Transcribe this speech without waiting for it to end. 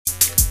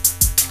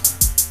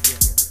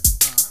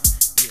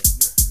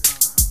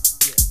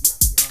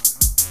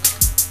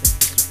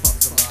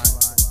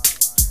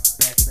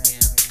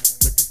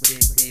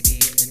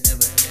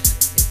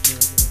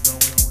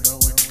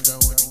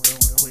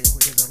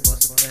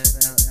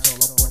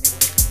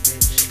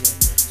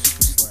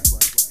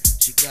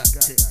got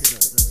ticked up.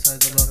 The size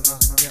of a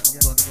mountain, yeah, I'm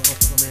gonna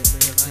fucking lick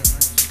cause I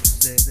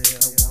ain't say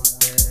I want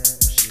that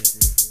shit.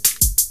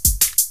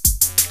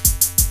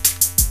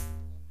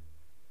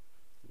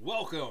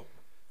 Welcome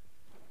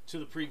to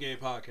the pregame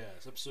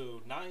podcast,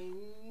 episode 9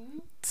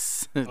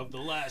 of the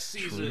last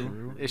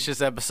season. It's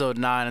just episode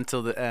 9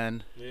 until the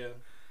end. Yeah.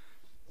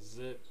 This is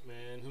it,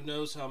 man. Who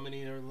knows how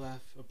many are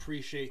left?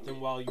 Appreciate them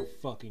while you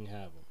fucking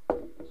have them.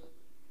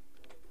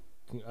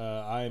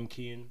 I am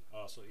Kian.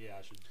 Also, yeah,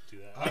 I should do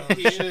that. I'm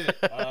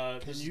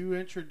Kian. Can you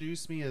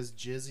introduce me as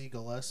Jizzy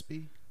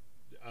Gillespie?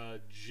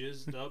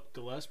 Jizzed up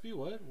Gillespie?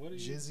 What? What are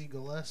you? Jizzy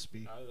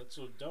Gillespie. That's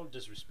what, don't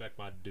disrespect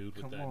my dude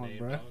with Come that on, name,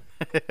 bro.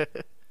 dog.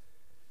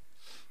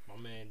 My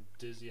man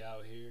Dizzy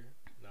out here.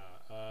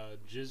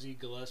 Jizzy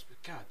Gillespie.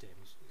 God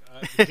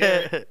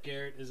damn.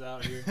 Garrett is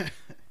out here.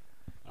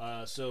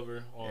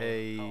 Silver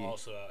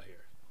also out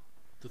here.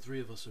 The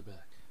three of us are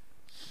back.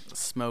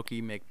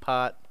 Smokey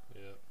McPot.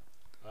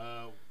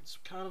 Yeah. It's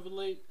kind of a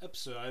late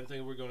episode. I didn't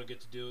think we were going to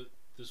get to do it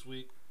this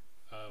week.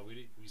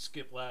 We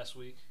skipped last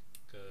week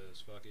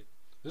because fuck it.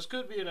 This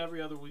could be an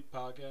every other week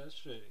podcast.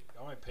 Shit,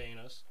 y'all ain't paying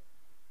us.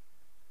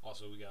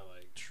 Also, we got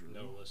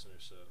no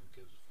listeners, so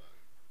who gives a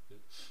fuck?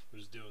 We're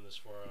just doing this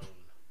for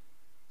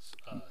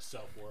our own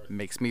self-worth.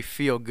 Makes me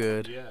feel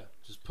good. Yeah,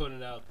 just putting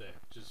it out there.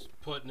 Just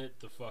putting it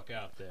the fuck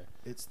out there.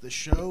 It's the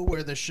show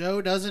where the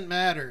show doesn't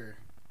matter.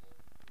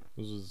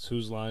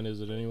 Whose line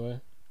is it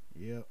anyway?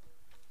 Yep.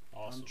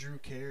 Awesome. I'm Drew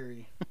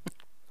Carey.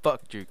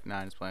 Fuck Duke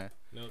 9 is playing.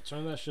 No,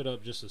 turn that shit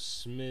up just a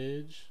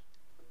smidge.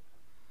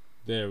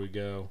 There we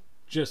go.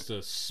 Just a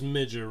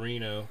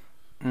smidgerino.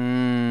 So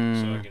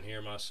I can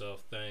hear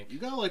myself think. You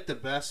got like the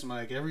best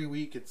mic. Every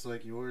week it's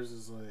like yours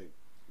is like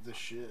the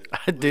shit.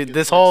 Dude, Like,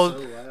 this so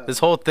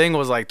whole thing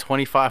was like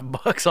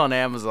 $25 on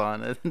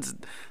Amazon. It's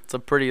a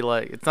pretty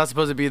it's not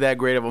supposed to be that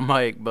great of a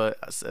mic, but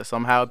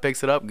somehow it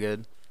picks it up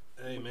good.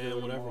 Hey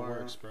man, whatever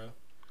works, bro.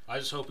 I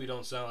just hope we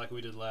don't sound like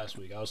we did last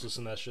week. I was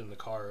listening to that shit in the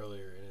car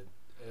earlier, and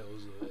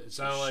it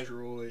sounded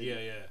Destroyed. like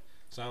it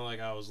sounded like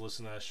I was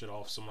listening to that shit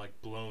off some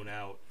blown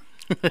out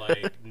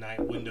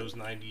Windows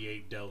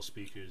 98 Dell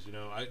speakers. You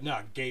know,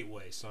 not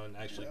Gateway, son.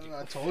 Actually,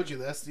 I told you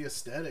that's the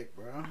aesthetic,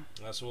 bro.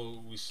 that's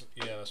what we.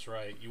 Yeah, that's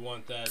right. You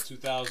want that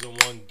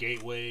 2001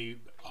 Gateway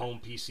home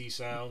PC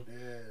sound?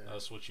 Yeah.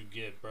 That's what you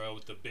get, bro,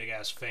 with the big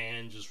ass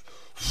fan. Just.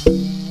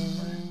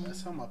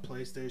 That's how my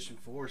PlayStation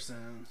 4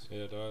 sounds.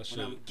 Yeah, dog.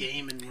 When I'm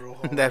gaming real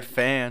hard. That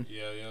fan.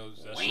 Yeah,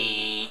 that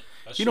shit.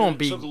 You don't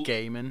be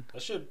gaming.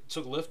 That shit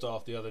took lift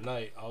off the other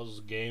night. I was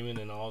gaming,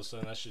 and all of a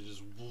sudden that shit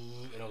just,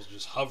 and I was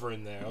just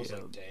hovering there. I was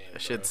like, damn.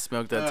 That shit bro.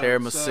 smoked that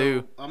tiramisu.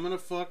 So I'm gonna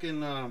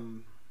fucking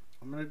I'm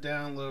gonna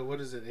download, what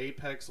is it,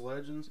 Apex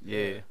Legends?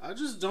 Yeah. I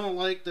just don't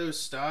like those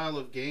style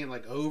of game,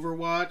 like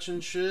Overwatch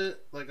and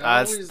shit. Like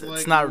I always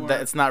it's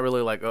not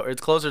really like,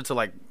 it's closer to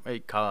like a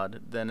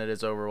COD than it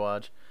is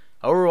Overwatch.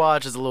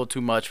 Overwatch is a little too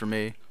much for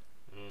me.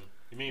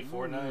 You mean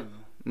Fortnite?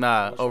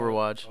 Nah,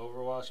 Overwatch.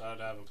 Overwatch? I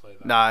haven't played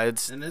that. Nah,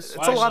 it's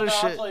a lot of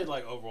shit. I played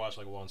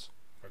Overwatch once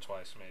or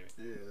twice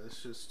maybe. Yeah,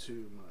 that's just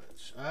too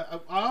much. I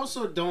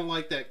also don't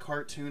like that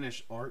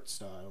cartoonish art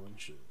style and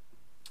shit.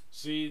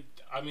 See,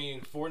 I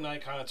mean,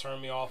 Fortnite kind of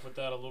turned me off with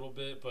that a little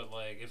bit, but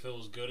if it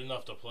was good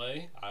enough to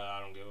play,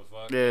 I don't give a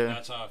fuck. Yeah.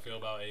 That's how I feel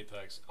about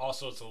Apex.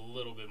 Also, it's a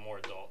little bit more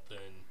adult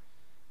than.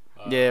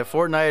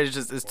 Fortnite is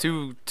just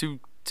too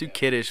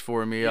kiddish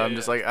for me. Yeah, I'm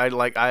just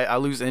I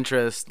lose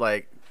interest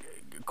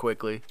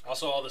quickly.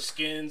 Also, all the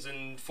skins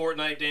and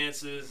Fortnite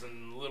dances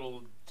and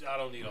I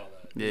don't need all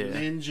that. Yeah.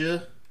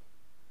 Ninja.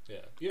 Yeah.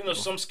 Even though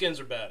some skins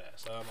are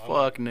badass.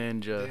 Fuck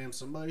Ninja. Damn,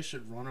 somebody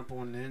should run up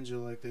on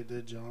Ninja like they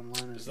did John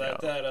Lennon. Is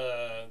that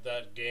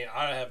game?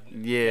 I have.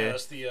 Yeah.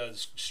 That's the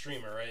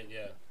streamer, right?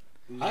 Yeah.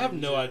 I have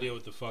no idea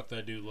what the fuck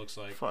that dude looks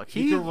like. Fuck,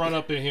 he could run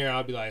up in here and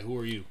I'll be like, who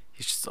are you?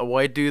 He's just a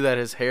white dude that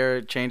his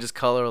hair changes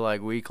color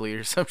weekly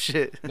or some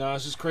shit. No,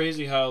 it's just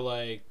crazy how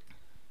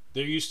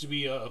there used to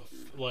be a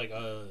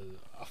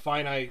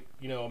finite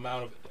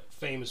amount of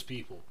famous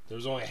people. There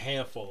was only a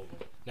handful of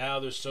them. Now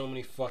there's so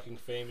many fucking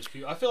famous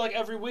people. I feel like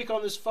every week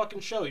on this fucking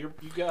show, you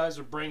guys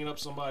are bringing up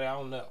somebody I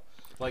don't know,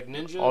 like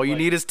Ninja. All you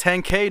need is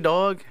 10K,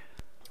 dog,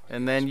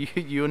 and then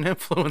you an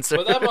influencer.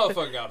 But that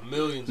motherfucker got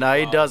millions. Nah,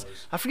 he does.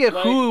 Followers. I forget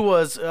who it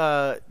was.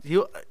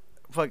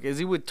 Is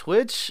he with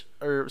Twitch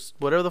or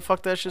whatever the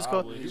fuck that shit's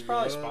called? He's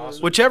probably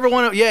sponsored. Whichever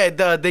one. Yeah,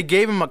 they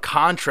gave him a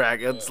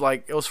contract. It's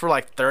it was for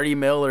 $30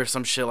 million or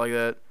some shit like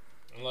that.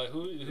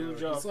 Who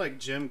It's like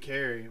Jim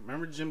Carrey.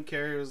 Remember Jim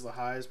Carrey was the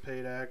highest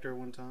paid actor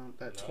one time?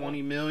 That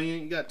 $20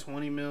 million? He got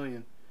 $20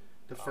 million.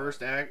 The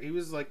first act, he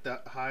was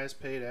the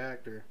highest paid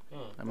actor.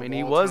 I mean,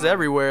 he was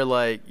everywhere,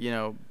 late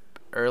 90s,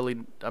 early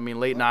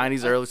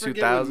 2000s. I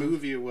forget what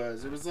movie it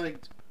was. It was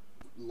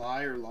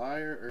Liar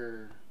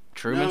or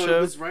Truman no, Show?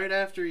 it was right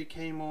after he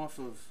came off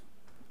of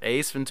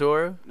Ace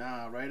Ventura?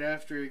 Nah, right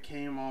after he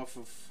came off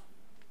of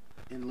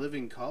In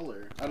Living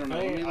Color. I don't know.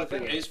 I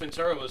think Ace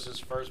Ventura was his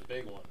first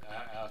big one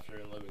after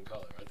In Living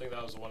Color. I think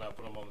that was the one that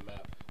put him on the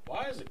map.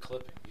 Why is it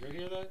clipping? You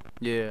hear that?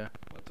 Yeah.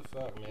 What the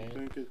fuck, man? I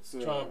think it's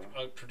trying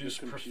to produce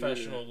a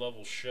professional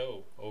level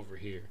show over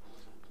here.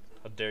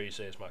 How dare you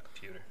say it's my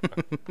computer,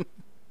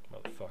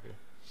 motherfucker?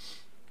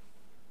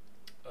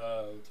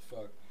 What the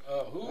fuck?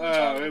 Oh, who? Are we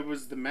talking? It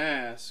was The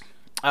Mask.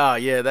 Oh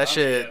yeah, that Oh,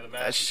 shit. yeah, The that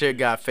Mask shit is-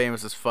 got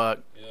famous as fuck.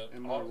 Yep.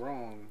 Am I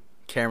wrong?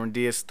 Cameron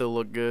Diaz still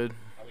looked good.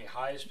 I mean,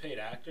 highest paid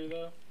actor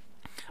though.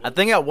 I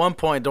think at one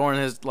point during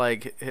his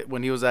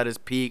when he was at his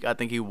peak, I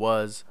think he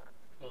was.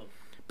 Hmm.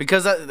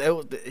 Because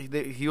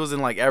he was in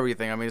like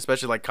everything. I mean,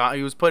 especially like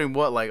he was putting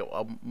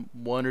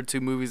one or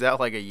two movies out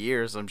like a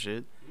year or some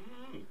shit.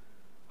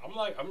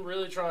 I'm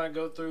really trying to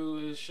go through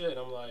his shit.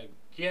 I'm like,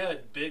 he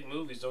had big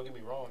movies. Don't get me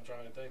wrong. I'm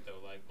trying to think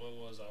though. Like, when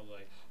was I was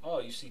like, oh,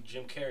 you see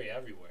Jim Carrey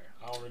everywhere.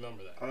 I don't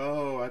remember that.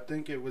 Oh, I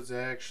think it was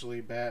actually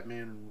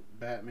Batman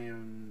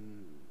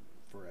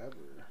Forever.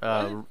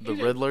 What? The He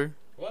did- Riddler.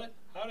 What?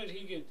 How did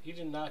he get? He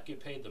did not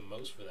get paid the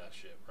most for that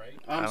shit, right?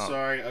 I'm I don't-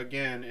 sorry.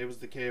 Again, it was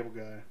the cable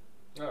guy.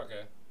 Oh,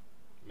 okay.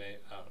 I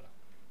don't know.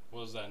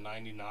 What was that,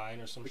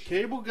 99 or some The shit?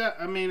 cable guy.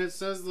 I mean, it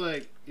says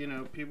like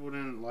people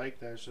didn't like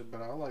that shit,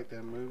 but I like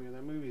that movie.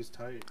 That movie's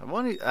tight.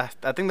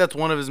 I think that's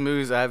one of his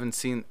movies I haven't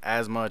seen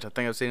as much. I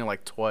think I've seen it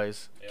like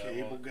twice. Yeah,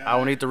 Cable well, guy. I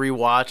will need to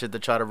rewatch it to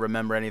try to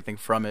remember anything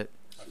from it.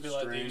 I feel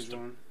like they Strange used to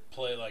one.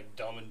 play like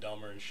Dumb and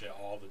Dumber and shit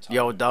all the time.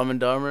 Yo, Dumb and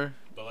Dumber.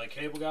 But like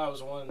Cable Guy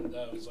was one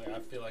that was like I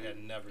feel like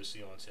I'd never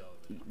see on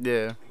television.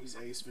 Yeah. He's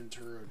Ace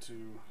Ventura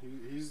too.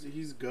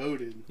 He's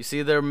goated. You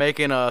see, they're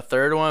making a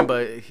third one,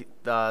 but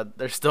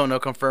there's still no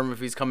confirm if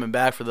he's coming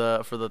back for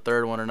the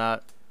third one or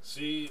not.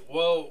 See,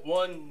 well,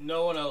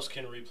 no one else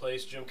can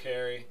replace Jim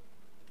Carrey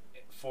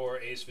for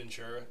Ace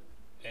Ventura,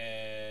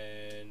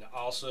 and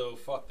also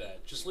fuck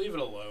that. Just leave it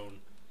alone.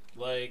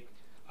 Like,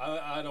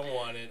 I don't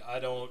want it.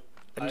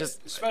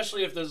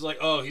 Especially if there's like,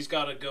 oh, he's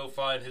got to go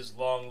find his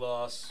long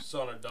lost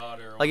son or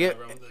daughter. Or Like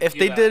whatever. if Get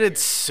they outta did here. it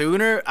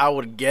sooner, I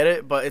would get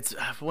it. But it's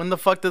when the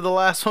fuck did the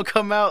last one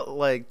come out?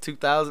 Like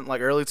 2000, like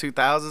early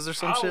 2000s or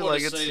some I shit. want Like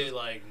to it's say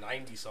like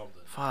 90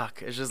 something.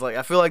 fuck. It's just like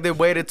I feel like they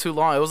waited too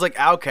long. It was like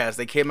Outkast.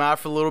 They came out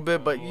for a little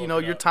bit, but you know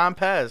Look it your up. time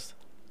passed.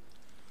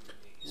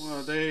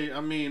 Well,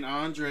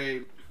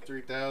 Andre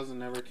 3000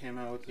 never came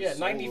out with his Yeah,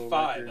 solo 95.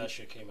 record. That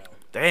shit came out.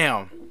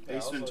 Damn. Yeah, I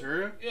Ace was like-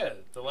 Ventura? Yeah,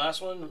 the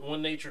last one,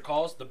 When Nature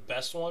Calls, the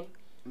best one.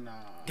 Nah.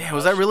 Damn.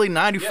 Was that really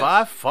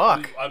 95? Yes.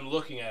 Fuck. I'm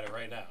looking at it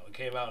right now. It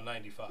came out in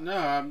 95.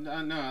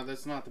 No,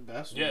 that's not the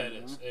best Yeah, one.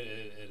 it is. though. It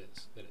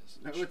is. It is.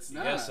 No, it's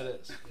not. Yes, it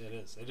is. It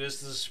is. It is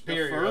the The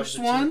superior. first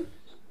of the one? Two.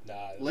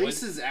 Nah.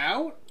 Laces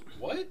out?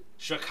 What?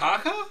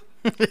 Chicago?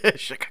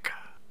 Chicago.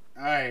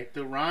 Alright,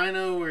 the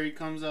rhino where he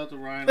comes out the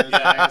rhino's Yeah,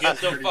 ass get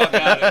is the pretty fuck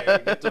funny. out of here.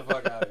 Get the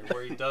fuck out of here.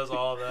 Where he does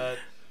all that.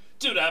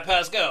 Do not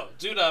pass go.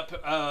 Do not.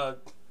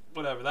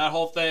 Whatever. That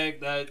whole thing.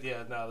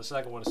 The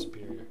second one is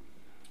superior.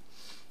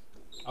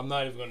 I'm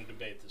not even going to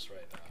debate this right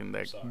now. And I'm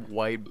that sorry.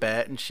 white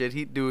bat and shit.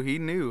 He knew. He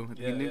knew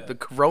Yeah. the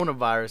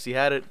coronavirus. He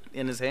had it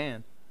in his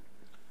hand.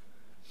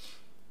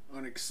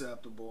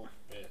 Unacceptable.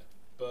 Yeah.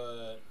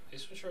 But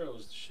Ace Ventura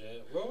was the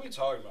shit. What are we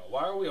talking about?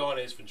 Why are we on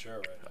Ace Ventura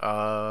right now?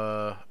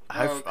 Oh,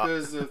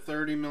 because the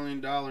 $30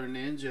 million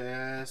ninja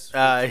ass.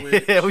 for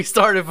Twitch. yeah, we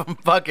started from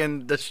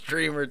fucking the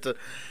streamer to,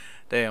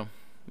 damn.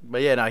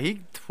 But yeah,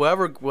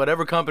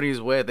 whatever company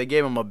he's with, they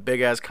gave him a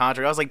big ass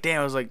contract. I was like,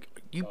 damn. I was like,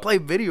 you play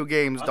video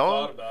games, I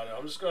dog. thought about it.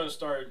 I'm just going to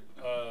start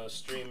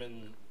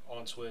streaming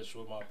on Twitch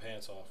with my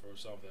pants off or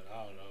something.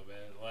 I don't know, man.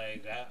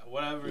 Like,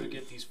 whatever to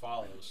get these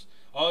follows.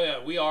 Oh,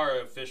 yeah, we are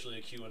officially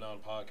a QAnon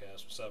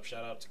podcast. What's up?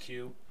 Shout out to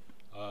Q.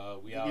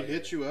 We out Did he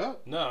hit here. you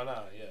up? No,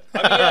 yeah.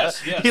 I mean, yes.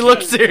 He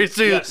looked yes. serious,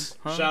 too. Yes.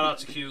 Huh? Shout out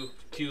to Q.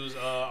 Q's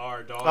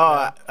our dog.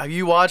 Oh, have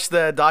you watched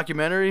that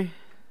documentary?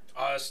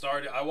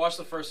 I watched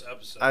the first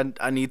episode.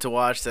 I need to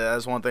watch that.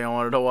 That's one thing I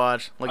wanted to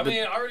watch. Like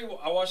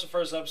I watched the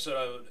first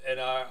episode and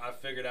I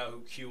figured out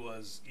who Q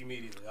was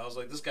immediately. I was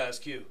like, this guy's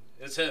Q.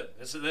 It's him.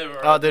 It's him.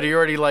 oh, did he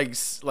already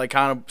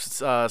kind of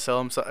sell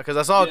himself? Because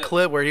I saw a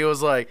clip where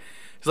he's like,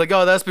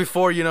 oh, that's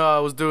before I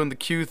was doing the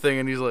Q thing,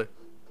 and he's like.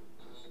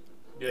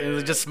 And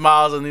he just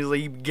smiles and he's like,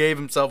 he gave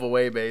himself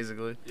away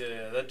basically.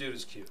 Yeah, that dude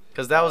is cute.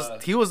 Cause that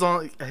was he was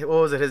on, what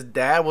was it? His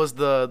dad was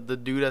the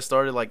dude that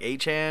started like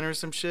 8chan or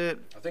some shit.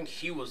 I think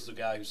he was the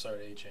guy who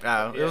started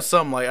 8chan. It was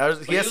something like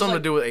he had something like, to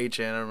do with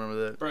 8chan. I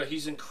remember that. Bro,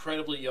 he's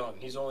incredibly young.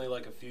 He's only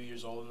like a few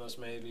years older than us,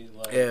 maybe.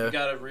 Like, Yeah. you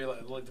gotta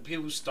realize, like the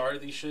people who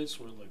started these shits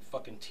were like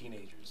fucking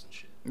teenagers and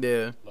shit.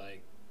 Yeah.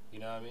 Like, you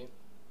know what I mean?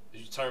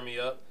 Did you turn me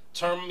up?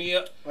 Turn me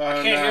up. I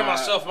Nah, can't hear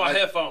myself in my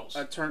headphones.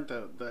 I turned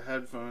the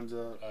headphones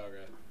up. Okay.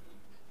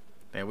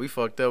 Man, we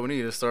fucked up. We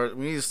need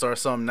to start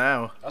something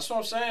now. That's what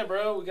I'm saying,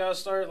 bro. We gotta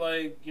start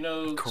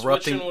Corrupting-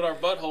 switching with our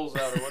buttholes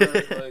out or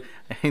whatever. Like,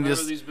 And whatever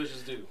just these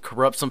bitches do.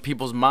 corrupt some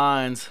people's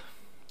minds.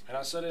 And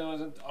I said it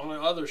on my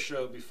other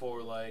show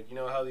before, like, you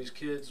know how these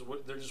kids,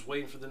 they're just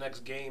waiting for the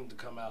next game to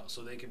come out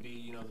so they can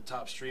be, the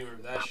top streamer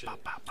of that shit. So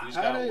you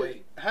just gotta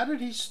wait. How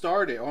did he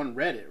start it? On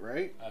Reddit,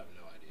 right? I have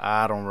no idea.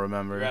 I don't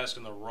remember. You're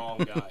asking the wrong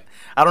guy.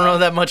 I don't know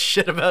that much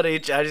shit about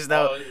H. I just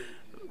know Oh,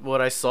 what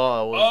I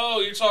saw was. oh,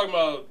 you're talking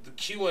about the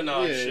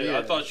QAnon Yeah, shit. yeah.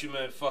 I thought you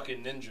meant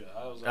fucking Ninja.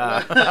 I was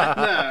like,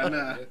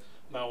 Nah.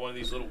 not one of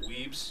these little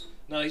weebs.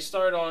 No, he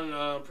started on,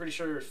 I'm pretty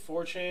sure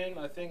 4chan,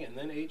 I think, and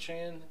then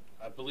 8chan.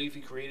 I believe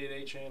he created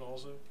 8chan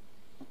also.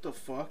 What the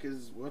fuck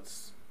is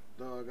what's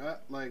dog? I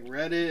like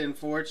Reddit and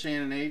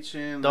 4chan and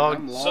 8chan. Dog. Like,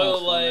 I'm lost So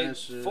on like that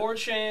shit.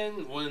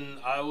 4chan, when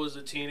I was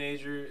a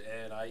teenager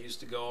and I used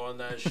to go on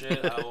that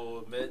shit, I will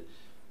admit,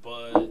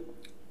 but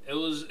it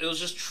was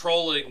just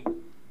trolling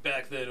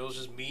back then. It was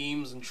just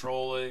memes and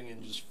trolling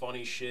and just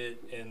funny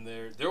shit, and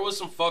there was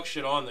some fuck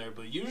shit on there,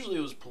 but usually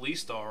it was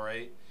police star,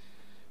 right?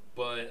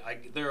 But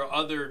there are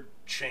other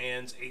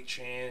chans,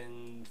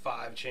 8chan,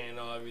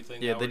 5chan,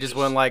 everything. Yeah, that they were just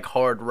went like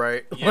hard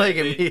right, Yeah, like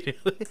they-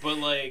 immediately. But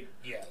like,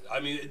 yeah, I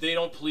mean, they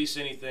don't police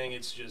anything.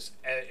 It's just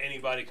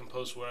anybody can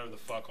post whatever the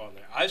fuck on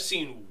there. I've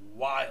seen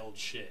wild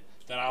shit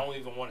that I don't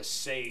even want to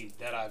say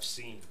that I've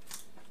seen,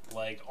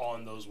 like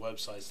on those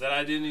websites that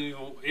I didn't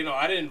even,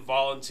 I didn't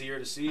volunteer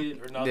to see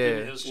it or nothing. Yeah.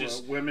 It was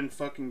just, women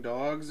fucking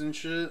dogs and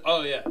shit.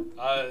 oh yeah,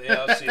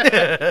 yeah, I've seen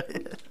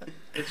that.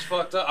 It's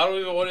fucked up. I don't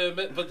even want to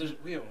admit, but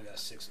we only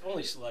got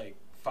only like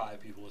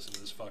 5 people listen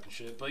to this fucking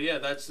shit. But yeah,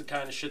 that's the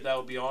kind of shit that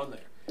would be on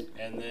there.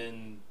 And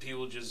then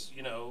people just,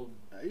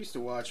 I used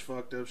to watch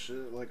fucked up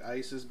shit like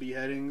ISIS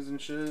beheadings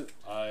and shit.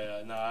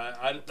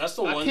 that's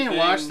the one I thing. can't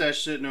watch that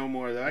shit no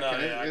more. Though. No,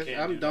 yeah, I can't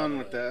I'm do done none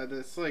with of that.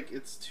 It's like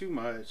it's too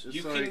much. It's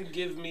You like, can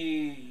give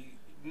me.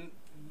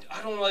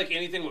 I don't like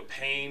anything with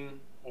pain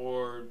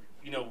or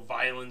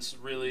violence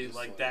really Just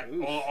like like, that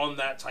oof. on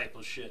that type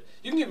of shit.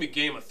 You can give me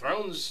Game of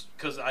Thrones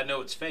because I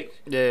know it's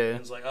fake. Yeah. And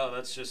it's like, oh,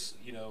 that's just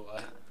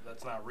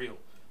that's not real.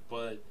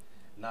 But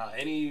nah,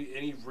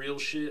 any real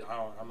shit,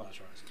 I'm not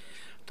trying to see.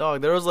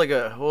 Dog, there was like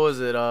what was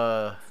it?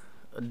 A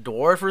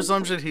dwarf or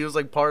some shit. He was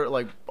like part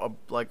one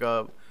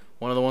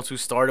of the ones who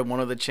started one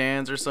of the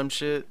chans or some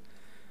shit.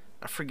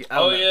 I forget. I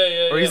don't know.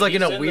 Yeah. Or he's like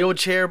in a the-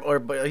 wheelchair,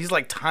 but he's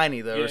like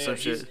tiny though, Yeah, or some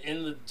he's shit.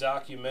 in the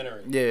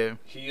documentary. Yeah.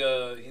 He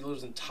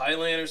lives in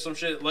Thailand or some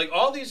shit. Like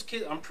all these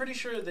kids, I'm pretty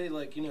sure they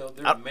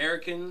they're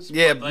Americans.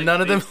 Yeah, but, like,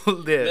 none of them.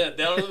 Yeah,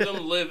 none of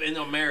them live in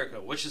America,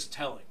 which is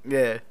telling.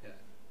 Yeah.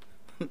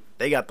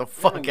 They got the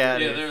fuck out Yeah, of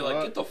here. they're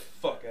like, get the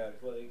fuck out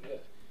of here. Like, yeah.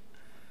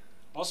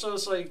 Also,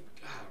 it's like,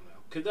 I don't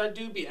know. Could that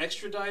dude be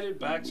extradited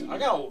back to... I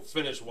gotta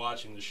finish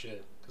watching the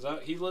shit.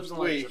 Because he lives in,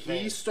 like, wait, Japan.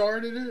 he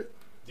started it?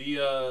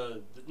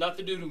 Not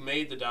the dude who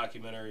made the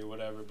documentary or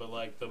whatever, but,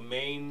 like, the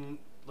main...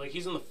 Like,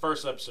 he's in the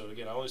first episode.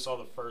 Again, I only saw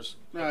the first...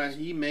 No,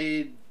 he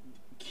made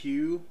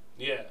Q.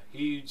 Yeah,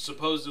 he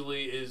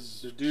supposedly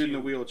is... The dude in the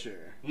cute.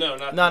 wheelchair. No,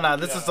 not No,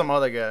 this is some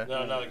other guy.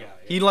 No, another guy.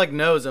 He like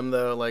knows him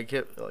though. Like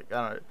I don't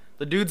know.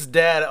 The dude's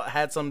dad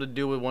had something to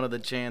do with one of the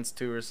chants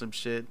too, or some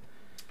shit.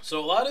 So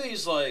a lot of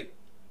these like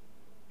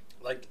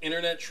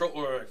internet troll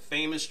or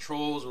famous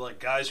trolls or like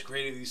guys who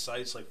created these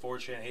sites like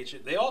 4chan,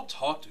 8chan, they all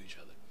talk to each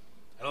other,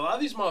 and a lot of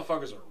these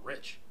motherfuckers are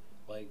rich.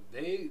 Like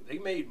they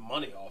made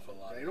money off a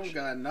lot. They of don't shit.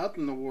 got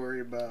nothing to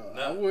worry about.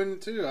 No. I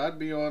wouldn't too. I'd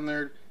be on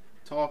there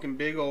talking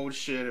big old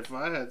shit if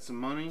I had some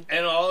money.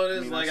 And all it is,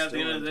 I mean, like I at the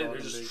end still of the day, am they're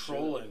talking just big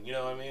trolling. You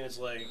know what I mean? It's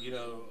like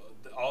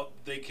all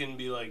they can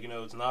be like,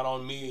 it's not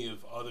on me if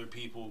other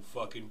people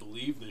fucking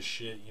believe this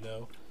shit.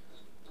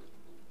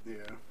 Yeah.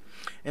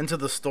 Into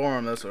the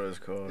Storm. That's what it's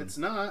called. It's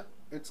not.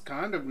 It's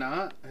kind of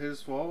not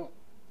his fault.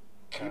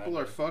 People Kinda.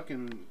 are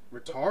fucking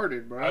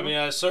retarded, bro. I mean,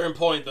 at a certain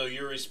point though,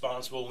 you're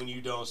responsible when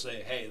you don't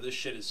say, "Hey, this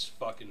shit is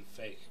fucking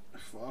fake."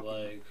 fuck 'em.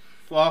 Like.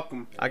 Fuck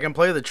 'em. I can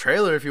play the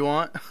trailer if you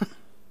want.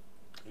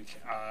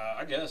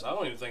 I guess. I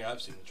don't even think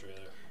I've seen the trailer.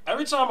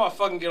 Every time I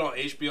fucking get on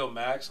HBO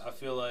Max, I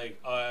feel like,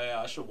 oh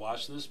yeah, I should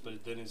watch this,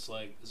 but then it's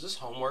like, is this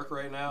homework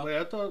right now? Wait,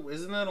 I thought,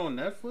 isn't that on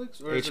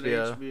Netflix or is it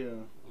HBO.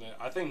 HBO? Yeah,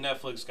 I think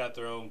Netflix got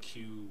their own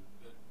queue.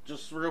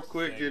 Just real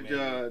quick, Thing,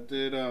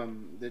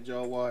 did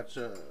y'all watch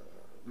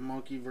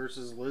Monkey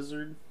versus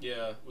Lizard?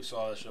 Yeah, we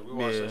saw that shit. We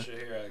watched Yeah. that shit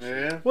here actually.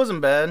 Yeah. Wasn't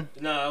bad.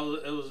 No,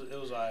 it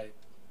was alright.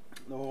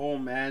 The whole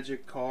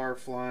magic car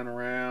flying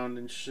around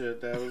and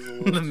shit. That was a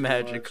little The too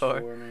magic much car.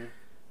 for me.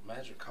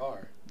 Magic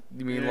car.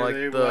 You mean Yeah, like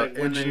they- the like,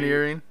 when they-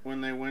 engineering?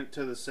 When they went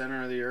to the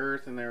center of the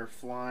earth and they were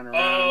flying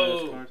around in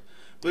those Oh. cars.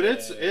 But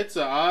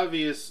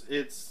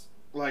it's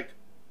like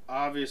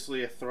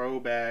obviously a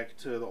throwback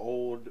to the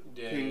old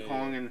Yeah, King yeah,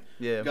 Kong and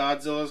Yeah.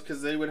 Godzilla's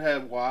because they would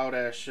have wild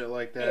ass shit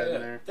like that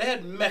in there. They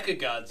had Mecha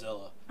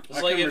Godzilla. It's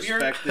I like can if you're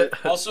respect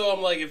it. also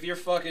I'm like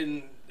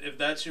if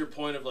that's your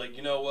point of like,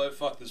 you know what,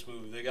 fuck this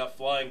movie. They got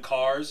flying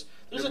cars.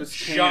 There's It a was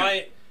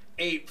giant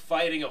ape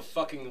fighting a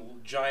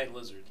fucking giant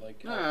lizard.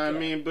 Like, No, oh, I God.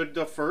 mean, but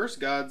the first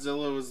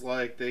Godzilla was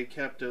like they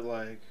kept it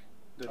like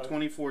the Oh.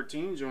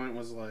 2014 joint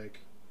was like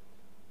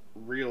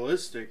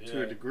realistic to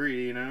Yeah. a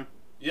degree, you know.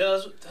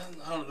 Yeah,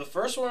 I don't know. The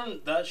first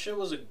one, that shit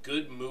was a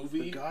good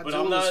movie, The Godzilla but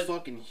I'm was not.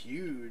 fucking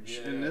huge,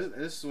 Yeah. and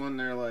this one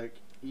they're like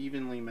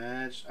evenly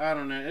matched. I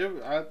don't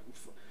know.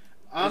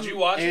 I'm Did you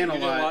watch it? You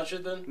didn't analy- watch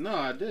it then? No,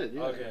 I did.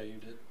 Yeah. Okay, you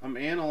did. I'm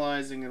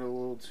analyzing it a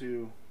little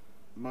too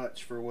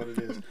much for what it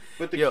is,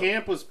 but the Yo.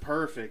 camp was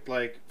perfect.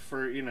 Like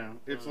for it's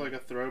Mhm. like a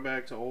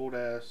throwback to old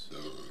ass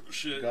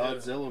Shit.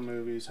 Godzilla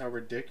movies. How Yo,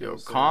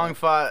 ridiculous! they Kong are.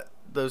 fought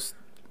those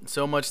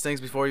so much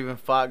things before he even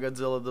fought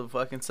Godzilla the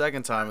fucking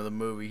second time of the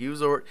movie. He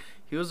was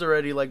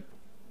already like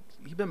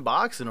he been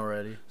boxing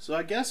already. So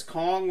I guess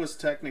Kong was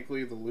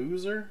technically the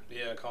loser.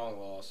 Yeah, Kong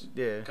lost.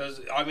 Yeah.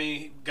 Because, I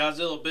mean,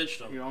 Godzilla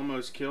bitched him. He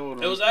almost killed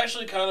him. It was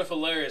actually kind of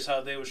hilarious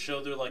how they would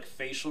show their, like,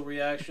 facial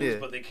reactions, Yeah.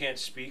 but they can't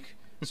speak.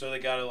 So they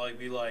gotta, like,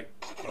 be like,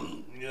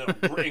 you know,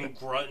 and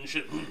grunt and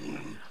shit.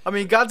 I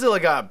mean,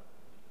 Godzilla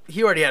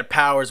he already had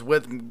powers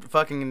with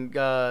fucking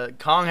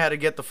Kong had to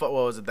get what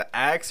was it, the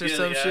axe or Yeah,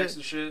 some the shit? axe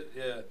and shit,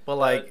 yeah. But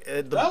like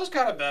that was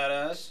kind of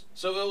badass.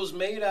 So it was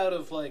made out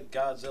of, like,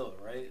 Godzilla,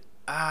 right?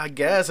 I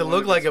guess it One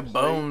looked of like his a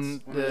bone.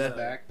 plates, one of his Yeah.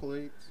 back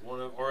plates.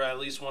 Or at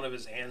least one of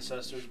his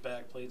ancestors'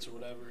 backplates or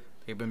whatever.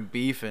 They've been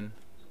beefing.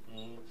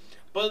 Mm-hmm.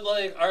 But,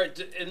 like, alright,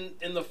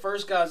 in the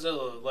first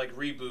Godzilla, like,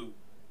 reboot,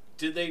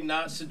 did they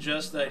not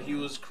suggest that he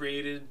was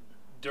created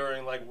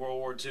during, like, World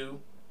War II?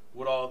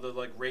 With all the,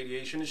 like,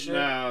 radiation and shit?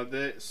 No,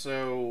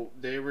 so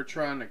they were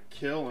trying to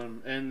kill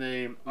him, and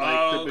they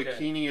Okay.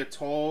 Bikini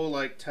Atoll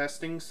like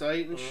testing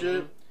site and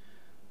shit.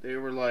 They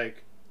were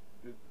like,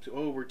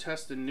 "Oh, we're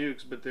testing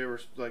nukes," but they were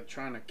like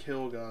trying to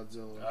kill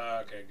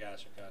Godzilla. Okay,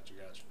 gotcha.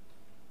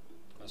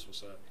 That's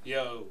what's up.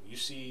 Yo, you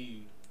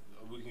see,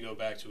 we can go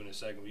back to it in a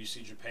second, but you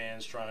see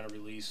Japan's trying to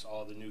release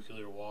all the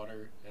nuclear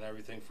water and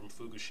everything from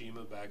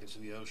Fukushima back into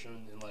the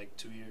ocean in, like,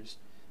 2 years,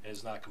 and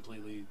it's not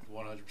completely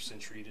 100%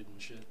 treated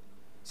and shit.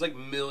 It's like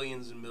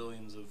millions and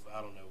millions of, I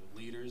don't know,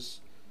 liters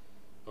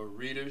or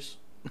readers.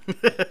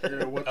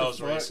 Yeah, what That the was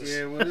fuck? racist.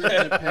 Yeah, what is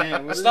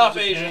Japan? What Stop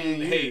does Japan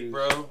Asian hate, use?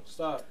 bro.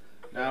 Stop.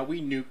 Nah,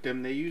 we nuked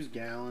them. They use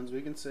gallons.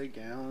 We can say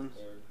gallons.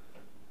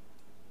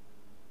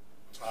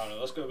 I don't know.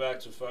 Let's go back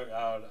to fuck.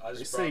 I They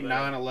just say brought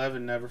that up.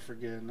 9/11, never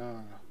forget.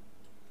 Nah,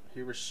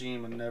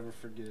 Hiroshima, never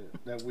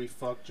forget that we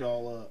fucked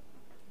y'all up.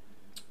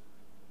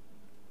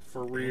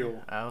 For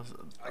real. I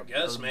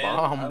guess, man.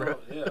 Bomb, bro.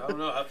 I don't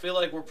know. I feel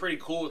like we're pretty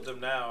cool with them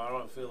now. I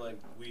don't feel like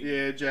we.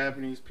 Yeah,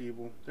 Japanese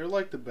people. They're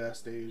like the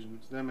best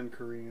Asians. Them and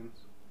Koreans.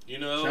 You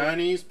know.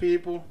 Chinese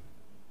people,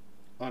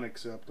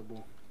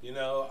 unacceptable. You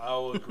know, I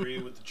will agree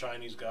with the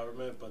Chinese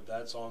government, but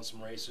that's on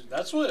some racist.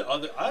 That's what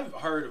I've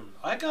heard of.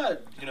 I got,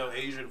 you know,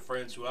 Asian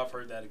friends who I've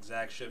heard that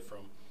exact shit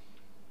from.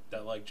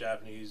 That, like,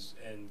 Japanese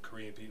and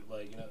Korean people,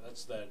 like, you know,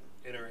 that's that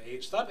inner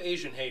age. Stop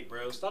Asian hate,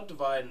 bro. Stop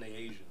dividing the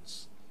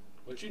Asians.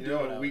 What you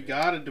doing? We out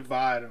gotta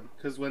divide them,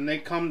 cause when they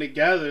come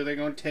together, they're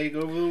gonna take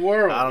over the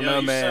world. I don't here? know,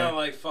 You man. sound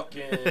like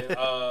fucking what's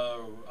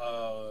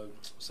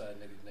that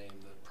nigga's name?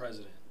 The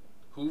president,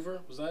 Hoover.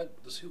 Was that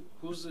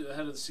who's the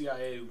head of the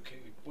CIA?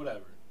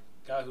 Whatever,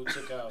 guy who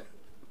took out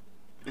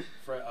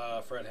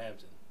Fred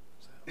Hampton.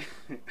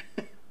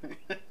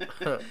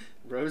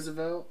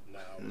 Roosevelt. No.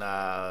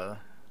 Nah, I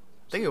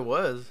think it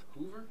was.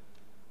 Hoover.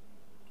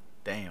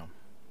 Damn.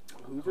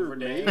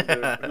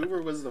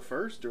 Hoover was the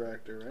first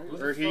director, right? Who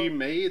the Or he fuck-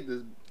 made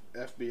the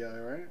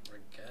FBI, right?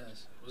 I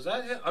guess. Was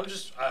that him? I'm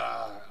just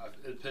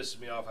it pisses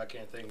me off. I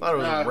can't think. Thought it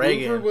was Nah,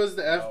 Reagan. Hoover was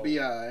the No.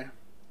 FBI.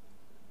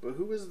 But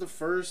who was the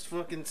first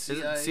fucking Is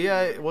CIA? it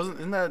CIA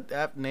isn't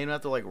that named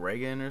after like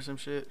Reagan or some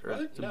shit? Or What?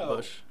 is it No.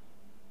 Bush?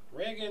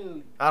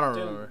 Reagan. I don't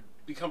didn't remember.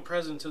 become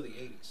president until the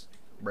 80s.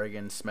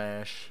 Reagan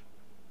smash.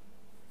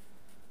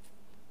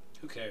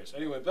 Who cares?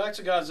 Anyway, back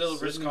to Godzilla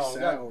vs. Sidney Kong.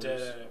 God Sowers.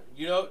 damn.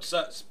 You know,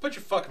 put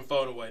your fucking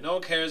phone away. No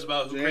one cares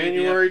about who created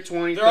January the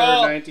 23rd, They're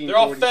all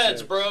 1946.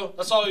 feds, bro.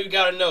 That's all you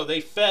gotta know.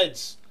 They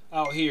feds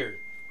out here.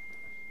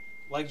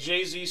 Like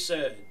Jay-Z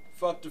said,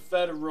 fuck the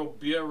Federal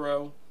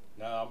Bureau.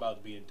 Nah, I'm about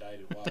to be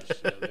indicted. Watch.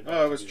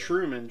 Oh, it was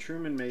Truman.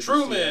 Truman made the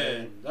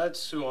Truman.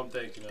 That's who I'm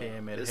thinking of.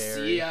 Damn it, CIA.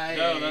 The Harry. CIA.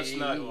 No, that's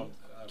not who I'm.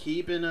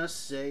 Keeping us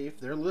safe.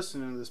 They're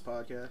listening to this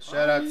podcast.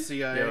 Shout out to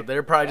CIA. Yo,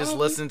 they're probably just Oh.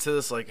 listening to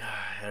this like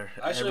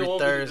Actually, every it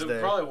Thursday.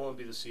 probably won't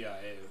be the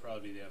CIA. It'll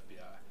probably be the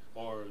FBI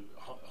or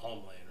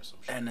Homeland or some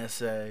shit.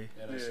 NSA.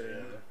 NSA,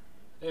 Yeah.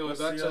 Anyway,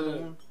 What's back the to other the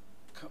one?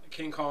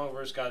 King Kong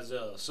vs.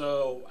 Godzilla.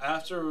 So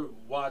after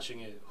watching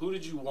it, who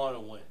did you want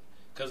to win?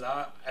 Because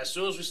as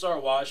soon as we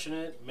started watching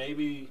it,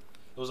 maybe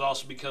it was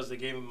also because they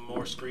gave him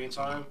more screen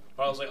time.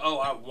 But I was like, oh,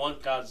 I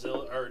want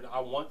Godzilla or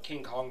I want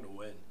King Kong to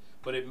win.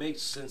 But it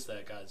makes sense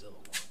that Godzilla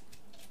won.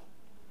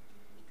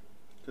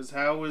 Because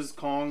how is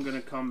Kong going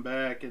to come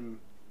back and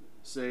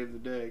save the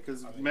day?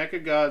 Because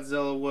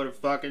Mechagodzilla would have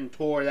fucking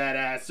tore that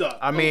ass up.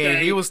 I mean,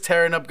 okay? he was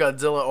tearing up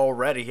Godzilla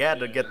already. He had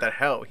to Yeah. get that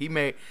help. He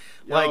made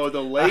Yo, like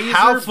the laser,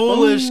 how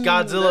foolish boom,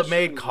 Godzilla that shit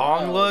made was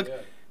Kong wild. look. Yeah.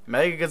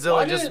 Mega Godzilla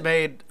Why just did-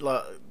 made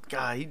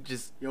God. He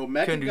just Yo,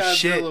 couldn't do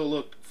shit. Mechagodzilla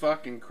looked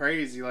fucking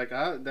crazy. Like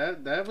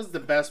that was the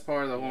best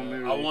part of the whole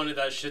movie. I wanted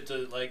that shit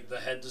to like the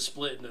head to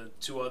split into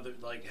two other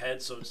like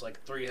heads, so it's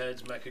like three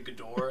heads, Mecha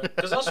Ghidorah.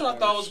 Because that's what I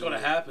thought was going to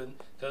happen.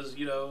 Because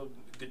you know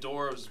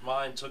Ghidorah's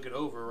mind took it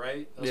over,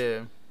 right?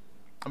 Yeah,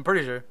 I'm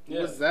pretty sure.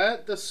 Yeah. Was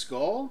that the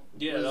skull?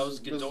 Yeah, that was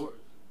Ghidorah.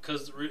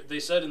 Because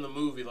they said in the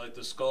movie like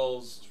the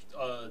skulls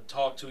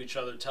talk to each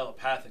other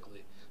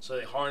telepathically, so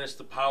they harness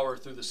the power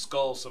through the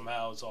skull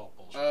somehow. It's all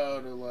bullshit. Oh,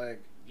 to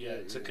like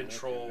to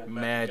control okay.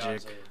 Magic.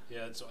 Mechagodzilla.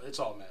 Yeah, it's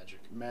all magic.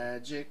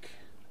 Magic.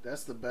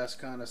 That's the best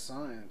kind of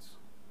science.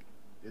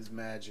 Is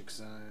magic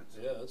science.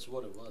 Yeah, that's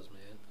what it was,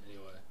 man.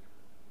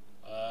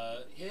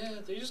 Anyway, yeah,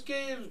 they just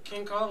gave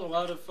King Kong a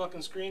lot of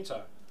fucking screen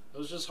time. It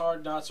was just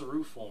hard not to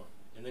root for him.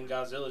 and then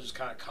Godzilla just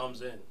kind of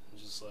comes in and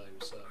just like,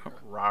 what's up, bro?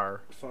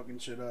 Rar. Fucking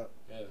shit up.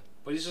 Yeah,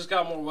 but he's just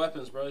got more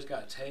weapons, bro. He's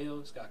got a tail,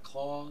 he's got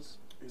claws,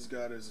 He's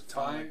got his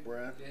atomic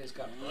breath. Yeah, he's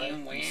got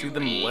breath. See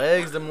them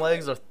legs? Them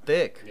legs are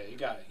thick. Yeah, you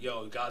got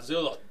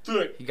Godzilla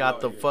thick. He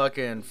got the out here.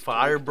 fucking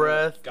fire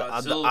breath, the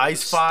Godzilla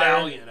ice the fire.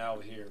 stallion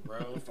out here, bro.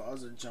 If I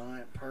was a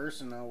giant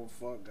person, I would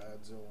fuck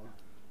Godzilla.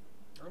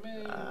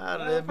 I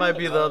mean, It might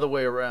be the other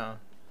way around.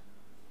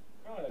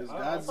 Is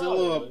I Godzilla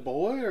probably a would.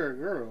 boy or a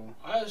girl?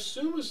 I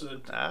assume it's a.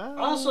 Ah.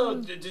 Also,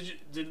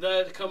 did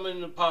that come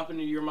in and pop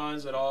into your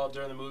minds at all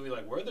during the movie?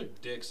 Like, where are their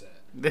dicks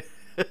at?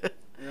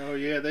 Oh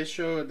yeah, they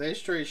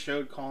straight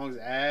showed Kong's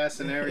ass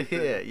and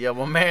everything. yeah,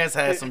 my man's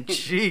had some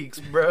cheeks,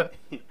 bro.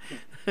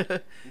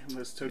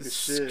 Almost took a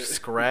shit.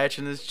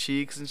 Scratching his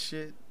cheeks and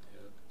shit.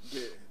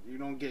 You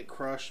don't get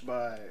crushed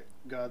by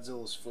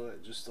Godzilla's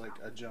foot. Just like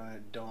a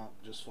giant dump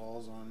just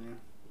falls on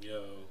you.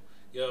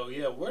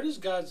 Yeah. Where does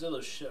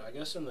Godzilla shit? I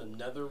guess in the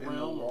nether In the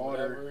realm or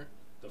water. whatever.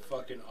 The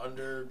fucking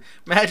under.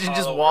 Imagine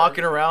just Hollow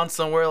walking Earth. around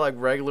somewhere like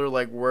regular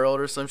like world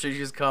or some shit. You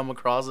just come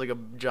across like a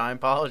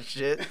giant pile of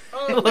shit.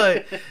 Oh.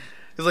 Like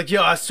it's like,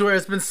 yo, I swear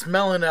it's been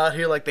smelling out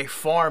here like they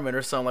farming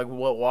or something. Like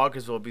what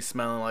Walkers will be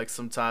smelling like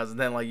sometimes. And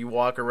then like you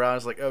walk around,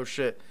 it's like, oh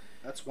shit.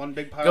 That's one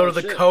big pile Go to of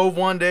the shit. cove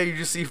one day, you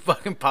just see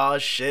fucking pile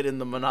of shit in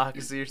the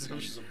Monocacy or some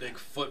There's shit. a big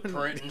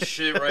footprint and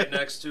shit right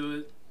next to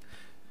it.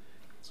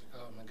 It's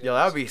like, oh my God, Yo,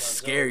 that would be Godzilla's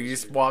scary. You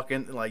just here. walk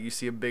in, like, you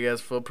see a big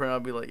ass footprint.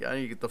 I'd be like, I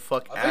need to get the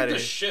fuck I out think of the here.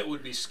 shit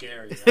would be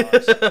scary.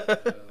 Honestly.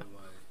 Like,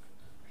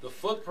 the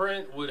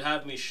footprint would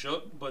have me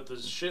shook, but the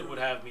shit would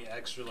have me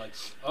extra like,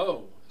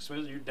 oh,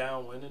 especially you're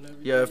downwind and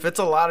everything. Yeah, if it's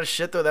a lot of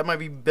shit though, that might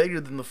be bigger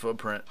than the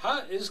footprint.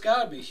 It's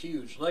gotta be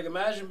huge. Like,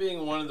 imagine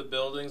being one of the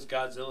buildings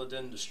Godzilla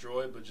didn't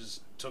destroy, but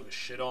just took a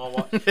shit on.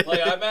 Like,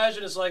 I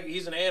imagine it's like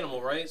he's an animal,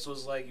 right? So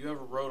it's like you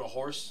ever rode a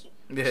horse?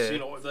 Yeah. You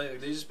know, they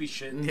just be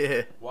shitting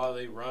Yeah. while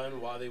they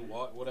run, while they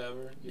walk,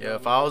 whatever. You know Yeah,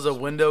 what if I I mean? was a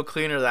window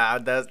cleaner,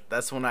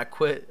 that's when I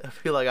quit. I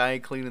feel like I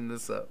ain't cleaning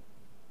this up.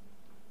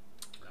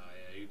 Oh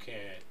yeah, you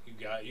can't.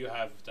 You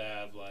have to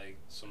have like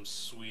some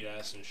sweet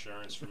ass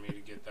insurance for me to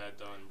get that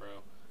done, bro.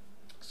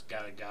 It's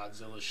got a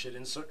Godzilla shit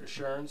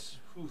insurance.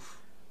 Whew.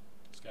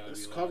 It's gotta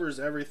This be covers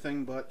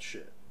everything but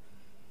shit.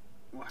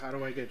 Well, how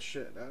do I get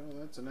shit? Oh,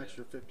 that's an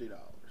extra $50.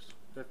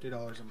 $50 a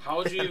month. How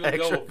would you even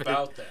go Extra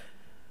about that?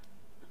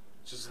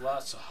 Just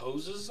lots of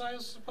hoses, I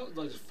suppose,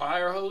 like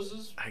fire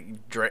hoses.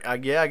 I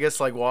guess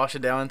like wash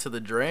it down into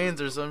the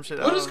drains or some shit.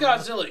 What I does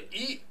don't know. Godzilla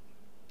eat?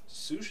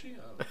 Sushi?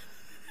 I don't know.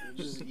 It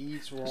just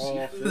eats raw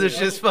Seafood? There's fish.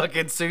 just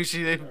fucking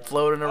sushi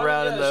floating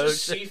around yeah, in the it's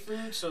just ocean.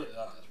 seafood. So it's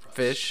probably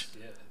Fish.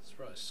 Yeah, it's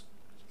probably gross.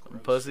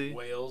 Pussy.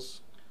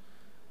 Whales.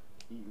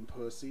 Eating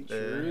pussy.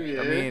 True,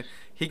 yeah. I mean,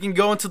 he can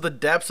go into the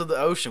depths of the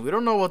ocean. We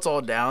don't know what's all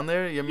down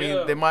there. I mean,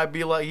 Yeah. they might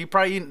be like he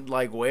probably eating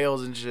like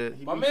whales and shit.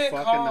 He My be man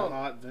fucking Kong- the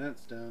hot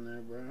vents down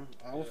there, bro.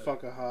 I would Yeah.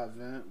 fuck a hot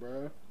vent,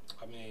 bro.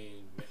 I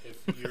mean,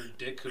 if your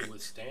dick could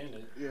withstand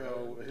it,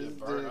 Yo, it'd his get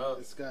burnt dick, up.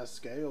 it's got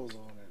scales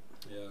on it.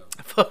 Yeah.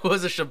 Fuck,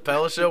 was a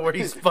Chappelle show where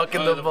he's fucking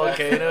Oh, the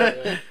volcano.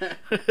 volcano?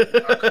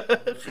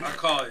 I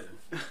call it.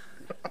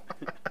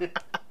 Yo,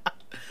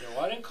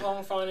 why didn't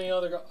Kong find any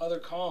other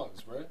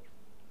Kongs, bro?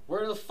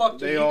 Where the fuck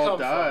did They he all come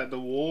died. from? The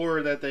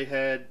war that they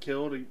had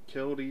killed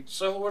each.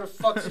 So where the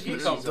fuck did he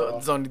come from?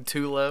 There's only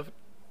two left.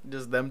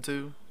 Just them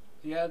two.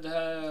 He had to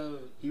have.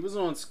 He was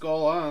on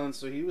Skull Island,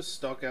 so he was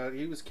stuck out.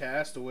 He was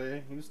cast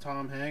away. He was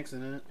Tom Hanks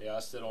in it. Yeah, I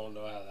still don't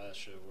know how that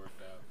shit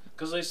worked out.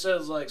 Because they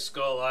said like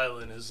Skull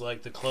Island is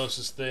like the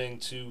closest thing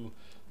to,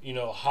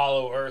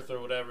 Hollow Earth or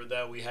whatever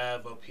that we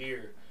have up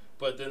here.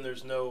 But then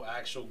there's no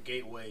actual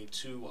gateway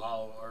to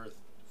Hollow Earth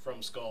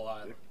from Skull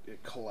Island,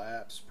 It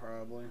collapsed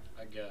probably.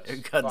 I guess.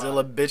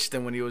 Godzilla Fine. bitched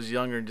him when he was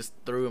younger and just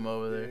threw him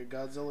over Yeah, there.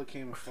 Godzilla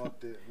came and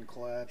fucked it and He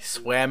collapsed. it.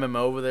 swam him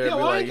over there. Yeah,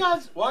 be why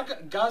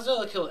like,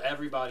 Godzilla killed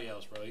everybody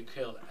else, bro? He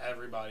killed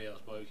everybody else,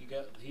 bro.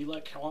 He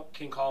let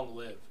King Kong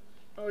live.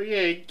 Oh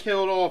yeah, he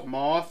killed off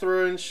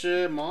Mothra and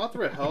shit.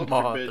 Mothra helped her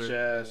Mothra. bitch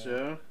ass, Yeah.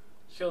 yo.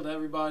 He killed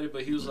everybody,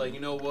 but he was like, you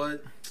know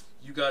what?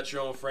 You got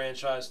your own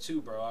franchise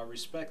too, bro. I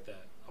respect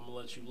that. I'm gonna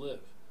let you live.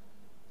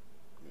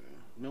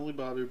 Millie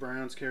Bobby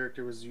Brown's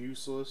character was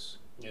useless.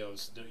 You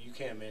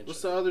can't mention.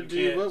 What's the other You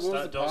dude? can't- What was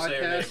stop- the don't say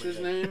her name podcaster's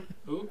again. name?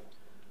 Who?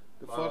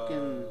 The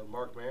fucking.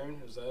 Mark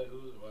Maron. Is that who?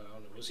 Well, I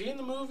don't know. Was he in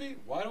the movie?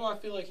 Why do I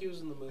feel like he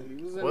was in the movie?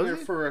 He was in Was there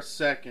he? for a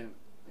second.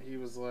 He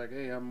was like,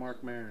 "Hey, I'm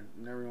Mark Maron,"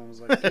 and everyone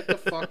was like, "Get the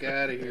fuck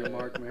out of here,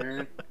 Mark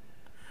Maron,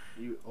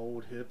 you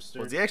old hipster."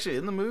 was he actually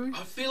in the movie?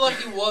 I feel like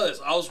he was.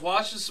 I was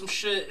watching some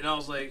shit and I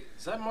was like,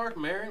 "Is that Mark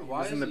Maron? He Why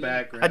was is in the he?"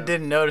 background. I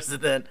didn't notice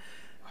it then.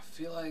 I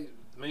feel like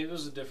maybe it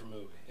was a different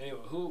movie. Anyway,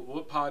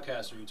 what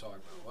podcast are you talking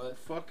about? What?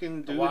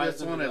 Fucking dude Why that's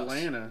is it on with us?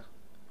 Atlanta.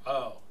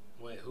 Oh,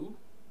 wait, who?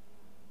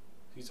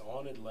 He's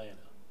on Atlanta.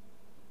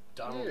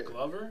 Donald Yeah.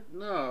 Glover?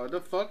 No, the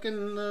fucking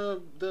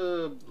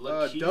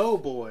Lakeith?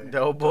 Doughboy.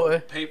 Doughboy.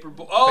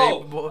 Paperboy.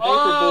 Oh, Paperboy.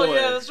 oh, Paperboy.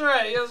 yeah, that's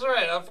right. That's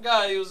right. I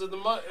forgot he was in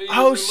the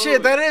Oh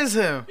shit, that is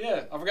him.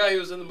 Yeah, I forgot he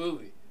was in the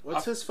movie.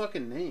 What's his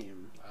fucking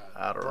name?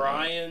 I don't know.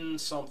 Brian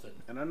something.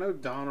 And I know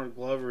Donald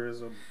Glover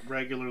is a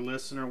regular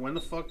listener. When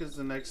the fuck is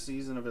the next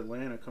season of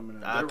Atlanta coming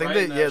out? I They're think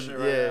writing they- that yeah, shit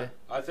right yeah.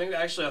 now. I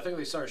think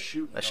they started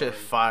shooting. That shit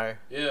already. fire.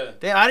 Yeah.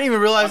 Damn, I didn't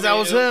even realize that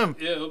was him.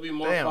 Yeah, it would be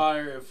more Damn.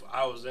 fire if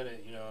I was in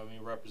it. You know, I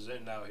mean,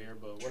 representing out here.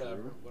 But whatever,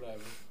 True.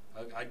 whatever.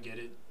 I get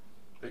it.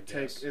 I They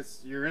guess. take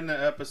you're in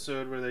the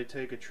episode where they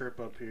take a trip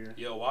up here.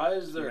 Yo, why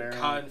is there a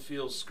Maryland. cotton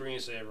field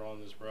screensaver on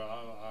this,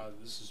 bro?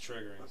 This is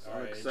triggering. That's All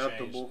right,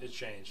 unacceptable. It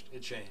changed.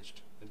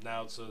 And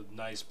now it's a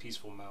nice,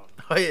 peaceful mountain.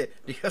 Oh yeah,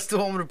 do you guys still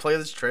want me to play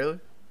this trailer?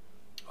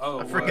 Oh,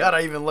 I forgot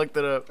I even looked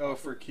it up. Oh,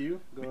 for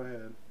Q? Go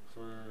ahead.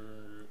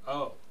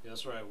 Yeah,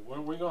 that's right.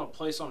 When we gonna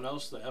play something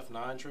else? The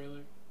F9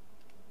 trailer.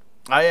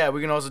 Oh yeah, we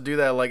can also do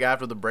that like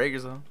after the break or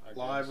something. I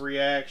Live guess.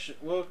 reaction.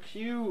 Well,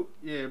 Q.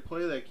 Yeah,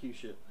 play that Q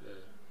shit.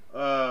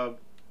 Yeah.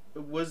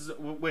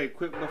 Wait,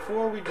 quick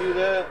before we do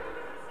that.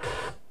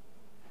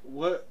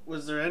 What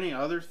was there any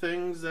other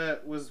things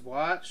that was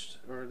watched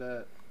or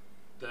that?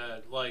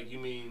 That like you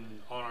mean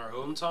on our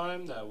home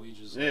time that we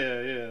just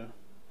Yeah.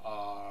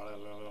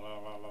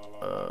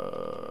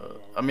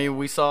 I mean,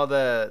 we saw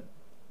that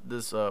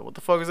this what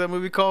the fuck is that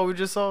movie called we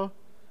just saw?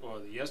 Or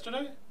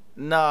yesterday?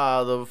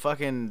 Nah, the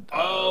fucking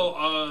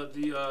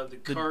The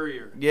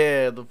courier.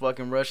 yeah, the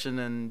fucking Russian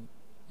and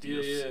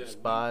Yeah.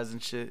 spies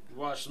and shit. We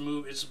watched the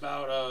movie. It's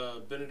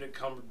about Benedict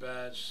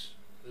Cumberbatch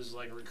is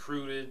like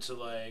recruited to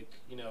like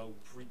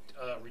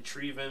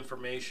retrieve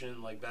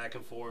information like back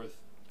and forth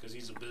because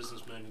he's a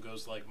businessman who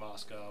goes to like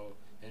Moscow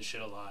and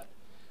shit a lot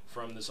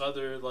from this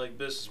other like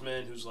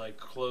businessman who's like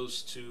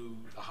close to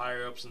the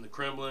higher ups in the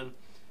Kremlin.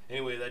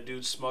 Anyway, that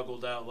dude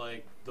smuggled out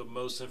like the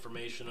most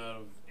information out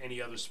of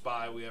any other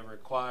spy we ever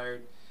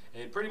acquired,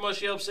 and pretty much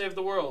he helped save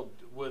the world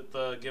with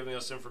giving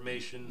us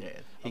information.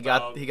 Yeah,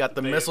 about he got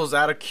the Bay- missiles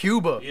out of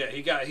Cuba. Yeah,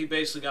 he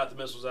basically got the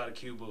missiles out of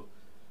Cuba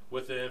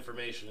with the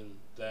information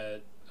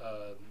that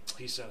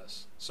he sent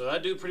us. So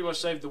that dude pretty much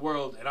saved the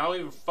world, and I don't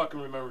even fucking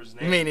remember his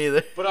name. Me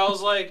neither. But I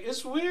was like,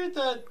 it's weird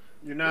that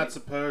You're not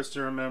supposed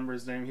to remember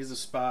his name. He's a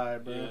spy,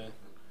 bro. yeah,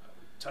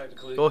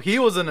 technically. Well, he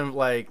was an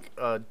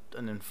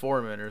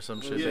informant or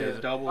some shit. Yeah. He's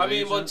a double I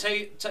mean, well,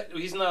 agent.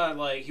 he's not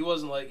like he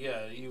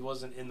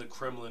wasn't in the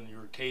Kremlin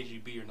or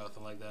KGB or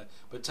nothing like that.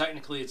 But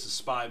technically, it's a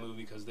spy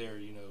movie because they're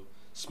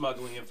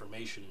smuggling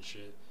information and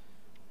shit.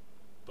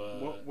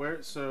 But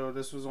Where? So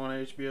this was on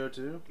HBO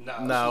too.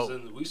 No.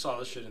 we saw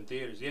this shit in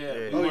theaters. Yeah.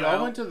 Yeah. Oh, went y'all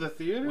out- went to the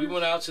theater. We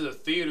went out to the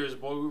theaters,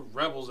 boy. We were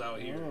rebels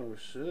out here. Oh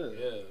shit.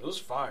 Yeah, it was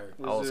fire.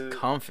 I was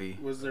comfy.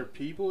 Was there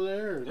people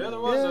there? Or Yeah, there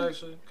no? was Yeah.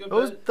 actually. Good It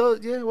was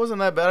bit. it wasn't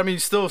that bad. I mean,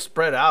 still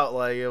spread out.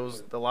 Like it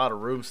was a lot of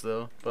room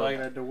still. But You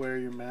had to wear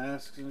your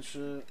masks and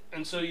shit.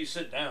 Until you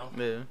sit down.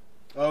 yeah,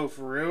 Oh,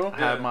 for real? I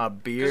had my 'Cause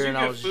beer you and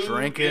I get was food,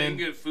 drinking. Yeah, you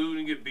get food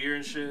and get beer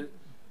and shit.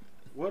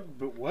 What?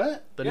 But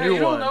what? The yeah, new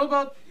you one,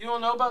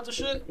 don't know about the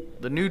shit?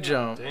 the new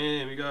jump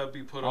Damn, you gotta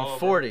be put on. on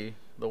 40,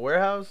 the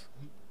warehouse.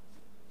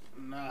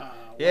 Nah.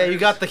 Yeah, you where's-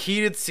 got the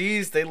heated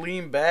seats. They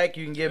lean back.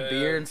 You can get Yeah.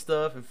 beer and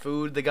stuff and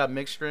food. They got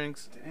mixed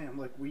drinks. Damn,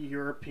 like we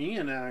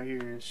European out here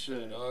and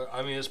shit.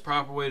 I mean, it's a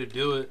proper way to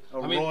do it. A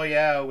I mean,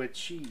 Royale with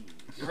cheese.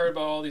 you heard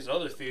about all these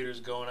other theaters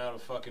going out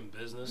of fucking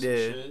business Yeah.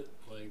 and shit,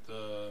 like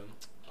the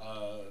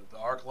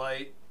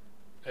ArcLight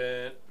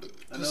and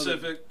I know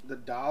Pacific. The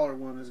dollar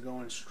one is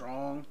going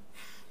strong.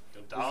 The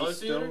Is Dollar it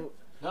Theater. still-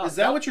 No, Is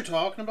that what you're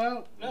talking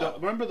about? No.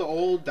 Remember the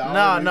old dollar?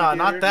 No, movie not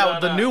theater? that. No,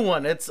 The no. new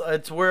one.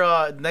 It's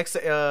where next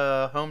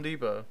to Home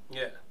Depot.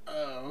 Yeah,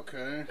 Oh,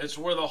 okay. it's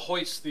where the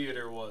Hoyts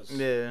Theater was.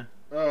 Yeah,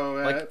 Oh,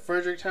 Like- at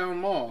Fredericktown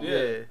Mall. Yeah.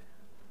 yeah.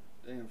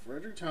 Damn,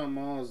 Fredericktown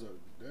Mall is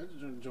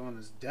that joint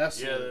is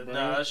desolate, Yeah, bro.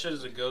 no, that shit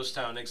is a ghost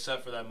town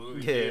except for that movie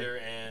Yeah. theater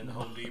and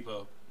Home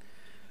Depot.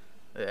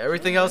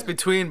 Everything else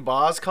between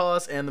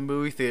Boscos and the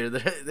movie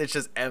theater, it's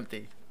just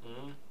empty.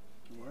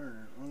 Mm-hmm.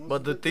 Word. Well,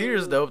 But the let's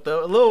theater's get dope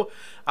though. A little,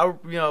 I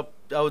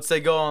would say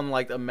go on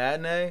like a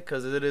matinee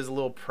because it is a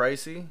little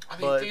pricey. I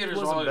mean, but theaters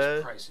it are wasn't always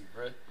bad. pricey,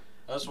 bro.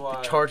 That's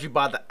why. Charge you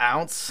by the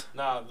ounce.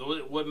 Nah,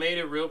 what made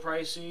it real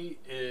pricey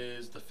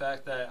is the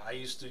fact that I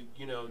used to,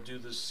 do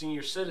the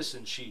senior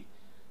citizen cheat.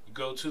 You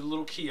go to the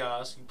little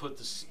kiosk,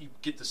 you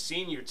get the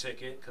senior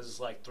ticket because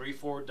it's like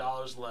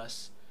 $3-4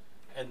 less,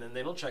 and then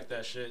they don't check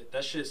that shit.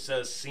 That shit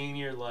says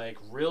senior like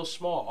real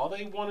small. All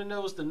they want to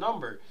know is the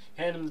number.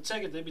 Hand them the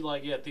ticket, they'd be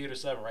like, yeah, theater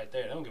 7 right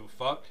there. They don't give a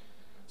fuck.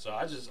 So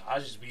I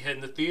just be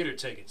hitting the theater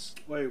tickets.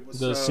 Wait, The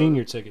so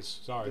senior tickets.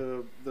 Sorry.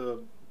 the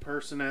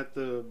person at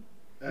the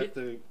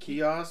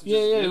kiosk. Yeah,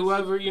 just gets-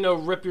 whoever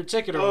rip your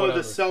ticket or Oh, whatever.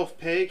 the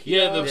self-pay kiosk.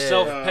 Yeah, the Yeah.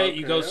 self-pay. You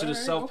Okay, go to the alright,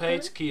 self-pay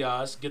okay.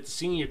 kiosk, get the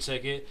senior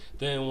ticket.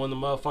 Then when the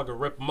motherfucker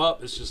rip them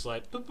up, it's just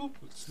like boop boop.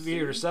 It's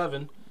theater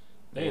 7.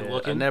 They ain't Yeah,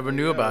 looking. I never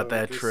knew about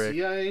that the trick.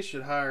 CIA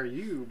should hire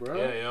you, bro.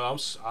 Yeah, yo,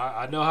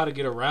 I know how to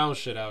get around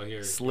shit out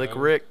here. Slick yo.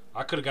 Rick.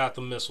 I could have got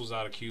the missiles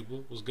out of Cuba.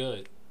 It was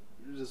good.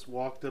 You just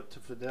walked up to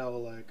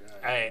Fidel like,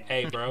 alright,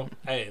 Hey, bro.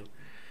 Hey,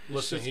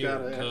 listen just here,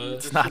 gotta- cuz.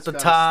 It's It's not just the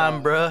gotta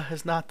time, stop. bruh.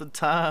 It's not the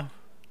time.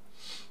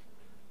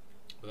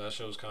 But that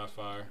show was kind of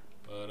fire.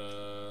 But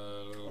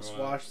Let's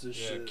watch this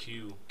yeah,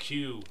 shit.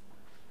 Q.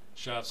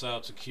 Shouts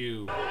out to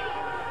Q.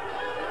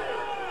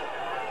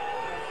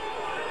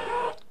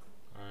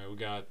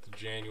 got the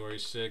January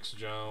 6th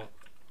jump.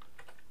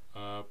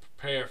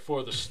 Prepare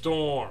for the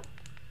storm.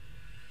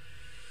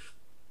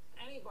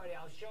 Anybody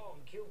I'll show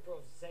them Q pros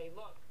and say,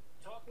 look,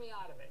 talk me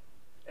out of it.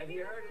 Have you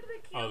heard of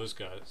it? Oh, this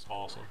guy is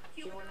awesome.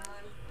 QAnon?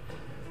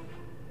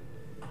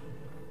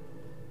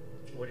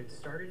 What it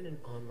started in an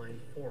online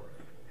forum.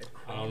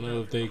 I don't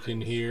know if they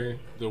can hear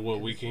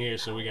what we can hear,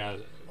 so we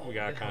gotta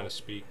kind of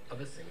speak.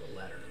 Of a single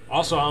letter.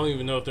 Also, I don't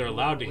even know if they're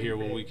allowed to hear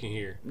what we can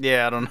hear.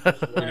 Yeah, I don't know.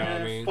 You know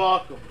what I mean?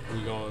 Fuck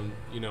them.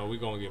 We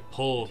gonna get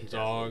pulled,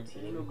 dog.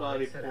 Ain't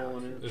nobody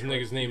pulling it. This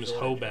nigga's name is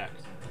Hoback.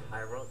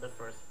 I wrote the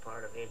first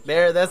part of it.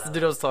 There, that's the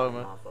dude I was talking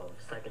about. Off of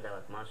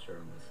psychedelic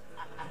mushrooms.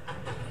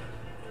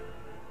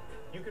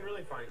 You can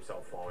really find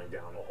yourself falling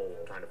down the hole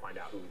trying to find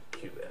out who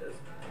Q is.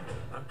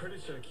 I'm pretty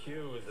sure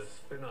Q is a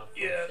spin-off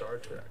from Star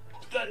Trek.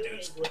 That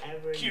It's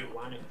whatever you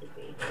want it to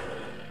be.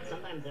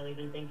 Sometimes they'll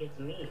even think it's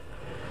me.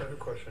 I have a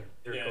question.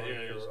 You're Yeah, going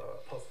here it through is.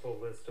 a possible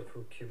list of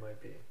who Q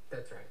might be.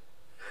 That's right.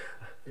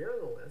 You're on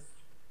the list.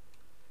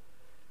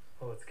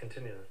 Well, let's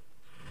continue.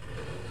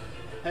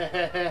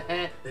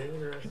 Yeah.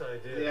 Dangerous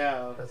idea.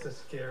 Yeah. That's a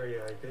scary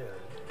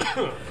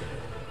idea.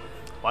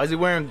 Why is he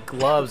wearing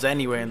gloves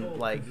anyway? And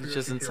like he's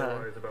just inside.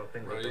 Theorize about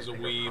things Bro, that he's they a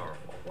think are weeb.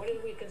 powerful. What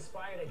did we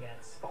conspire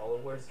against?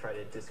 Followers try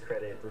to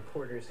discredit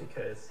reporters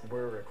because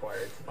we're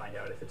required to find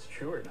out if it's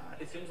true or not.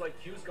 It seems like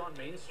Q's gone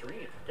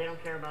mainstream. They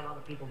don't care about all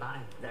the people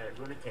dying. They're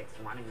lunatics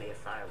wanting the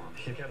asylum.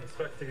 You can't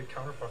expect to get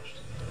counterpunched.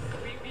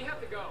 We have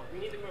to go. We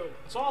need to move.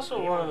 It's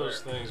also one of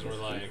those things where,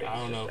 like, I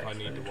don't know if I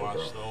need to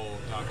watch the whole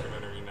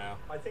documentary now.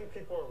 I think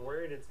people are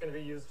worried it's going to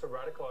be used to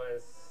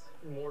radicalize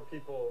more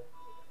people.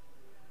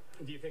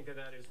 Do you think that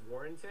is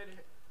warranted?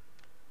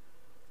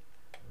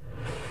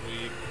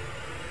 We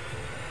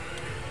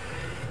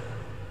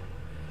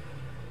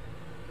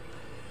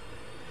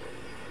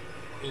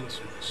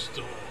into the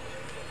storm.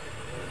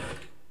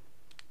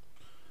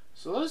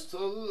 So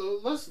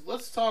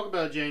let's talk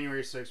about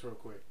January 6th real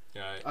quick.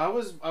 Yeah, I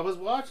was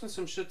watching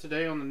some shit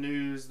today on the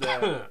news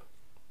that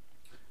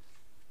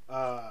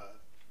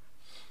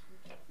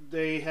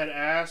they had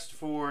asked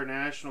for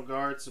National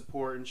Guard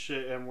support and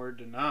shit and were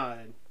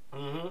denied.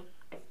 mm-hmm.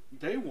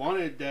 They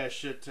wanted that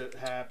shit to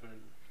happen.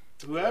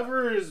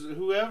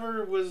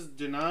 Whoever was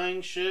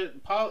denying shit,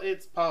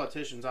 it's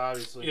politicians,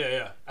 obviously.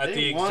 Yeah. At They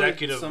the wanted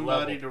executive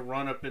somebody level. to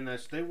run up in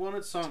that. They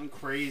wanted something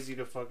crazy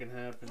to fucking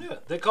happen. Yeah,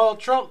 they called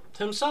Trump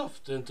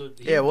himself.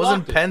 Yeah,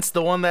 wasn't Pence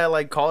the one that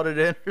like called it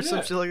in or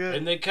some shit like that?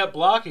 And they kept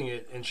blocking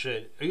it and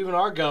shit. Even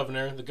our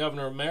governor, the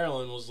governor of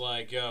Maryland, was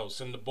like, "Yo,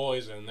 send the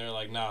boys in." They're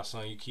like, "Nah,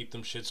 son, you keep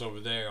them shits over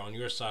there on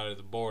your side of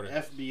the border."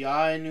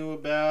 FBI knew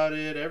about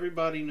it.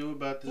 Everybody knew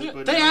about this, Yeah,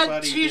 but they had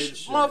nobody did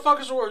shit.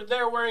 motherfuckers were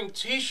there wearing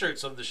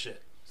T-shirts of the shit.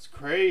 It's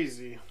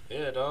crazy.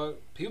 Yeah, dog.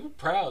 People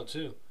proud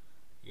too.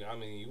 Yeah, I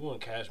mean, you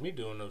wouldn't catch me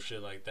doing no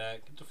shit like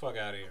that. Get the fuck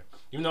out of here.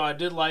 Even though I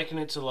did liken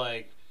it to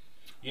like,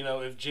 you know,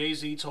 if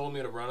Jay-Z told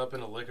me to run up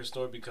in a liquor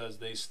store because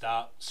they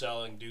stopped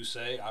selling Douce,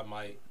 I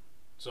might.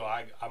 So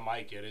I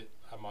might get it.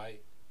 I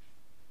might.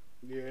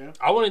 Yeah.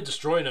 I wouldn't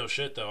destroy no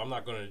shit though. I'm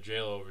not going to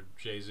jail over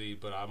Jay-Z,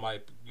 but I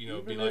might, you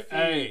know, be like,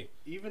 hey,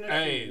 even if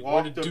hey, you where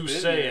walked did up Douce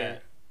in there,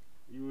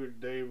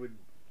 at? they would.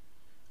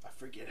 I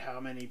forget how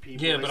many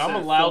people. Yeah, they but I'm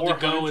said allowed to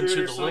go 400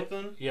 into or the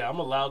something. Yeah, I'm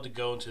allowed to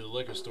go into the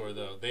liquor store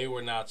though. They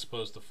were not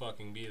supposed to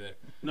fucking be there.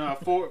 No,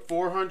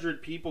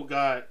 400 people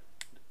got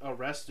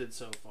arrested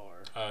so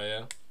far. Oh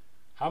yeah.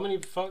 How many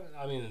fuck?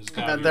 I mean, it's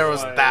gotta be There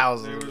was like-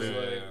 thousands. There was Yeah,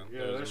 like, yeah.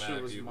 yeah, There was that mad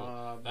shit was people.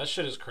 mob. That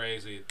shit is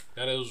crazy.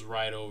 That is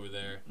right over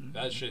there.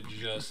 That shit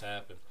just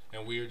happened,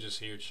 and we were just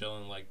here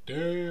chilling, like,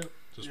 damn,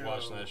 just Yo.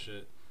 watching that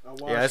shit. I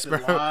watched Yeah, I it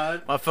remember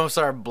live. my phone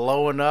started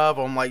blowing up.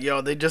 I'm like, yo,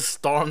 they just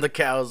stormed the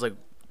Capitol. I was like,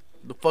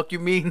 the fuck you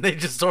mean they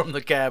just stormed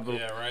the Capitol?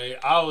 Yeah, right.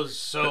 I was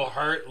so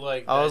hurt.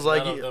 Like, I was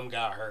like, none of them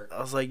got hurt.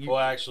 I was like, Well,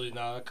 actually,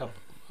 no, a couple.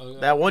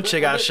 That one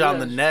chick got shot in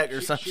the yeah, neck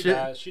or she- some she shit.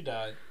 Died. She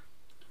died.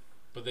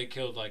 But they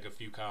killed like a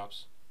few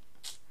cops.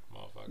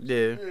 Motherfuckers.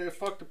 Yeah. Yeah,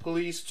 fuck the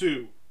police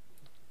too.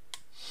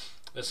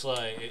 It's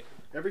like,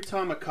 Every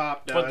time a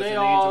cop dies, but they an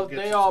all angel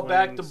gets they its all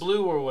back to wings.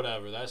 blue or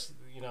whatever. That's,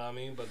 you know what I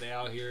mean. But they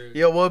out here.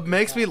 Yo, what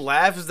makes me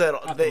laugh is that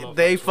Half they the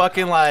they motherfuckers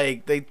fucking were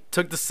like they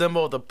took the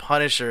symbol of the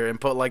Punisher and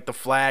put like the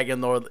flag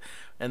in the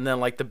and then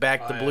like the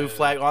back the Oh, blue yeah,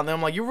 flag on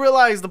them. Like, you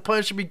realize the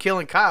Punisher be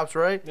killing cops,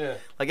 right? Yeah.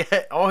 Like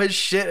all his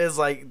shit is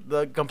like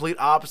the complete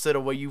opposite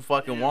of what you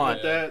fucking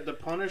want. But that the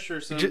Punisher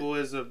symbol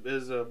is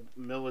a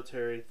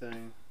military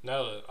thing.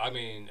 No, I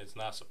mean it's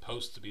not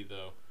supposed to be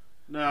though.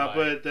 No, Like-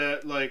 but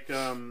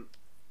that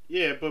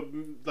yeah, but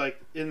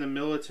like in the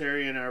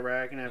military in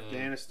Iraq and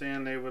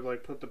Afghanistan, they would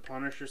like put the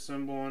Punisher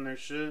symbol on their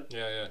shit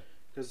Yeah.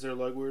 because they're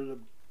like we're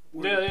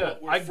Yeah,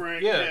 we're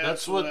Frank that's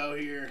Castle what. out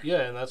here.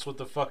 Yeah, and that's what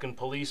the fucking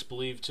police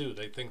believe too.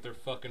 They think they're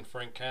fucking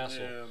Frank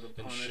Castle Yeah,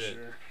 the and shit.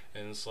 Punisher.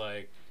 And it's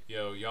like,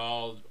 yo,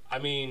 y'all. I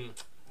mean,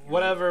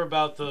 whatever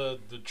about the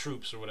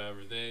troops or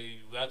whatever.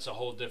 That's a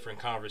whole different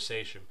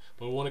conversation.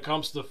 But when it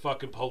comes to the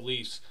fucking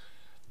police,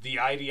 the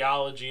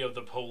ideology of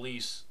the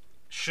police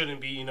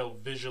shouldn't be, you know,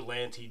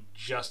 vigilante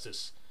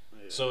justice.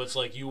 Yeah. So it's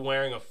like you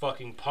wearing a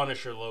fucking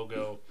Punisher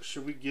logo.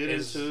 Should we get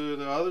is- into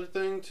the other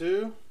thing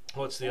too?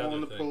 What's the On other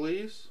the thing?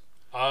 police.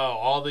 Oh,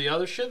 all the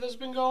other shit that's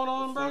been going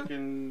on, bro.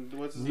 Fucking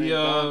what's his The, name?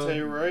 Dante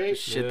Wright.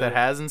 Shit Yeah. that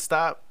hasn't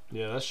stopped.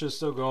 Yeah, that shit's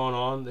still going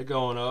on. They're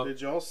going up.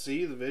 Did y'all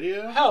see the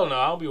video? Hell no,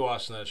 I don't be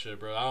watching that shit,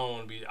 bro. I don't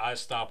want to be. I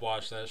stopped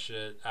watching that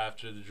shit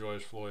after the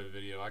George Floyd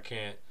video. I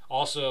can't.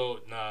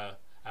 Also,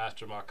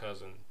 after my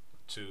cousin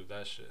too.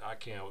 That shit. I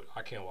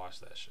can't watch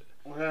that shit.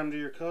 What happened to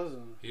your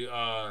cousin?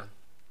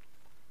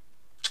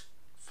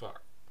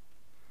 Fuck.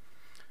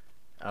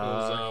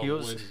 He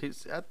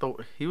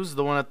was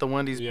the one at the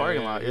Wendy's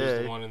parking lot. He was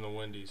Yeah. the one in the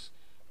Wendy's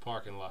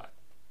parking lot.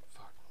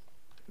 Fuck.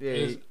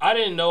 Yeah. I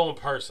didn't know him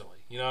personally,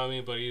 you know what I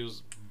mean? But he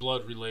was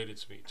blood related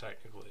to me,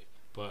 technically.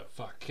 But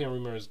fuck, I can't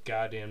remember his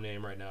goddamn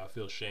name right now. I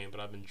feel ashamed,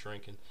 but I've been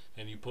drinking,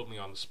 and you put me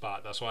on the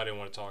spot. That's why I didn't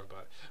want to talk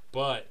about it.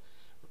 But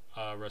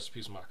rest in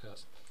peace, my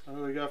cousin.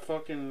 Oh, he got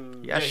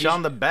fucking. Yeah, shot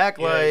in the back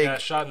He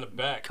got shot in the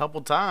back.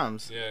 couple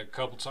times. Yeah, a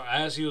couple times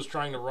as he was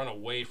trying to run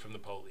away from the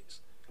police.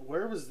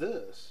 Where was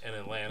this? In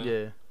Atlanta.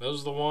 Yeah. That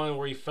was the one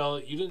where he fell.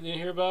 You didn't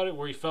hear about it?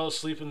 Where he fell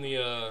asleep in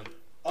the.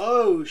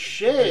 Oh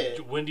shit!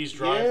 The Wendy's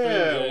drive-thru.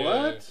 Yeah,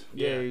 what?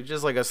 Yeah, he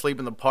just like asleep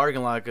in the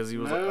parking lot because he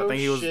was. No I think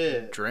he was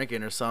shit.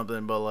 drinking or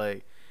something, but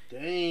like.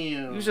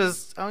 Damn. He was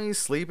just. I mean, he's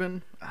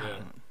sleeping. Yeah.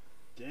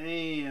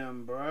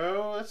 Damn,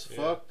 bro, that's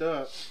fucked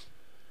up.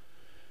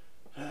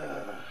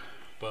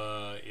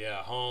 But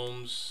yeah,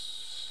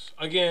 Holmes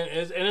again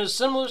in a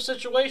similar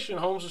situation.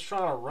 Holmes was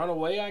trying to run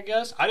away. I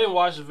guess I didn't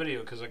watch the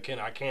video because I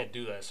can't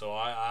do that. So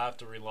I have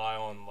to rely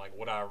on like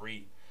what I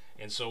read.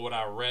 And so what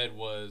I read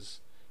was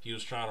he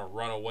was trying to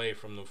run away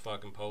from the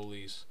fucking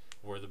police.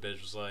 Where the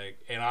bitch was like,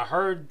 and I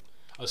heard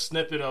a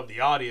snippet of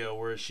the audio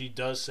where she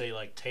does say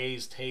like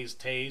tase, tase,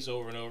 tase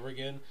over and over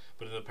again.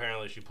 But then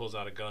apparently she pulls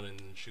out a gun and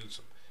shoots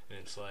him. And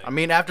it's like, I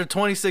mean, after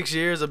 26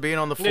 years of being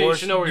on the Yeah, you force,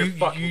 should know where your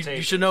fucking taser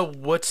you should know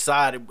which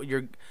side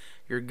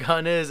your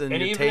gun is and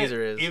your even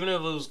taser is. Even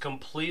if it was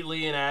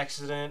completely an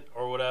accident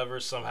or whatever,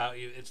 somehow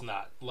it's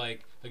not.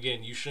 Like,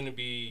 again, you shouldn't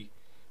be.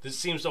 This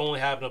seems to only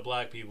happen to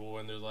black people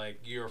when they're like,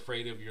 you're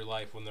afraid of your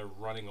life when they're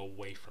running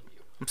away from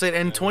you. I'm saying,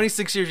 in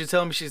 26 years, you're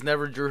telling me she's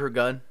never drew her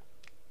gun?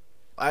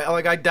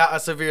 I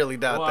severely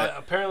doubt that.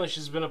 Apparently,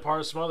 she's been a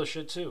part of some other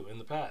shit too in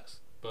the past.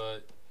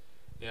 But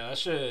yeah,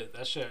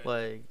 that shit.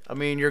 Like, I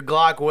mean, your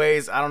Glock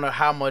weighs, I don't know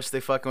how much they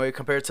fucking weigh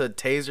compared to a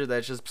taser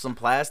that's just some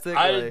plastic.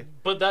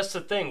 But that's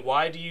the thing.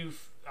 Why do you?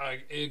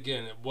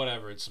 Again,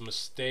 whatever. It's a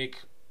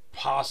mistake.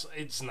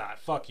 It's not.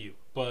 Fuck you.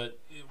 But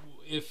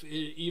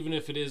even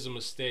if it is a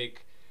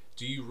mistake,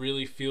 do you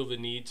really feel the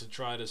need to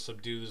try to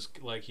subdue this?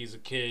 Like, he's a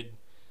kid,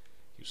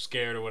 he's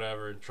scared or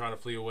whatever, and trying to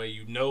flee away.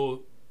 You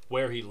know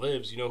where he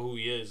lives. You know who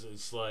he is.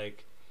 It's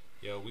like,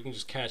 yo, we can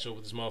just catch up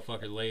with this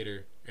motherfucker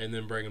later and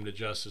then bring him to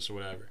justice or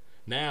whatever.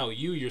 Now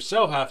you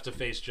yourself have to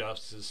face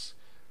justice,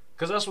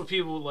 because that's what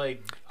people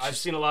like. I've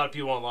seen a lot of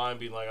people online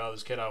being like, "Oh,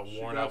 this kid out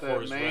warrant out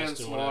for his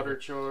arrest and whatever." Manslaughter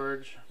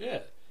charge.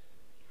 Yeah.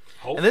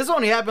 And this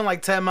only happened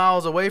like 10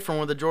 miles away from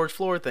where the George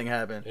Floyd thing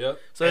happened. Yep.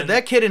 So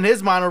that kid in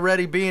his mind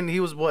already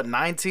he was what,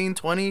 19,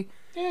 20?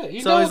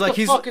 Yeah, so he's like,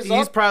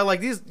 he's probably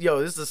like, this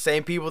is the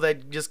same people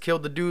that just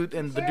killed the dude,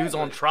 and the dude's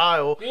on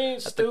trial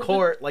at the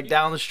court, like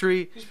down the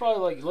street. He's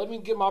probably like, let me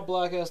get my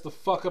black ass the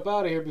fuck up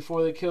out of here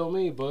before they kill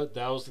me. But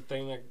that was the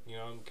thing that,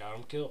 got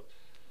him killed.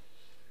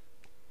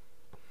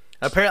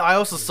 Apparently, I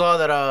also saw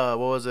that,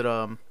 what was it,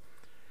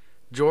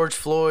 George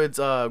Floyd's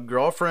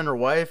girlfriend or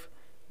wife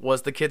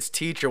was the kid's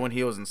teacher when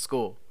he was in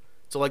school.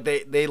 So like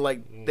they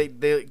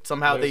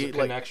somehow There's they a like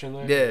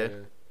connection there. Yeah.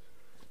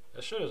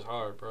 That shit is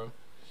hard, bro.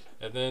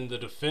 And then the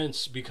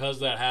defense, because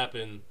that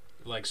happened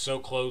like so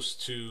close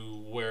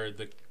to where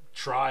the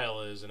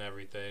trial is and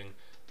everything,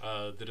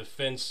 the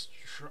defense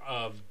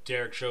of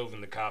Derek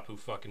Chauvin, the cop who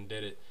fucking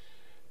did it,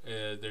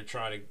 they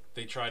tried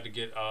to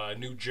get a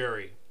new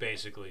jury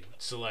basically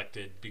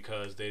selected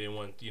because they didn't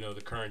want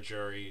the current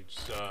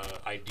jury's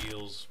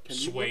ideals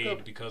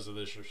swayed because of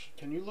this.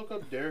 Can you look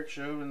up Derek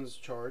Chauvin's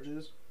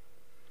charges?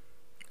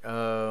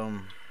 I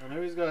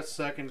know he's got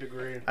second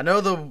degree. I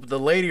know the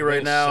lady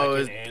right now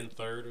is second and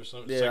third or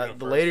something. Yeah,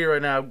 the lady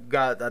right now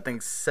got, I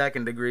think,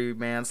 second degree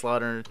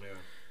manslaughter,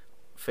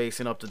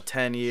 facing up to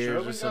 10 years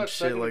Chauvin or some got shit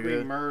second like degree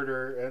that.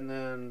 murder and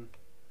then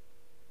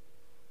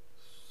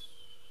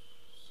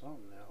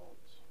something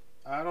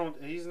else.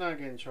 He's not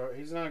getting charged.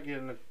 He's not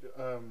getting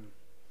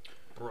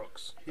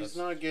Brooks. He's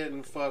not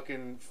getting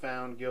fucking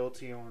found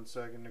guilty on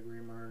second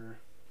degree murder.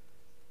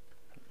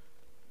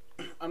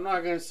 I'm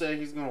not gonna say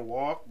he's gonna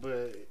walk,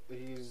 but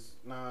he's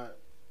not.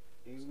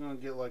 He's gonna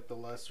get like the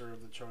lesser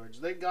of the charge.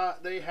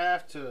 They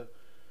have to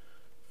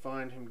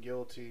find him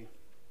guilty.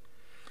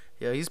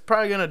 Yeah, he's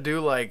probably gonna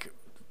do like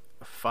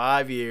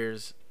 5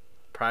 years,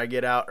 probably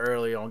get out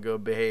early on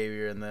good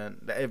behavior, and then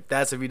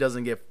if he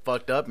doesn't get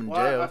fucked up in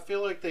jail. I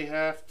feel like they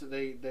have to.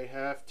 They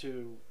have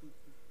to.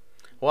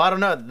 Well, I don't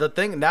know. The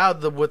thing now,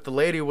 with the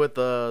lady with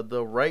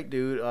the right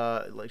dude,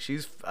 like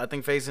she's, I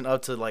think, facing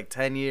up to like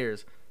 10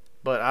 years.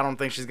 But I don't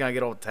think she's gonna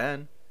get over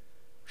 10.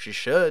 She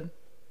should,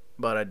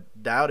 but I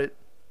doubt it.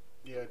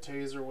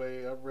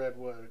 Yeah, I've read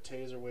what a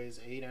taser weighs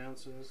 8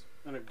 ounces,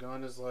 and a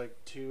gun is like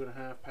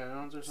 2.5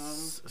 pounds or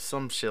something.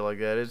 Some shit like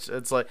that.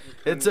 It's like You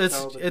couldn't it's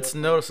tell the it's difference.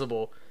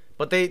 noticeable.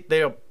 But they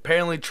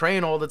apparently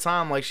train all the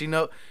time. Like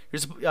your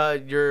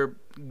gun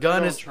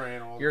don't is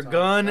train all the your time.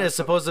 gun That's is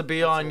supposed to be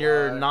that's on a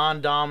your lie.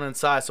 non-dominant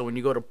side. So when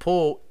you go to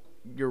pull,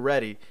 you're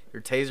ready.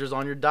 Your taser's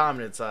on your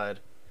dominant side,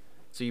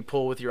 so you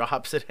pull with your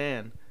opposite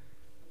hand.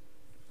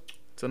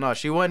 So no,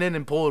 she went in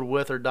and pulled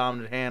with her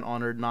dominant hand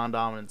on her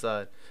non-dominant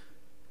side.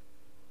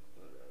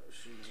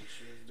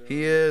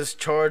 He is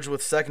charged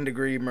with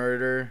 2nd-degree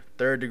murder,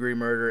 3rd-degree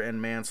murder,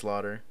 and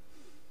manslaughter.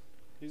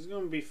 He's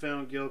gonna be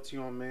found guilty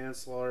on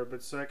manslaughter, but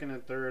 2nd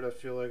and 3rd, I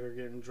feel like, are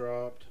getting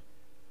dropped.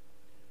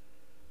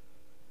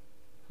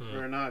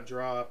 Or not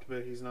dropped,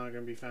 but he's not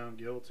gonna be found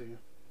guilty.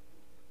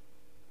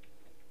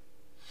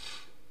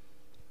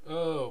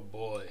 Oh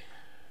boy.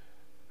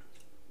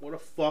 What a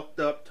fucked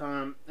up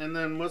time. And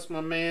then what's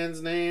my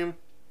man's name?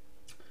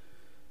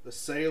 The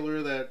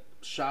sailor that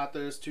shot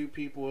those 2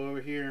 people over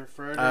here in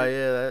Frederick. Oh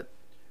yeah, that.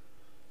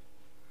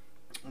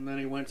 And then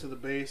he went to the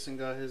base and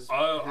got his.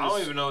 I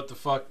don't even know what the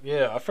fuck.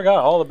 Yeah, I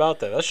forgot all about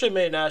that. That shit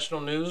made national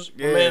news.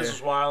 My Yeah. man's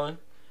was wilding.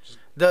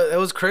 It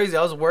was crazy.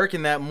 I was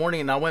working that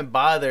morning and I went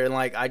by there and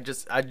like I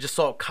just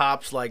saw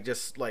cops like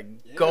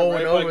going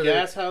right over by there.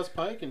 Gas House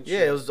Pike and shit.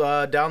 Yeah, it was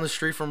down the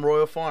street from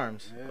Royal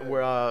Farms, Yeah.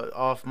 where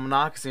off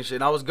Monocacy and shit.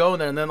 And I was going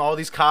there, and then all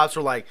these cops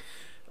were like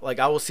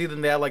I will see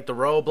them. They had like the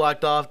road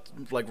blocked off,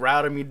 like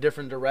routing me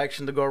different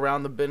direction to go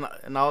around the bin.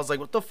 And I was like,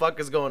 what the fuck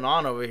is going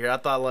on over here? I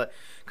thought like,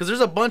 cause there's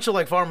a bunch of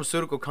like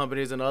pharmaceutical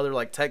companies and other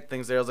like tech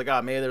things there. I was like,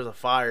 oh, maybe there's a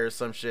fire or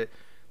some shit.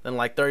 Then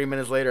like 30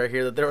 minutes later, I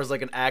hear that there was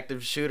like an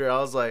active shooter. I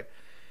was like,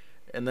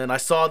 and then I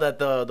saw that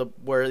the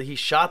where he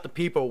shot the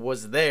people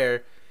was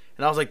there,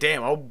 and I was like,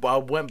 damn, I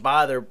went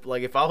by there.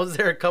 Like if I was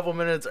there a couple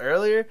minutes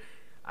earlier,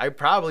 I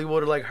probably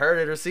would have like heard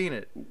it or seen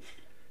it.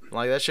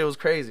 Like that shit was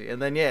crazy.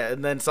 And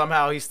then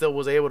somehow he still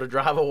was able to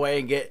drive away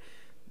and get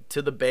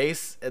to the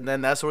base, and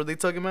then that's where they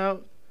took him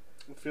out.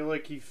 I feel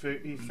like he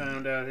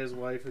found out his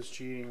wife was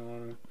cheating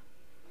on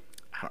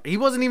him, He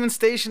wasn't even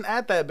stationed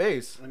at that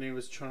base. and he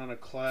was trying to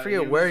clap.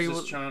 Forget where he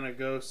just was- trying to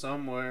go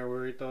somewhere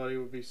where he thought he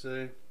would be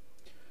safe.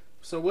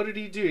 So what did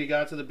he do? He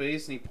got to the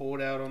base and he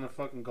pulled out on the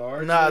fucking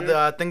guards. Nah, there?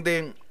 I think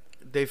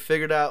they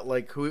figured out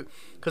like who,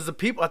 cause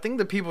I think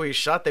the people he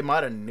shot, they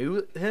might have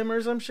knew him or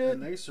some shit.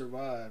 And they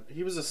survived.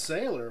 He was a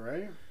sailor,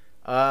 right?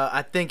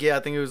 I think he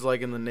was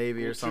like in the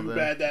Navy or something. Too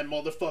bad that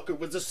motherfucker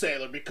was a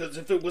sailor, because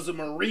if it was a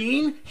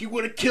Marine, he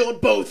would have killed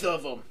both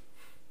of them.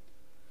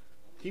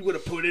 He would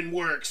have put in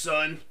work,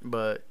 son.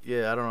 But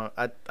yeah, I don't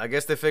know. I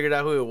guess they figured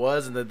out who it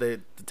was and that they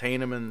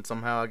detained him, and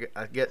somehow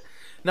I get.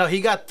 No, he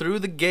got through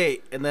the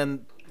gate and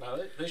then.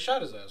 No, they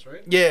shot his ass,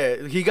 right?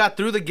 Yeah, he got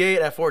through the gate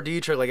at Fort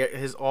Detrick,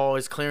 like all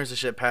his clearance and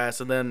shit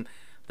passed, and then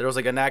there was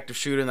like an active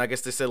shooting. I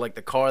guess they said like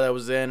the car that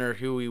was in or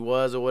who he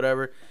was or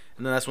whatever,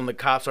 and then that's when the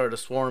cops started to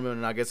swarm him,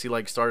 and I guess he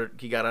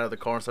got out of the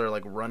car and started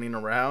like running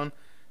around,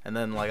 and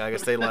then like I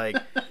guess they like,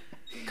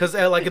 cause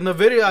like in the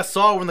video I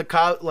saw when the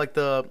cop like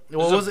the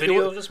what was it?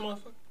 Video of this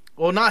motherfucker?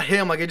 Well, not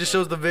him. Like it just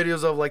shows the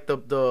videos of like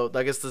the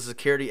I guess the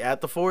security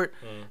at the fort,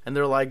 and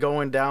they're like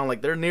going down,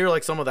 like they're near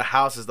like some of the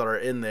houses that are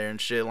in there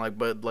and shit. Like,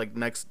 but like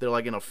next they're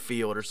like in a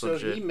field or some So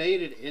shit. he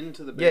made it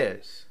into the Yeah,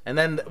 base. and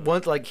then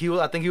once like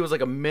I think he was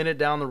like a minute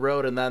down the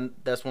road, and then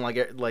that's when I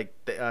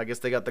guess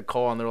they got the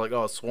call and they're like,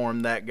 oh, swarm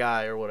that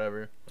guy or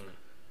whatever.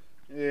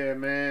 Yeah,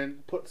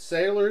 man. Put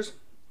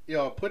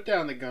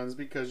down the guns,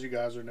 because you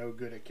guys are no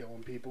good at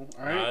killing people.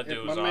 All right. Nah, that dude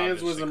If was my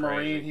man's was a obviously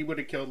Marine, crazy. he would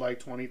have killed like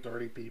 20,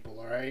 30 people.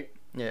 All right.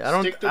 Yeah,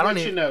 I Stick to don't what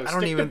even you know. I don't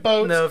Stick to even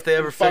boats know if they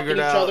ever and fucking figured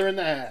each out. other in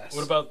the ass.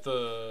 What about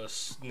the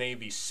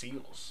Navy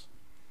SEAls?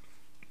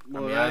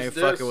 Well, mean, I ain't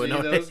fucking with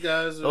no. those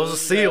guys. Those are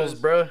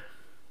SEAls, bro.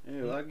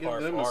 Yeah, I give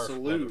Arf, them a arf,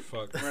 salute.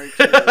 motherfucker. Right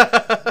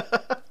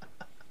there.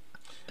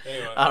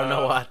 Anyway, I don't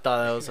know why I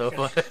thought that was so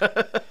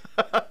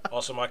funny.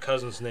 Also, my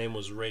cousin's name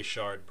was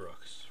Rayshard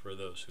Brooks. For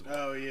those who.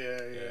 Oh yeah.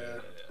 Yeah.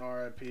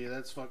 R.I.P.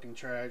 That's fucking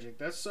tragic.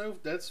 That's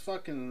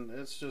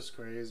just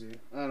crazy.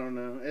 I don't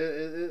know.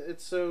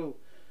 It's so.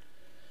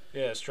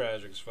 Yeah, it's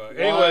tragic as fuck.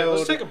 Anyway, let's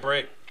Wild. take a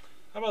break.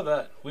 How about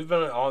that? We've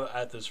been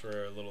at this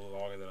for a little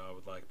longer than I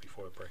would like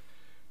before the break.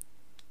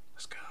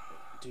 Let's go.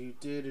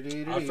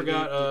 I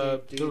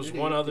forgot. There was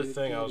one other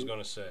thing I was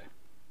gonna say,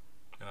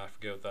 and I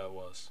forget what that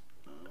was.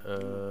 I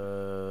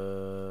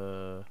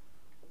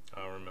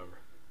don't remember.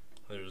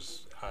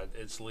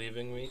 It's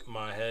leaving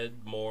my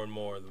head more and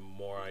more the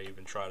more I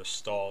even try to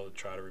stall to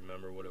try to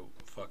remember what it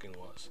fucking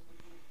was.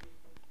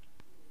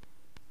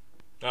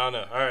 I don't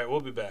know. All right,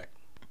 we'll be back.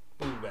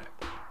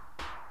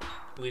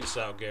 Lead us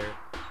out, Garrett.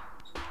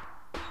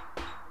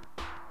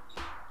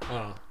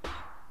 Oh.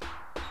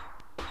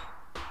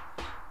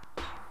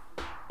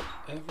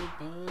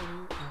 Everybody.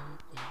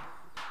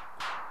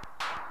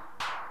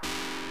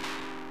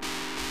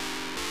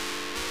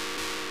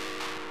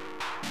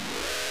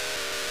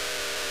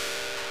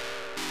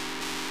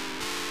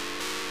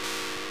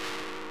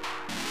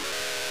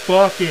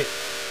 Fuck it.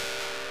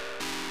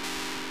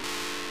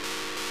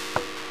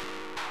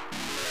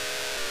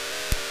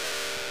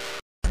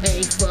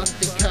 Hey,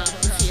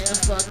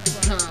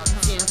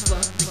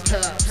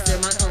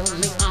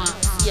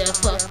 Yeah,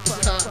 fuck the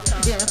cops.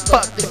 Yeah,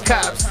 fuck the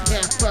cops.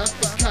 Yeah, fuck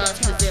the cops,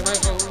 cause they're my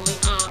only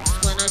ops.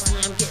 When I see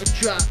them get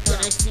dropped,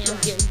 when I see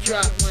them get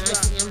dropped, when I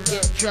see them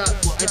get dropped,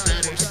 well, I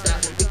better stop,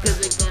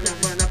 because they're gonna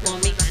run up on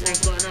me and they're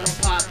gonna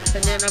pop.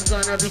 And then I'm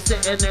gonna be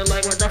sitting there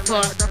like, what the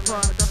fuck?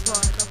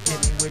 Hit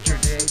me with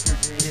your dick,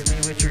 hit me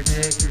with your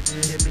dick,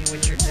 hit me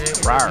with your dick,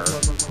 Rawr.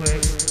 fucking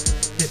quick.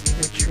 Hit me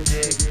with your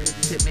dick,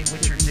 hit me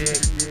with your dick,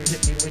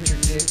 hit me with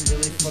your dick,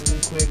 really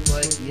fucking quick,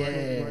 like,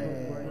 yeah.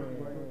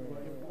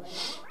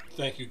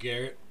 Thank you,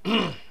 Garrett.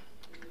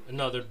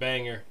 Another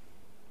banger.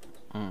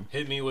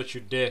 Hit me with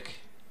your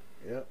dick.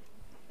 Yep.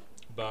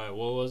 By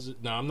what was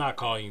it? No, I'm not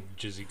calling you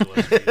Jizzy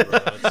Gillespie, bro.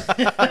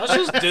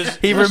 That's just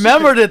He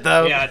remembered it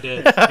though. Yeah, I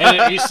did.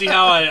 And you see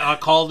how I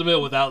called him it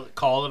without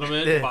calling him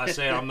it by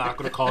saying I'm not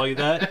going to call you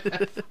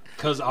that,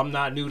 because I'm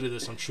not new to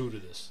this. I'm true to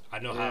this. I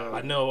know how.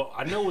 I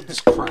know what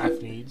this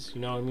craft needs.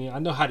 You know what I mean? I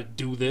know how to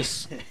do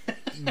this.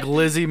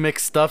 Glizzy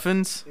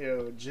McStuffins.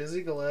 Yo,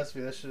 Jizzy Gillespie,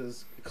 that shit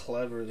is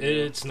clever. Though.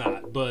 It's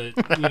not, but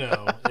you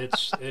know,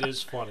 it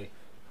is funny.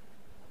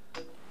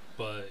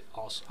 But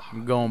also,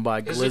 I'm going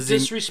by Glizzy. Is it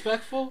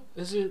disrespectful?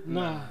 Is it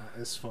nah?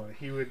 It's funny.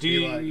 He would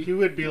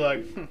be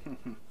like.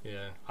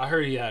 Yeah, I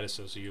heard he had a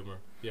sense of humor.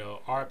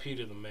 Yo, R.I.P.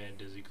 to the man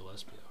Dizzy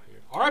Gillespie out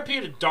here.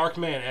 R.I.P. to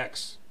Darkman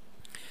X.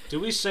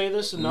 Did we say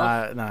this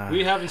enough? Nah.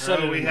 We haven't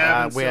said it. We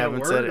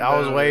haven't said it. I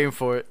was waiting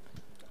for it.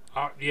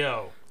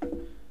 Yo,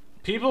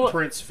 people.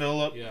 Prince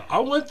Philip. Yeah, I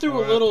went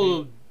through a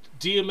little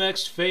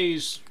DMX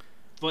phase,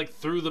 like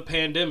through the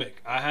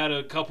pandemic. I had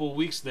a couple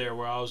weeks there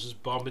where I was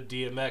just bumping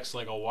DMX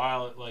like a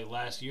while, like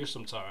last year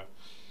sometime,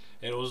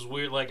 and it was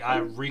weird. Like I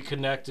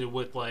reconnected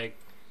with like,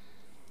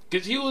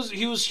 cause he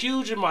was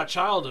huge in my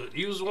childhood.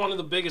 He was one of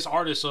the biggest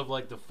artists of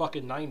like the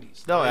fucking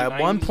 90s. No, at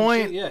one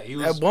point, yeah, he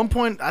was. At one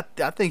point, I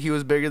think he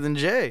was bigger than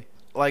Jay.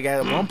 Like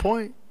at one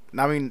point.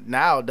 I mean,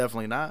 now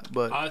definitely not,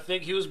 but I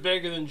think he was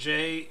bigger than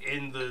Jay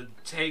in the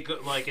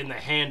in the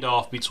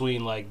handoff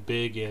between like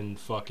Big and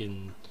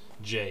fucking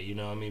Jay. You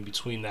know what I mean?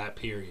 Between that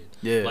period.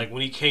 Yeah. Like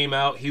when he came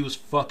out, he was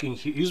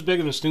he was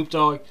bigger than Snoop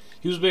Dogg.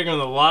 He was bigger than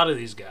a lot of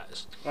these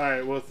guys. All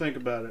right, well, think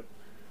about it.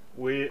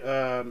 We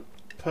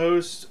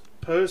post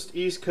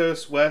East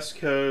Coast, West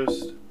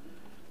Coast.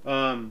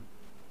 Who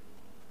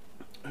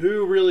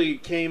really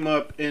came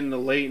up in the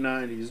late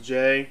 '90s?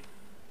 Jay.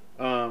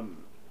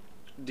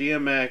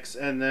 DMX,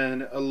 and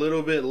then a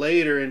little bit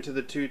later into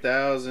the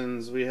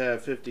 2000s, we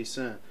have 50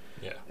 Cent.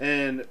 Yeah.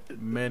 And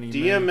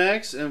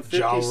DMX and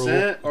 50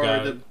 Cent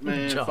are the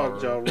man.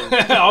 Fuck Ja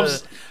Rule.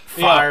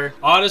 Fire. Yeah,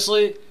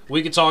 honestly,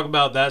 we could talk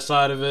about that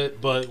side of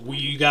it, but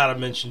you gotta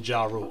mention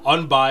Ja Rule.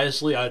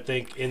 Unbiasedly, I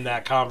think in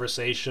that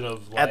conversation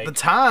of like at the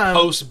time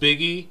post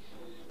Biggie.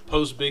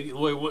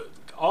 Wait, what?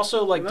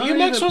 Also, like Not DMX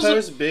even was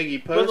post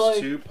Biggie, post like,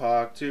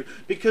 Tupac too,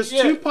 because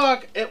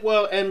Tupac,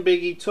 and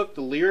Biggie took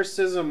the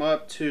lyricism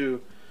up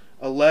to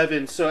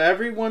 11. So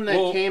everyone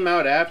that came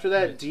out after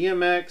that,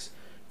 DMX,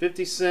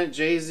 50 Cent,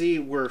 Jay-Z,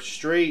 were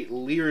straight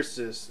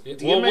lyricists.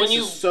 DMX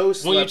is so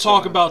slept when you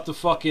talk on. about the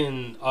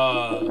fucking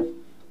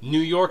New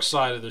York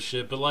side of the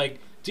shit, but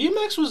like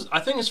DMX was, I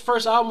think his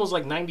first album was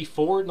like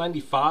 94,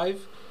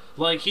 95.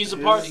 Like he's a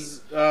part.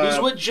 He's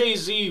with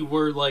Jay-Z,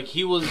 where like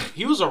he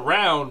was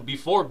around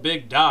before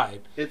Big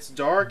died. It's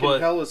Dark and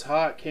Hell is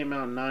Hot came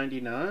out in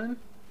 99.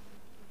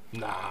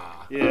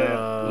 Nah.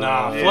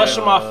 Yeah. Flesh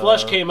of My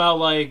Flesh came out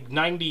like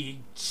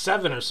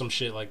 97 or some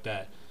shit like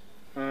that.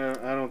 I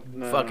don't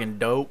know. Fucking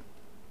dope.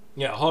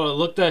 Yeah, hold on,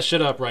 look that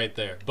shit up right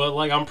there. But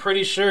like I'm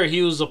pretty sure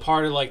he was a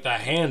part of like the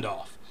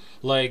handoff.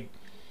 Like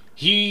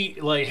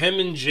him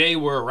and Jay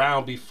were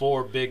around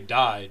before Big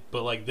died,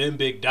 but like then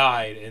Big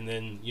died, and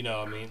then you know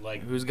what I mean,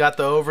 like who's got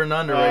the over and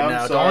under right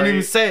now? Sorry. Don't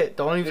even say it.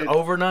 Don't even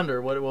over and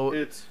under. What?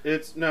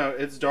 It's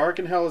Dark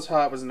and Hell is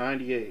Hot was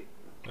 98.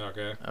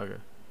 Okay.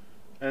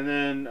 And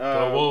then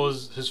what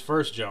was his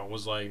first jump?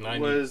 Was like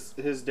 90. Was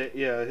his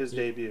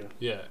debut.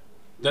 Yeah.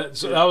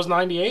 That was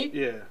 98?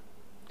 Yeah.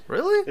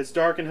 Really? It's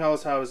Dark and Hell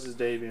is Hot was his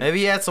debut. Maybe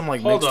he had some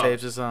like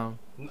mixtapes or something.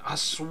 I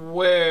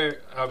swear.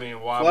 I mean,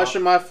 why? Flesh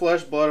of My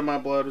Flesh, Blood of My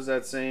Blood was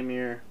that same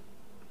year.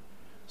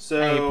 So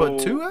and he put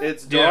two out?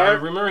 It's Dark. Yeah, I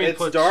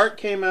remember Dark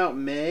came out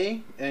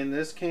May, and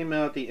this came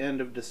out the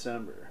end of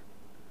December.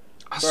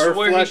 I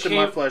swear Flesh of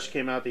My Flesh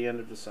came out the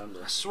end of December.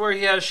 I swear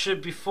he had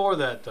shit before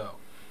that though.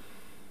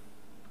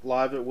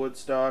 Live at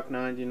Woodstock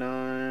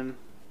 '99.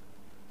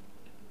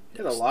 He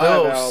had a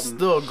live album.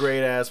 Still a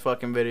great ass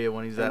fucking video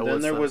when he's at Woodstock.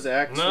 And then there was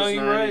X. No,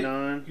 you're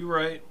 99. right. You're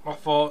right. My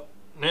fault.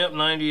 Yep,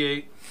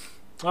 98.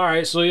 All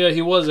right, so yeah,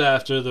 he was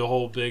after the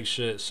whole big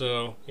shit.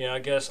 So yeah, I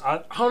guess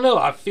I don't know.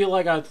 I feel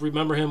like I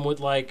remember him with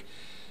like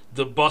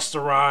the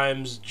Busta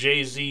Rhymes,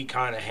 Jay-Z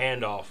kind of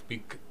handoff.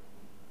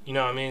 You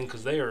know what I mean?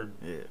 Because they're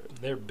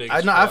big.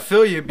 I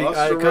feel you.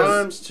 Busta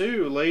Rhymes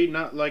too. Late,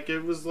 not like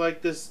it was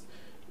like this.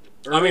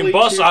 I mean,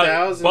 Bus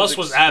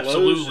was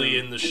absolutely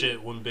in the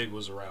shit when Big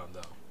was around,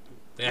 though.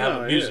 They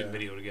have a music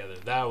video together.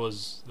 That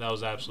was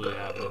absolutely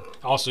happening.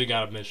 Also, you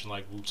gotta mention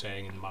like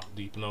Wu-Tang and Mobb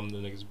Deep and them the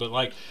niggas, but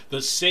like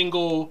the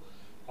single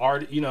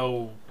art,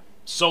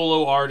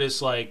 solo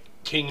artists like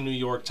King of New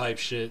York type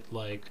shit,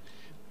 like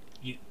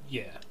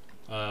yeah,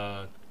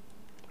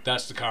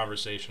 That's the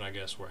conversation I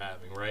guess we're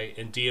having, right?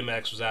 And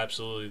DMX was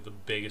absolutely the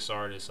biggest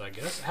artist, I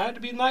guess. It had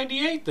to be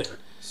 98 then.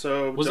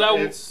 So was that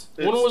it's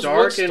when it was Dark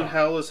Woodstock? and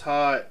Hell is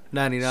Hot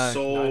 99.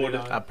 sold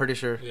 99. I'm pretty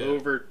sure. Yeah.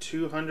 over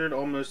 200,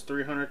 almost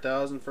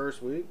 300,000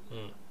 first week.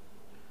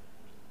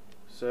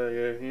 So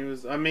yeah, he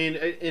was. I mean,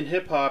 in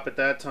hip hop at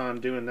that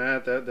time, doing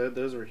that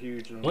those were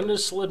huge numbers. When did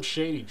Slim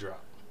Shady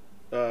drop?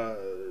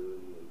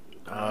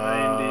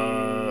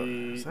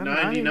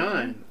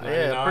 99.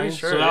 Yeah, pretty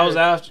sure. So that was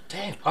after.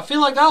 Damn, I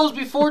feel like that was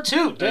before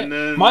too. Damn. And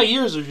then- My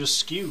years are just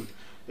skewed.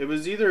 It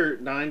was either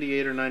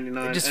 98 or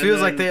 99. It just and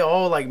feels like then- they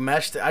all like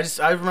meshed.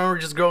 I remember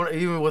just growing,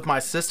 even with my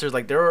sisters,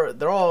 like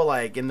they're all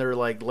like in their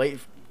like late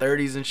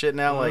 30s and shit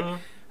now. Like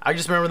I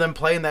just remember them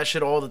playing that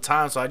shit all the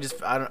time. So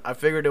I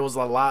figured it was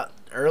a lot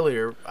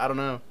earlier. I don't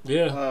know.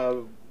 Yeah.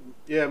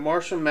 Yeah,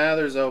 Marshall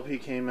Mathers LP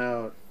came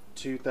out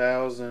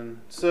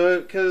 2000.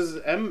 So because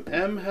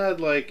M had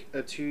like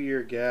a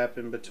 2-year gap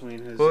in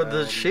between his. Well, the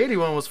albums. Shady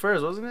one was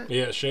first, wasn't it?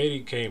 Yeah,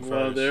 Shady came first.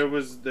 Well, there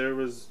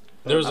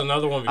was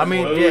another one before. I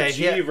mean, OG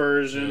yeah,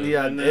 version.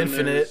 Yeah, and then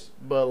Infinite, there's-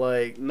 but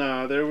like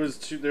Nah, there's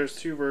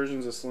two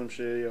versions of Slim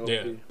Shady LP.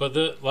 Yeah, but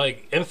the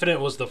Infinite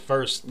was the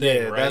first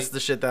thing, yeah, right? that's the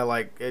shit that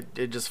like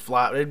it just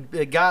flopped.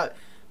 It got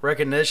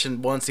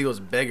recognition once he was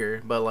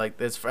bigger, but like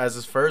as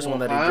his first one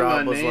that he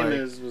dropped My was Name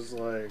like was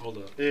like Hold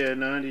up. yeah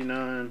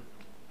 99,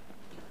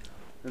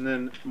 and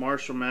then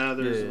Marshall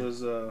Mathers Yeah.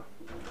 was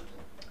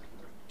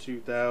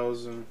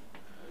 2000.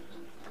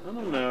 I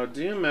don't know.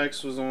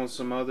 DMX was on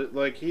some other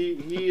like he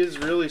is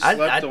really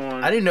slept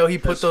on. I didn't know he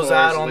put as those far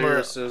out as on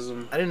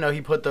lyricism. I didn't know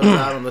he put those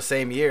out on the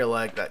same year.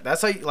 Like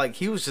that's how like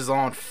he was just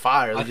on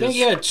fire. I think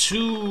he had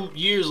 2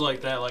 years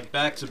like that, like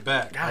back to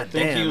back. I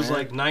think damn, he was man.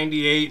 like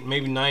 98,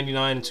 maybe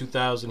 99 and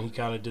 2000. He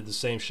kind of did the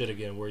same shit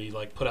again, where he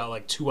like put out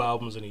like 2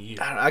 albums in a year.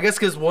 I guess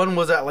because one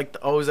was at like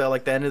always at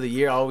like the end of the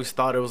year. I always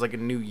thought it was like a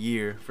new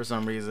year for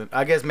some reason.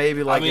 I guess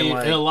maybe like I mean, in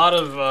like a lot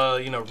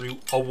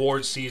of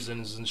award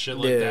seasons and shit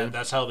like Yeah. that.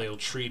 That's how they'll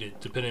treat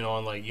it, depending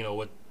on like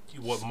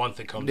what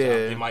month it comes out.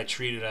 Yeah. They might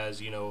treat it as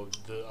the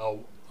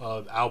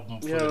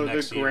album for the The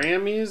next year.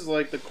 Grammys,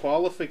 like the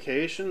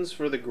qualifications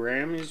for the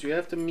Grammys, you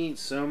have to meet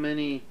so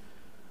many.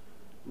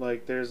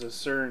 Like there's a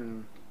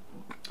certain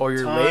or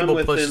your time label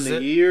within pushes the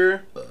it.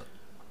 year.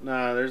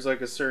 Nah, there's like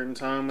a certain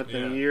time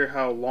within Yeah. the year,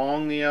 how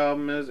long the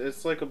album is.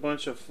 It's like a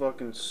bunch of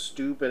fucking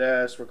stupid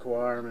ass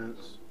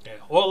requirements. Yeah.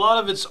 Well, a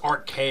lot of it's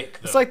archaic.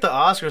 Though. It's like the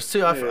Oscars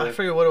too. I Yeah.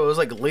 forget what it was.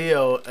 Like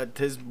Leo,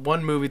 his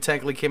one movie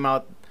technically came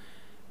out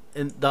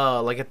in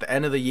the like at the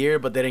end of the year,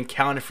 but they didn't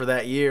count it for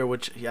that year.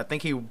 Which I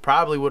think he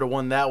probably would have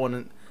won that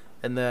one,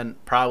 and then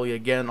probably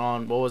again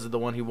on what was it, the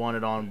one he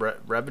wanted on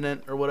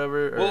Revenant or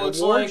whatever. Well, it's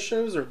Award like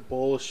shows are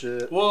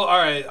bullshit. Well, all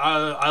right.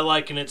 I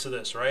liken it to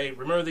this, right?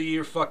 Remember the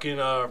year fucking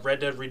Red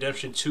Dead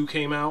Redemption 2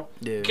 came out?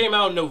 Yeah. It came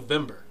out in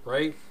November,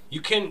 right?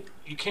 You can't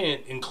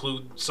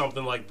include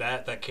something like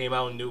that came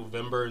out in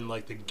November in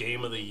like the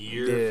game of the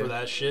year Yeah. for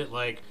that shit.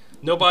 Like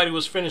nobody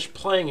was finished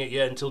playing it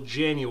yet until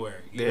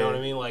January. You know what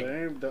I mean? Like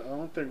I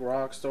don't think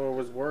Rockstar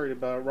was worried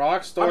about it.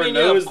 Rockstar I mean,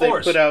 yeah, knows of they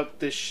course. put out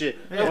this shit.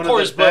 Yeah, One of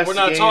course, the but we're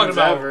best not talking games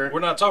about ever.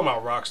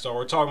 Rockstar.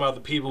 We're talking about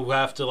the people who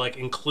have to like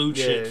include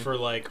shit Yeah. for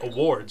like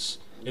awards.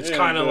 It's Yeah,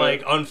 kind of but-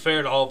 like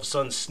unfair to all of a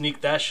sudden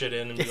sneak that shit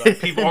in and be like,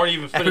 people aren't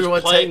even finished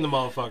Everyone playing take- the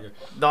motherfucker.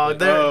 Dog,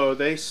 there. Oh,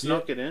 they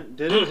snuck it in.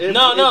 Did it?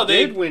 No, it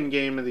they did win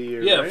Game of the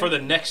Year. Yeah, right? for the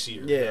next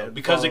year. Yeah, though,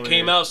 because it following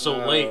came year. out so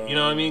late. You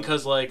know what I mean?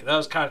 Because like that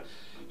was kind of,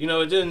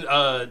 it didn't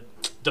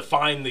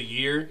define the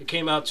year. It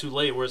came out too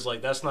late. Whereas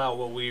like that's not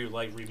what we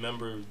like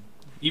remember.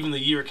 Even the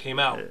year it came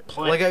out.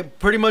 Playing. Like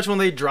pretty much when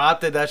they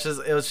dropped it,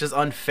 it was just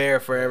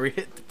unfair for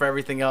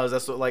everything else.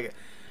 That's what like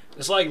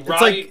it's like it's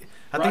Roddy. like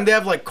I think they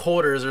have like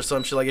quarters or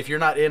some shit. Like if you're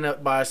not in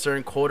it by a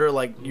certain quarter,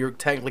 like you're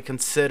technically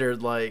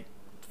considered like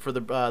for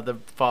the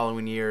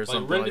following year or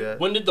something like that.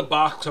 When did The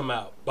Box come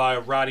out by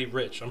Roddy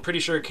Ricch? I'm pretty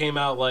sure it came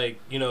out like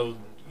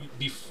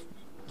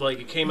like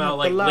it came out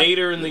like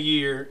later in the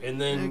year, and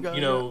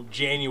then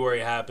January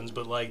happens,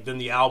 but like then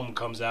the album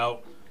comes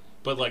out,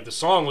 but like the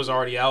song was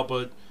already out,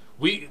 but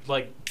we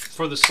like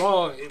for the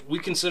song we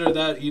consider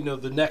that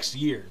the next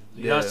year.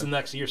 Yeah. That's the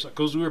next year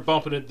because we were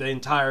bumping it the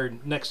entire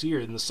next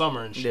year in the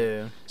summer and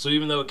shit. Yeah. So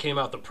even though it came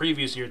out the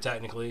previous year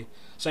technically,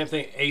 same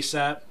thing.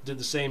 ASAP did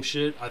the same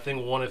shit. I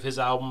think one of his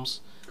albums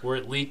where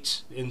it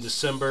leaked in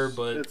December,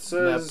 but It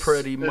says, that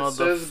pretty it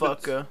says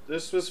motherfucker.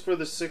 this was for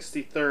the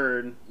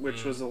 63rd,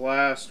 which was the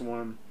last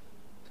one.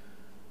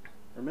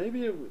 Or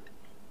maybe it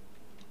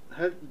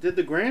did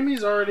the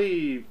Grammys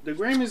already? The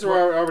Grammys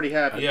were already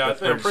happening. Yeah, I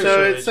think I'm pretty so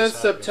sure it they says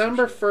just happened,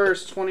 September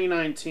 1st,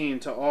 2019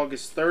 to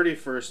August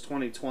 31st,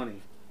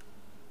 2020.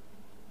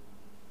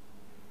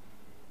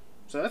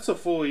 So that's a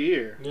full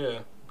year. yeah,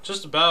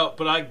 just about.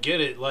 But I get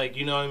it. Like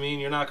you know what I mean.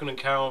 You're not gonna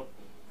count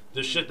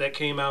the shit that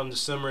came out in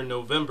December and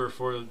November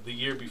for the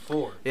year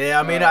before. Yeah,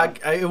 I mean,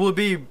 it would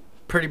be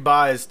pretty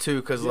biased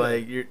too, cause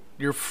like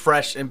you're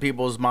fresh in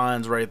people's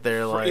minds right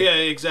there. Like yeah,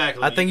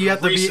 exactly. I think you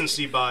have to be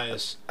recency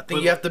bias. I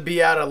think you have to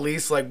be out at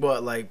least like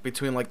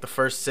between like the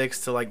first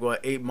 6 to like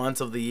 8 months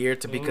of the year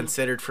to be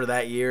considered for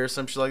that year or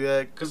some shit like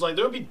that. Cause like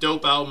there'll be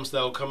dope albums that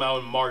will come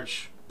out in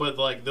March, but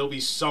like there'll be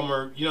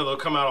summer. You know, they'll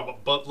come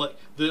out but like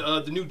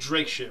the new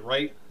Drake shit,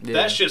 right? Yeah.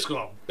 That shit's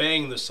gonna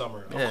bang this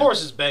summer. Of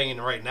course, it's banging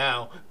right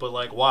now, but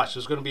like watch,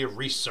 there's gonna be a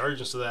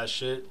resurgence of that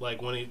shit.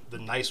 Like when the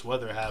nice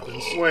weather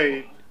happens.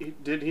 Wait.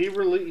 Did he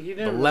release? He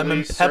didn't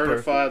release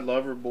Certified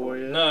Lover Boy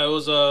yet? No,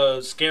 it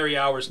was Scary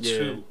Hours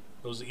 2.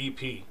 It was an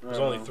EP. It was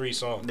only 3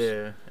 songs.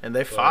 Yeah, and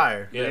they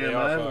fire. Yeah, they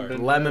are fire.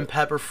 Lemon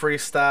Pepper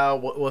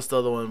Freestyle. What's the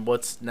other one?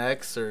 What's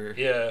Next? Or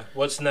yeah,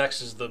 What's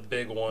Next is the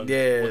big one.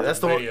 Yeah, that's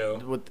the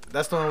one.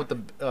 That's the one with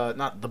the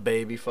not the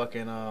baby.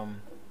 Fucking No,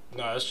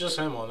 it's just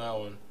him on that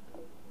one.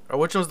 Or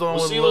which one's the one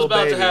we'll with see Lil what's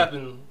about Baby? to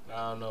happen.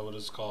 I don't know what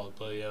it's called,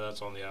 but yeah,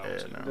 that's on the album. Yeah,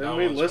 too. Didn't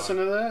we listen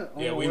to that?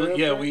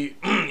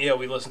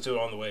 We listened to it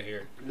on the way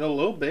here. The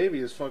Lil Baby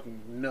is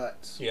fucking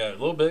nuts. Yeah,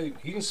 Lil Baby,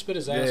 he can spit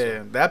his ass.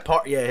 Yeah, that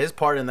part. Yeah, his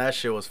part in that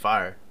shit was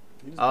fire.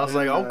 I was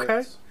like,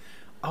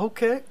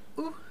 okay,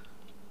 ooh,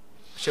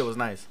 shit was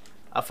nice.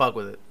 I fuck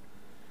with it.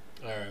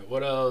 All right,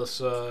 what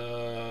else?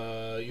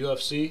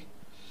 UFC.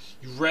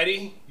 You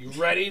ready? You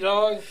ready,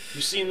 dog?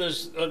 You seen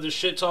the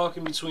shit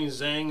talking between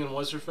Zhang and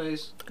what's her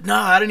face? No,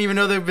 I didn't even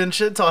know they've been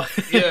shit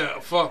talking.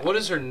 Yeah, fuck. What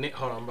is her name?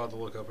 Hold on, I'm about to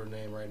look up her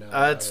name right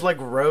now. It's like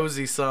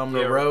Rosie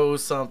something, or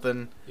Rose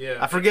something. Yeah,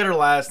 I forget her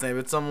last name.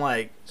 It's some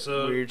like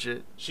weird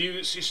shit.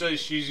 She says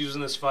she's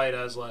using this fight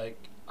as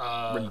like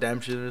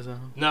redemption or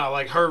something. No,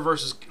 like her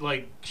versus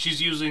like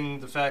she's using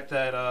the fact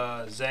that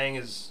Zhang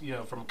is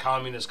from a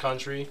communist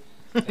country,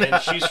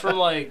 and she's from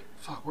like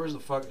where's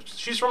the fuck?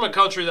 She's from a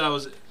country that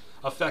was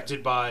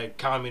affected by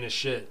communist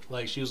shit.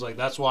 Like she was like,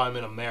 that's why I'm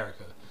in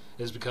America,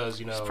 is because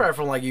She's probably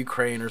from like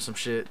Ukraine or some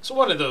shit. So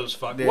one of those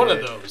one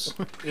of those.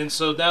 And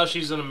so now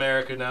she's in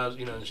America now,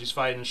 and she's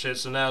fighting shit.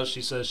 So now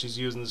she says she's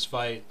using this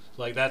fight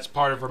like that's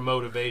part of her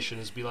motivation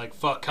is be like,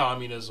 fuck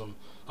communism.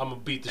 I'm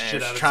gonna beat the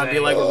shit out of trying Zhang. to be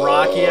like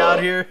Rocky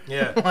out here.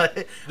 Yeah.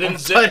 Like, then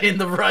fighting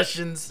the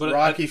Russians. But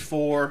Rocky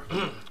 4.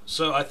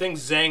 So I think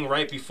Zhang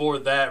right before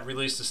that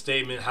released a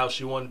statement how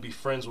she wanted to be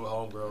friends with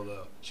Homegirl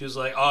though. She was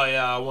like, "Oh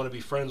yeah, I want to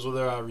be friends with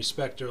her. I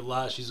respect her a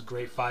lot. She's a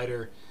great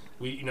fighter.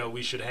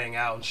 We should hang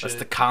out and shit." That's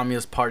the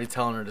Communist Party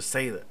telling her to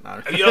say that.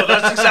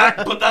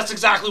 That's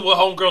exactly what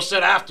Homegirl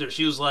said after.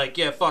 She was like,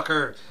 "Yeah, fuck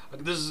her.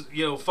 Like, this is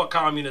fuck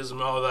communism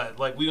and all that.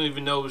 Like we don't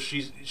even know if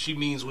she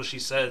means what she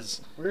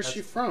says." Where's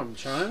she from?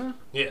 China?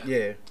 Yeah.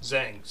 Yeah.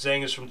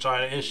 Zhang is from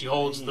China, and she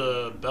holds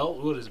the belt.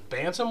 What is it,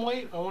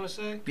 bantamweight? I want to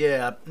say.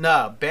 Yeah.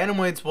 Nah,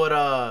 bantamweight's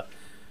what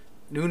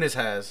Nunes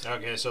has.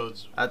 Okay, so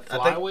it's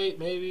flyweight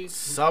maybe.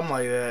 Something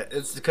like that.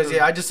 It's because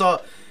I just saw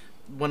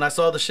when I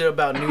saw the shit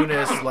about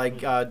Nunes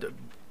like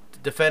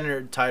defending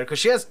her title because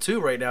she has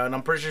 2 right now, and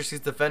I'm pretty sure she's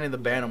defending the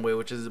bantamweight,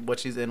 which is what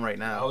she's in right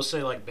now. I would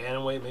say like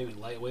bantamweight, maybe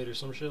lightweight or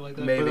some shit like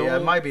that. Maybe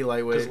it might be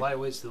lightweight. Because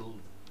lightweight's the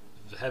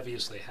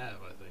heaviest they have,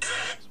 I think.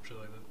 Some shit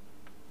like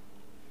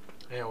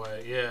that.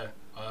 Anyway, yeah.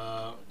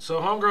 So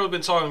Homegirl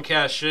been talking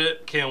cash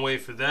shit. Can't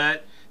wait for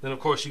that. Then of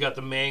course you got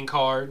the main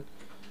card,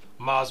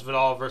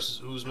 Masvidal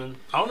versus Usman.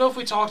 I don't know if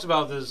we talked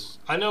about this.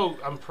 I know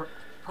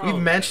we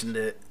mentioned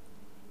it,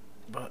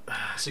 but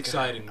it's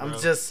exciting. Bro.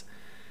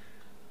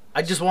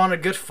 I just want a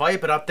good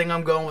fight, but I think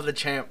I'm going with the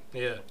champ.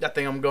 Yeah, I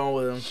think I'm going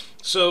with him.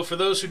 So for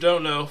those who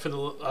don't know, for the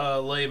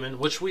layman,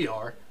 which we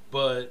are,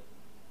 but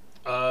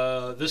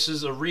this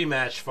is a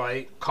rematch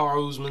fight.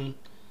 Carl Usman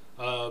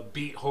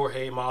beat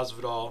Jorge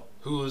Masvidal,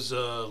 who is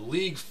a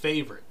league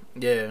favorite.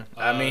 Yeah,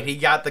 I mean he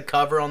got the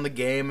cover on the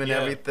game and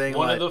everything.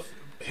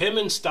 Him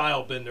and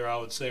Stylebender, I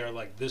would say, are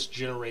like this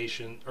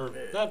generation, or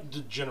not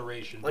the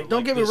generation. Like, but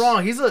don't get me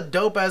wrong, he's a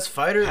dope ass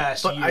fighter,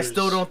 but I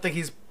still don't think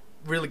he's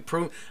really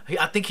proven.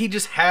 I think he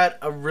just had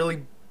a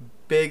really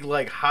big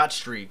like hot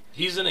streak.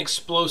 He's an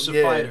explosive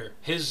fighter.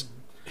 His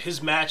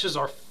matches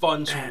are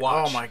fun to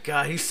watch. Oh my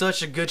god, he's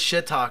such a good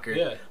shit talker.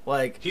 Yeah,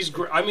 like he's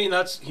great. I mean,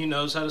 he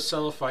knows how to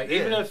sell a fight.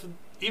 Yeah.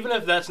 Even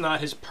if that's not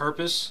his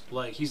purpose,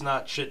 like he's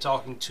not shit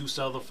talking to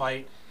sell the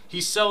fight.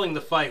 He's selling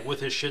the fight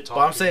with his shit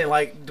talking. But I'm saying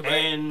like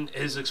and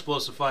his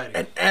explosive fighting.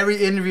 And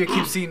every interview I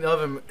keep seeing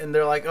of him, and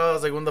they're like, "Oh,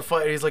 it's like when the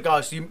fight." He's like,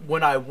 "Oh, so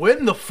when I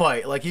win the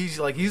fight, like he's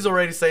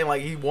already saying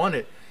like he won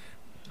it."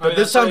 But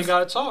this time you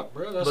gotta talk,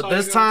 bro. But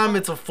this time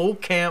it's a full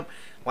camp.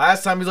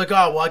 Last time he's like,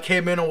 "Oh, well, I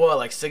came in on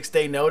like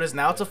 6-day notice."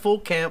 Now it's a full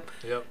camp.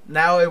 Yep.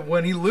 Now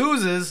when he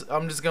loses,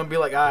 I'm just gonna be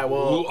like, "All right,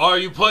 well." Who are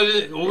you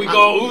putting? We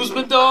go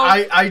Usman,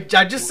 dog. I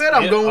just said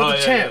I'm going with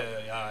the champ.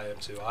 Yeah, I am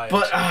too.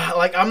 But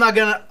like I'm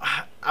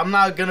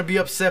not gonna be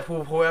upset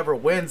with whoever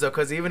wins though,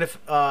 because even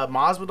if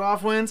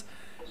Masvidal wins,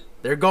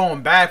 they're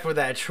going back for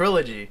that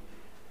trilogy.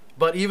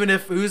 But even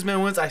if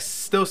Usman wins, I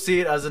still see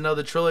it as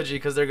another trilogy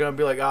because they're gonna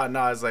be like, "Oh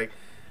no, it's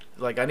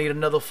like I need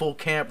another full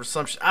camp or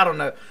some shit." I don't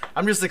know.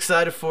 I'm just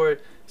excited for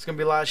it. It's gonna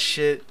be a lot of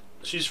shit.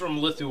 She's from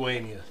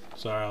Lithuania.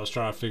 Sorry, I was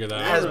trying to figure that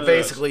out. That's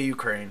basically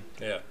Ukraine.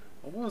 Yeah.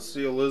 I want to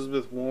see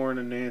Elizabeth Warren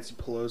and Nancy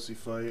Pelosi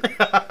fight.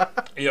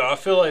 Yeah, I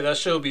feel like that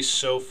show would be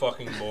so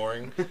fucking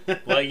boring.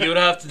 Like, you would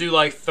have to do,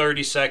 like,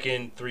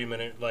 30-second,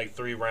 3-minute, like,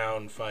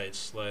 3-round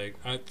fights. Like,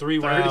 3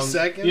 rounds. 30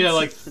 seconds? Yeah,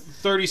 like,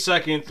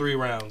 30-second, 3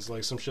 rounds.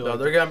 Like, some shit No, like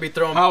they're that. gonna be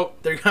throwing.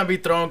 They're gonna be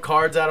throwing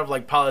cards out of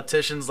like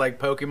politicians, like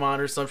Pokemon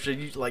or some shit.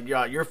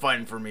 You're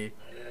fighting for me.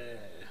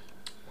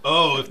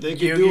 Oh, if they could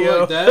do it Yu-Gi-Oh.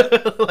 like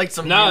that? Like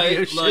some Nah,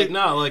 Yu-Gi-Oh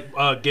like,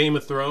 shit. Game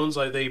of Thrones,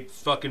 like, they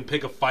fucking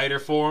pick a fighter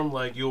for him,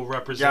 like, you'll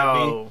represent me.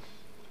 Yo,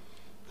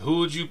 Who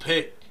would you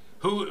pick?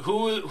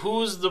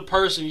 Who's the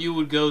person you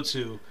would go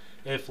to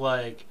if,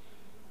 like,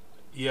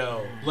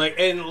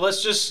 and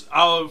let's just,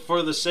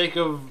 for the sake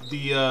of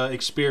the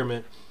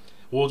experiment,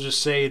 we'll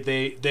just say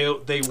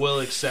they will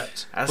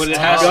accept. But it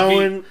has to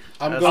be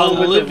I'm going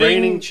with the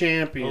reigning a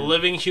champion.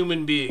 living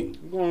human being.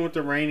 I'm going with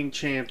the reigning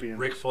champion.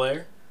 Ric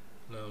Flair?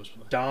 No, I'm just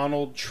playing.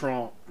 Donald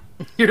Trump.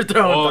 you're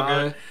throwing. Oh,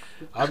 Donald. okay.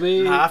 I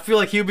mean, I feel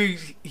like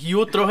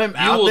you'll throw him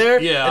out will- there,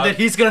 yeah. and then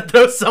he's gonna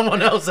throw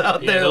someone else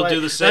out Yeah, there. he'll like,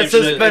 do the same that's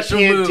his shit. special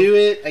I can't move. do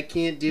it. I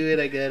can't do it.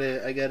 I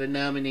gotta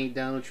nominate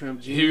Donald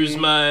Trump Jr. here's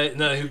my he'd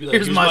be like, Here's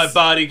here's my my s-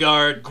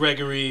 bodyguard,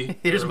 Gregory.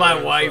 Here's or my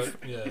whatever wife.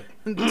 the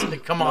fuck. Yeah.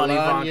 Come on,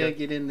 Melania, Ivanka.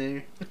 get in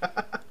there.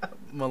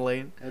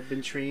 Mullane. I've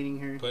been training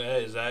her. But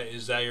hey,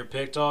 is that your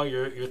pick, dog?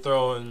 You're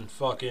throwing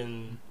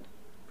fucking.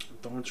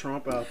 Throwing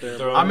Trump out there.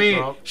 Throw- I mean,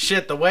 Trump.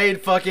 shit. The way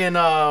fucking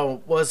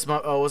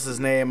what's his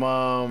name?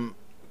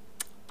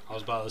 I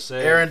was about to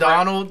say Aaron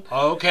Donald.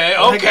 Okay,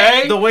 Like,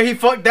 okay. the way he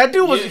fucked that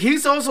dude was. Yeah.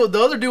 He's also the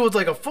other dude was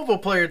like a football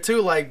player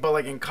too, like but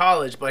like in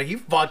college, but he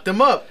fucked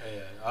him up.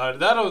 Yeah,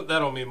 that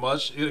don't mean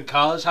much. In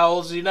college, how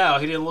old is he now?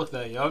 He didn't look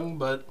that young,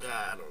 but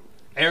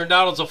Aaron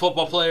Donald's a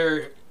football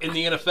player in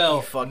the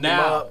NFL Fucked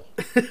now.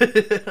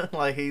 him up.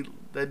 Like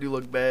that dude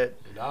looked bad.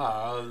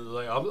 Nah,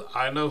 like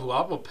I know who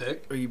I'm gonna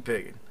pick. Who you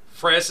picking?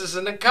 Francis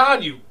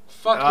Ngannou.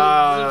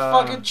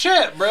 Fucking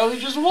champ, bro. He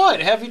just won.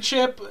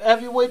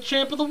 Heavyweight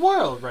champ of the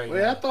world right Wait,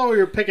 now. I thought we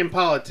were picking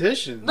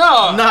politicians.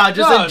 No,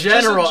 just in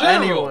general,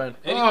 anyone.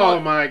 Oh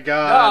my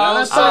god! No, I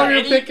I'm thought sorry,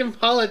 we were picking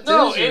politicians.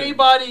 No,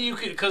 anybody you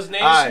could, because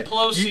Nancy Alright,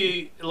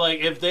 Pelosi,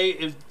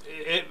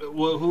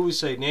 who we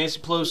say, Nancy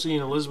Pelosi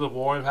and Elizabeth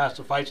Warren have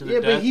to fight to the Yeah,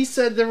 death. but he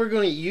said they were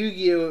going to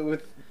Yu-Gi-Oh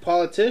with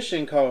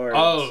politician cards.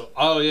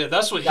 Oh yeah,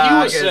 that's what he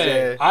I was guess,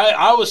 saying. yeah.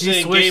 I was He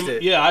saying switched game.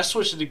 it. Yeah, I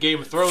switched it to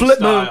Game of Thrones Flip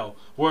style,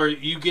 where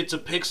you get to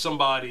pick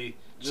somebody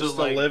just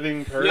to a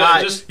living person. Yeah,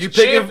 Alright, just you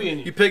champion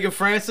picking you picking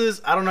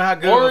Francis? I don't know how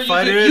good Or of a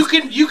fighter is.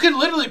 you can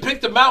literally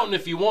pick the mountain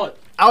if you want.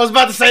 I was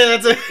about to say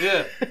that too.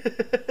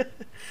 Yeah.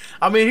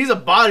 I mean, he's a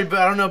body, but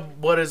I don't know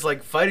what his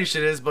like fighting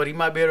shit is. But he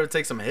might be able to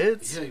take some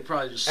hits. Yeah, he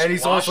probably just. And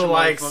he's squash also a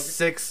like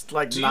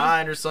motherfucker.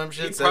 6'9" or some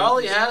shit. He so-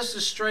 probably has the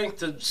strength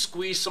to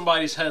squeeze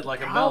somebody's head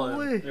like a melon.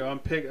 Probably. Yo,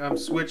 I'm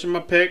switching my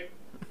pick.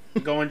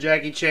 Going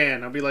Jackie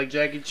Chan. I'll be like,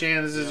 Jackie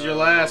Chan, this is your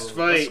last That's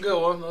a fight.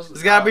 good one.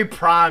 It's gotta be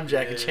prime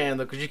Jackie Chan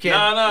though, because you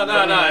can't.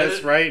 No.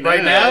 It's right now.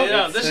 Right now?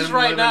 Yeah, It's this is him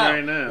right living now.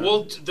 right now.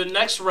 Well, the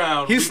next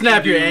round. He we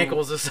snap can your do-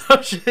 ankles or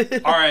some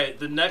shit. All right,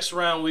 the next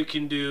round we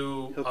can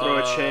do. He'll throw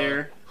a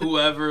chair.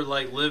 Whoever,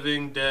 like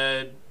living,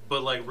 dead,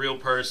 but like real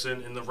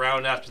person. And the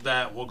round after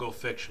that, we'll go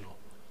fictional.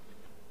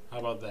 How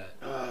about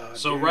that?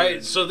 So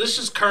dude. so this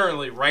is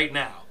currently right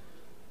now.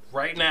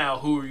 Right now,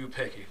 who are you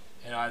picking?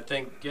 And I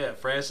think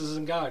Francis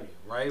Ngannou.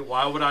 Right?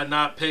 Why would I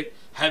not pick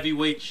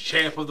heavyweight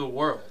champ of the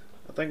world?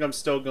 I think I'm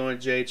still going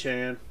Jay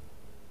Chan.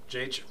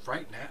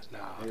 Right now,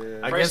 nah.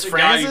 Yeah. Against Ngannou-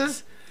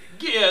 Francis?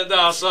 Yeah,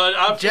 no, son.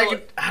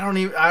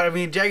 I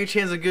mean, Jackie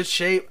Chan's in good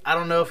shape. I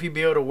don't know if he'd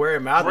be able to wear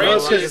him out.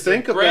 Granted, though. because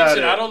think about Granted,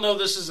 it. I don't know.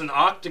 This is an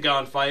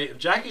octagon fight. If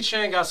Jackie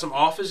Chan got some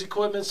office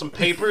equipment, some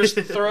papers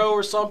to throw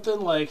or something,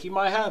 like he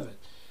might have it.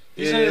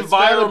 He's Yeah, an it's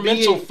gotta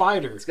environmental be-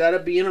 fighter. It's got to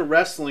be in a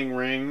wrestling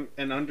ring,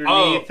 and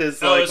underneath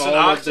is like it's all an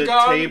of the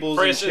octagon? tables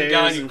Francis and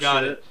chairs Ngannou and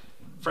got shit. it.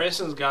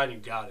 Francis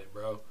Ngannou got it,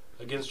 bro.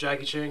 Against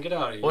Jackie Chan, get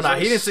out of here. Well,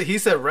 he didn't say. He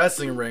said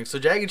wrestling ring. So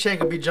Jackie Chan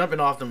could be jumping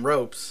off them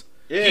ropes.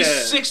 Yeah, He's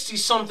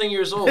 60-something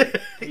years old.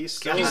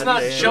 He's He's not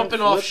damn. jumping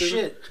off Flipping.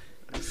 shit.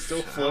 He's still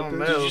I don't flipping.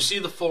 know. Did you see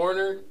The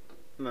Foreigner?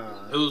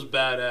 Nah, It was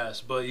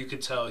badass, but you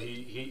could tell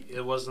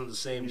it wasn't the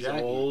same he's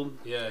Jackie. old.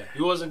 Yeah,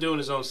 he wasn't doing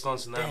his own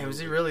stunts in that Damn, movie. is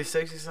he really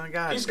sexy, son?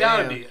 God, He's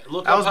damn. gotta be.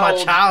 Look That up was how my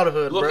old,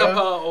 childhood, Look bro. up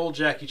how old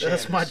Jackie Chan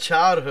That's is. my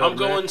childhood. I'm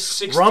going man.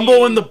 60.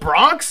 Rumble in the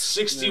Bronx.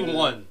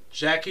 61. Yeah.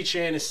 Jackie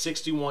Chan is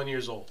 61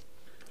 years old.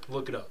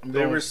 Look it up.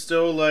 They were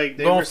still like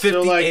going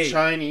 58.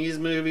 Chinese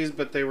movies,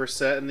 but they were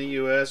set in the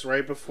U.S.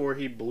 right before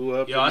he blew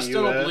up. Yeah, in I the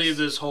still US. don't believe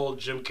this whole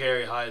Jim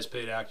Carrey highest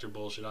paid actor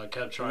bullshit. I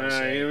kept trying to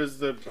say. He was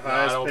the I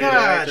highest don't paid believe it.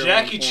 actor. at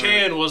Jackie one point.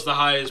 Chan was the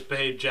highest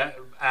paid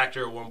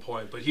actor at one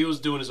point, but he was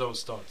doing his own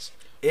stunts.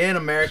 In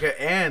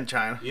America and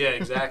China. Yeah,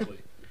 exactly.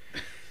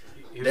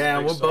 He was a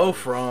Damn, big we're star.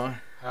 both wrong.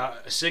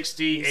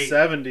 68.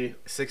 70.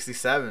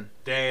 67.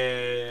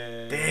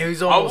 Damn.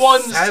 He's I almost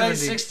wanted to 70.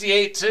 say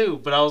 68 too,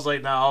 but I was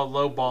like, nah, I'll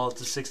lowball it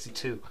to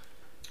 62.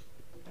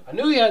 I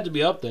knew he had to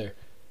be up there.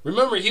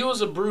 Remember, he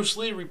was a Bruce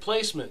Lee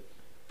replacement.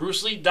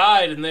 Bruce Lee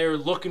died, and they were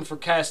looking for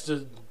cast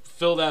to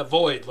fill that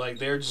void. Like,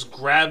 they were just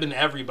grabbing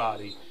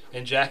everybody.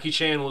 And Jackie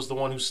Chan was the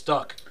one who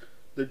stuck.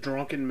 The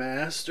Drunken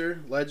Master,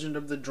 Legend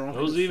of the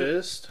Drunken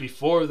Fist.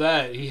 Before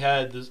that, he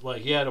had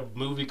a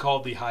movie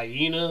called The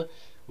Hyena,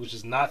 which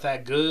is not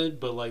that good,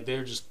 but like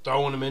they're just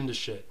throwing him into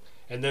shit.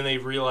 And then they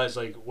realized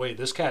like, wait,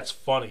 this cat's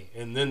funny.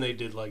 And then they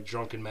did like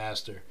Drunken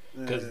Master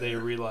because they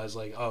realized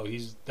like, oh,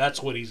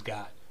 that's what he's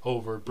got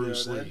over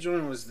Bruce Lee. That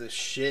joint was the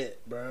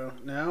shit, bro.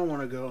 Now I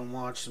want to go and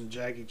watch some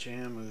Jackie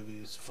Chan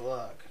movies.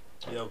 Fuck.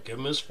 Yo, give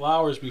him his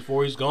flowers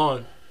before he's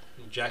gone.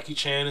 Jackie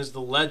Chan is the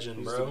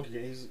legend, bro.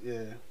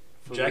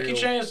 Jackie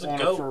Chan is the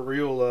GOAT. For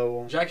real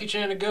level. Jackie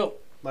Chan the GOAT.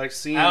 Like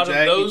seeing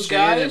Jackie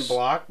Chan in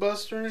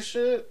Blockbuster and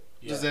shit.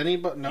 Yeah. Does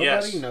anybody?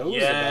 Nobody knows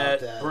about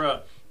that,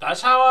 bro.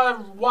 That's how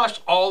I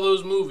watched all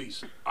those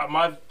movies.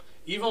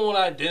 Even when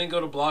I didn't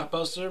go to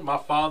Blockbuster, my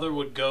father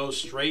would go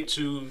straight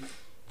to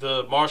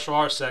the martial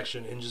arts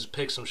section and just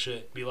pick some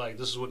shit. Be like,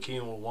 this is what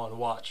Keenan would want to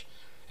watch.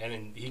 And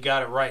then he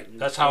got it right.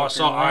 That's how I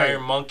saw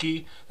Iron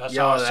Monkey. That's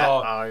how I saw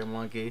Iron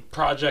Monkey.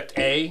 Project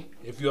A.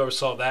 If you ever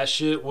saw that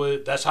shit,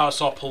 that's how I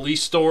saw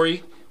Police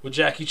Story with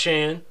Jackie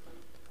Chan.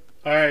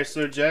 All right,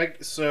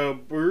 so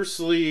Bruce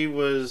Lee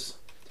was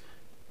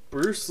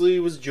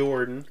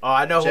Jordan. Oh,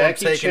 I know Jackie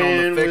who I'm taking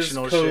Chan on the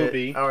fictional was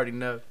Kobe. shit. I already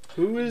know.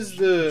 Who is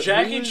the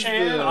Jackie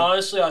Chan?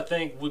 Honestly, I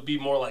think would be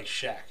more like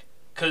Shaq,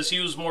 because he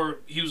was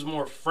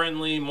more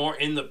friendly, more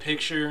in the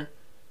picture.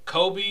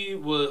 Kobe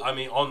was,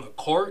 on the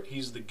court,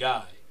 he's the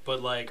guy.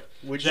 But like,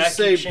 would you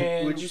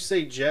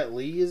say Jet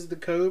Li is the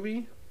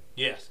Kobe?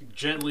 Yes,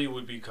 Jet Li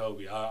would be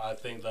Kobe. I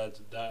think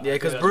that. Yeah,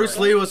 because Bruce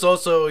Lee was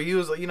also he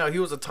was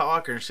a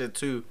talker and shit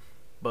too,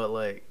 but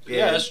like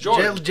that's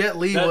Jordan. Jet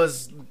Li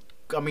was,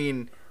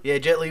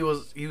 Jet Li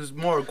was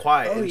more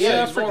quiet. Oh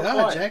yeah, I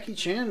forgot. Jackie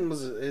Chan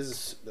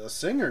is a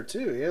singer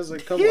too. He has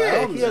like a couple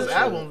albums. He has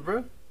albums,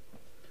 bro.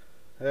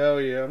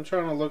 Hell yeah, I'm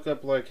trying to look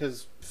up like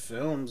his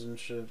films and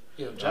shit.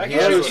 Yo, Jackie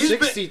Chan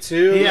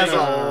 62. He has a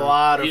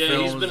lot of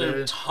films. He's been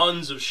in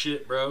tons of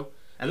shit, bro.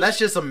 And that's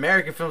just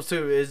American films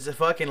too. It's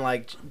fucking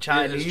like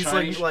Chinese. Yeah,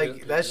 Chinese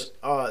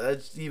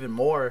that's even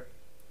more.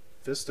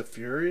 Fist of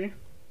Fury,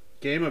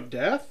 Game of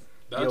Death.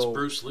 That's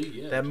Bruce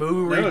Lee. Yeah, that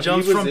movie where he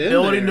jumps from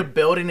building to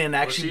building and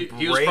actually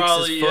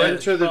breaks his foot.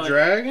 Enter the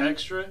Dragon.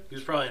 Extra. He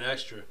was probably an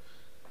extra.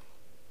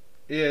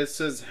 Yeah, it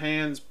says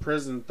Hands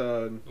Prison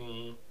Thug.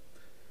 Mm-hmm.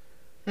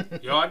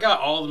 Yo, I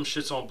got all them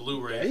shits on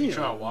Blu-ray. If you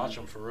trying to watch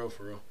them for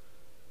real.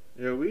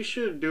 Yeah, we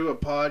should do a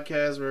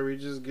podcast where we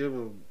just give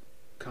a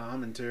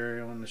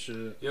commentary on the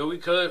shit. Yeah, we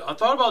could. I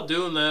thought about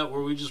doing that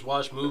where we just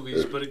watch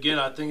movies, but again,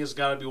 I think it's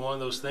got to be one of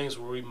those things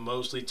where we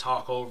mostly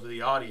talk over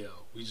the audio.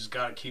 We just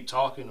got to keep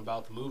talking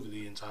about the movie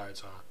the entire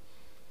time.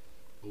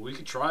 But we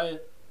could try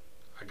it.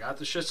 I got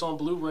the shits on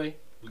Blu-ray.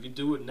 We could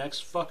do it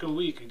next fucking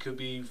week. It could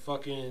be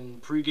fucking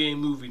pregame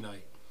movie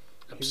night.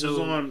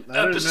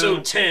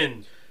 Episode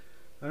 10.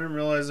 I didn't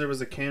realize there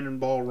was a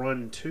Cannonball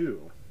Run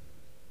 2.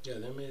 Yeah,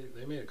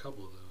 they made a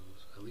couple of those.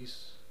 At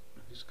least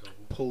a couple.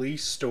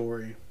 Police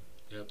Story.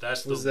 Yep,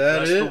 that's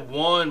the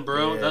one,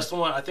 bro. Yeah. That's the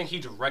one. I think he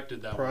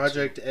directed that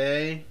Project one.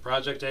 A.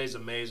 Project A is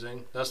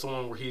amazing. That's the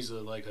one where he's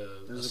a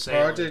There's a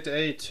Project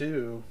A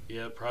 2.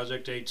 Yeah,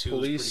 Project A 2.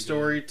 Police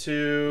Story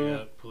 2.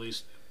 Yeah,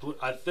 Police.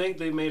 I think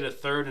they made a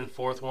third and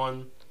fourth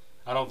one.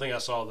 I don't think I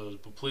saw those,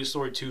 but Police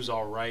Story 2 is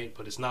all right,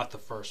 but it's not the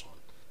first one.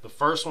 The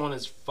first one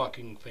is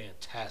fucking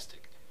fantastic.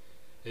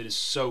 It is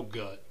so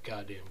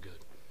goddamn good.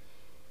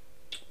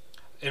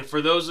 And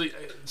for those,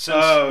 since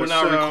we're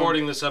not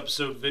recording this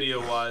episode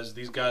video-wise,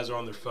 these guys are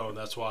on their phone.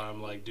 That's why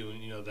I'm like doing,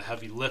 the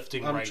heavy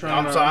lifting right now.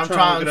 I'm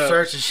trying to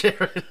search and shit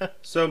right now.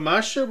 So my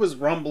shit was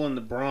Rumble in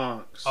the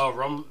Bronx. Oh,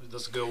 Rumble,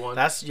 that's a good one.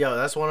 That's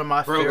one of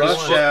my favorite ones.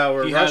 Rush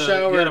Hour. He had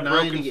a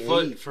broken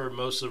foot for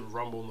most of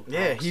Rumble in the Bronx.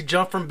 Yeah, he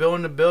jumped from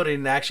building to building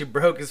and actually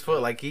broke his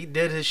foot. Like, he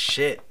did his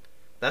shit.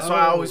 That's why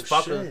I always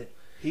fuck with him.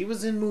 He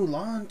was in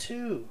Mulan,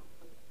 too.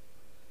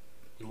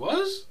 He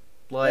was?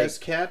 Like, as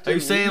Captain are you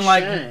saying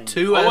like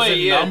 2 as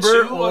a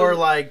number or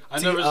like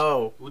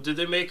T-O? Did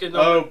they make a number?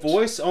 Oh,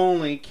 voice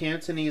only,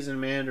 Cantonese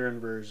and Mandarin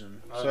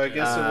version. Okay. So I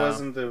guess it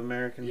wasn't the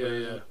American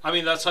version.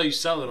 Yeah. That's how you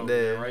sell it over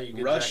there, right? You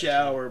get Rush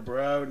Hour,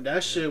 bro.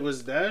 That shit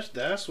was that's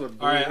what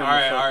blew him the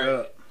fuck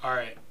up. All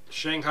right.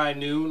 Shanghai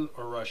Noon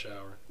or Rush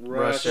Hour?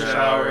 Rush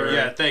Hour.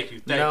 Yeah, thank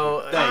you.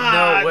 No, it's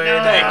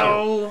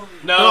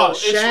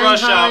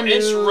Rush Hour.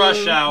 It's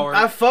Rush Hour.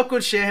 I fuck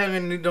with Shanghai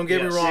Noon, don't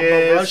get me wrong,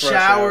 but Rush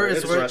Hour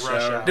is Rush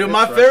Hour. Dude,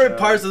 my favorite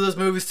parts of those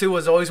movies too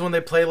was always when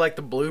they play like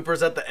the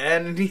bloopers at the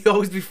end, and he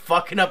always be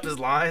fucking up his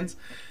lines.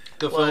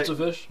 The filter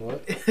fish?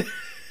 What?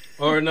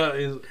 Or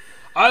no?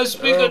 I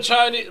speak a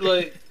Chinese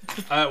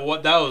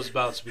what that was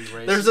about to be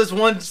racist. There's this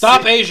one.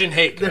 Stop Asian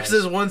hate. Guys.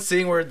 There's this one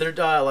scene where they're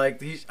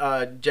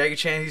Jackie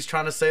Chan. He's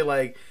trying to say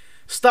like,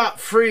 "Stop,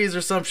 freeze"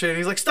 or some shit. And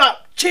he's like,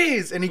 "Stop,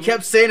 cheese," and he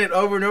kept saying it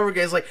over and over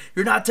again. He's like,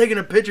 "You're not taking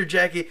a picture,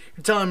 Jackie.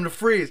 You're telling him to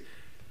freeze."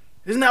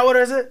 Isn't that what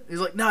I said? He's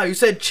like, "No, you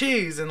said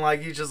cheese," and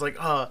like he's just like,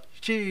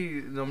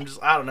 cheese. And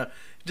I don't know.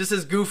 Just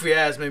his goofy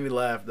ass made me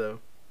laugh though.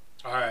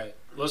 All right,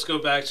 let's go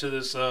back to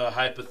this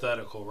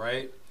hypothetical,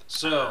 right?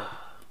 So,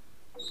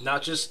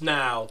 not just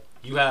now.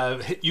 You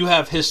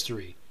have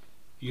history.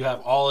 You have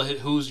all of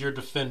it. Who's your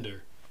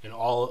defender? And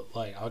all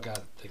I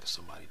gotta think of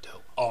somebody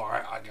dope. Oh,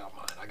 I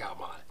got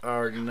mine. I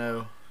already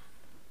know.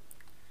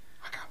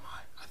 I got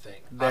mine. I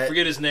think. I That-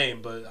 forget his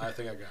name, but I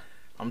think I got it.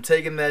 I'm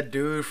taking that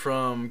dude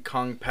from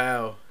Kung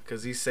Pao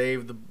because he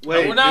saved the.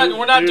 Wait, we're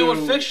not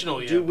doing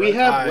fictional yet. Do we bro.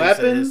 have I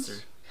said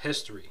weapons?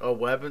 History. A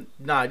weapon?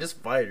 Nah, just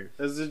fighter.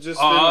 Has it just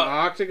been an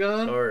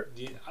octagon? Or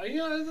Yeah,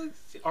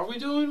 are we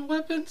doing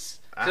weapons?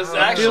 Because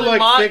I I feel like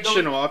my,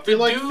 fictional. I feel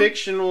like dude-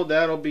 fictional.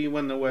 That'll be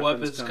when the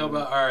weapons come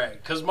out. All right,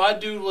 because my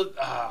dude was.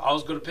 I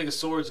was gonna pick a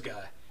swords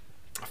guy.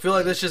 I feel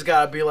like this just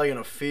gotta be like in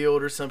a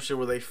field or some shit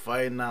where they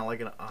fight, not like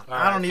in a.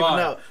 I don't even fine.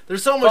 know.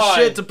 There's so much Fine.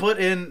 shit to put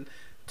in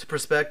to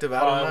perspective.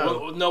 I don't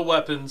know. No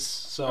weapons.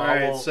 So All I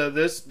right, won't. so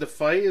the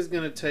fight is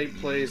gonna take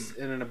place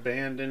in an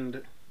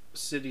abandoned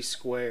city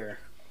square.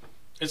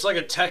 It's like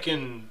a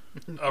Tekken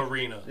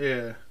arena.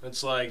 Yeah.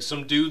 It's like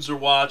some dudes are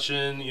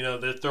watching. You know,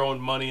 they're throwing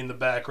money in the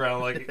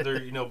background, like they're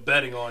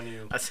betting on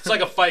you. It's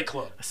like a fight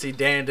club. I see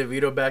Dan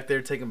DeVito back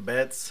there taking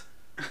bets.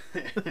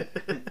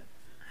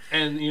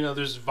 And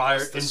there's the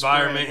environment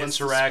spread? What's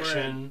the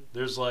interaction.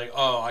 There's like,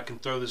 oh, I can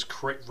throw this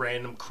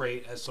random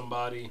crate at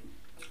somebody.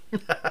 Yeah,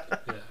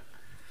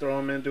 Throw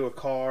them into a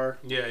car.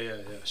 yeah.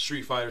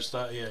 Street Fighter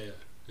style. Yeah.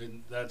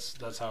 And that's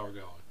how we're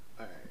going.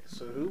 All right,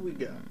 so who we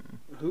got?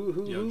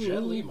 Who? Yo,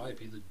 Jet Li might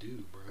be the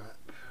dude, bro.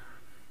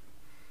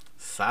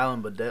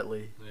 Silent but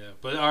deadly. Yeah,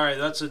 but all right,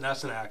 that's an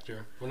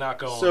actor. We're not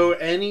going. So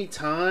any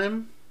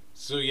time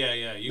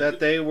yeah. that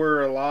they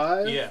were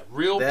alive. Yeah,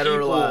 real Dead people,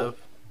 or alive.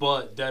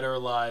 but dead or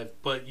alive.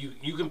 But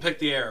you can pick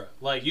the era.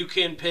 Like you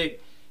can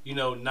pick,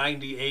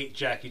 98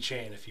 Jackie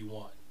Chan if you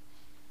want.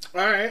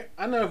 All right,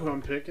 I know who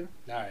I'm picking.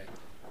 All right,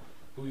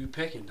 who you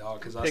picking, dog?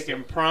 Because I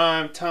Picking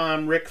prime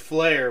time Ric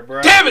Flair,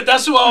 bro. Damn it,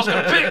 that's who I was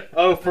gonna pick.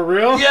 Oh, for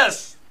real?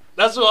 Yes,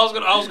 that's who I was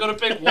gonna. I was gonna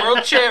pick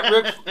world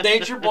champ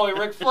Nature Boy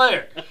Ric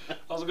Flair.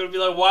 I was gonna be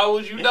like, why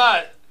would you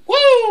not?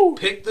 Woo!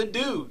 Pick the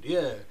dude,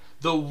 yeah.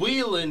 The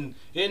wheeling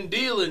and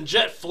dealing,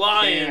 jet Can't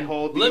flying,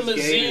 hold these gators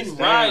limousine down.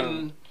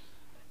 riding,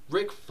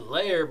 Ric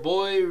Flair,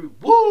 boy.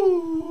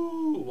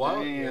 Woo!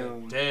 Wow.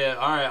 Damn. Damn.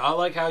 All right, I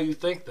like how you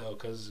think though,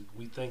 because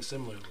we think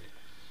similarly.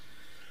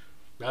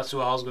 That's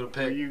who I was gonna Who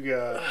pick. you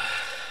got?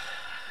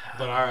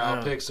 But all right,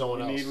 I'll pick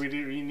someone else.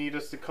 You need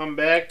us to come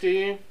back to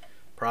you?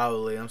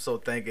 Probably. I'm still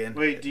thinking.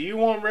 Wait, do you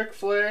want Ric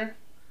Flair?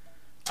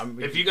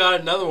 If you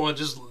got another one,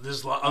 just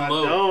I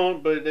unload.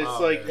 don't, but it's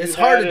Oh, like yeah. It's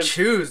you hard had to him-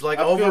 choose. Like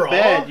I feel overall,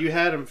 bad. You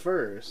had him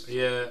first.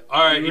 Yeah.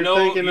 All right. You You were know.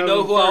 thinking You of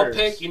know him who I'll first.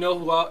 pick. You know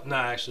who I'll. Nah,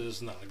 actually, this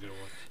is not a good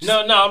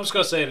one. No. I'm just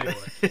gonna say it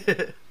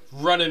anyway.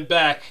 Running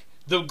back,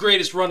 the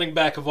greatest running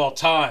back of all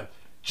time,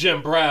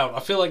 Jim Brown. I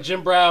feel like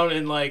Jim Brown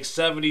in like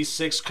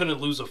 '76 couldn't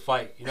lose a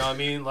fight. You know what I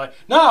mean? Like,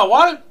 no.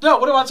 What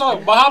am I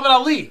talking? Muhammad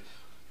Ali.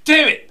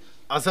 Damn it.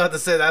 I was about to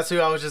say that's who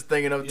I was just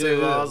thinking of too.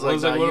 Yeah, I was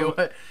like, nah, what you.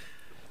 am-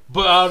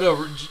 But I don't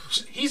know.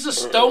 He's a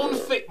stone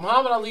face.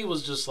 Muhammad Ali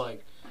was just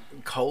like.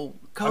 Cold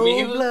I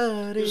mean, he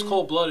blooded. was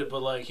cold blooded,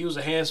 but like he was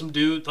a handsome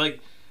dude. Like,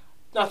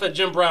 not that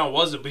Jim Brown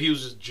wasn't, but he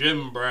was just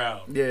Jim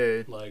Brown.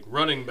 Yeah. Like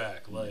running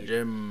back. Like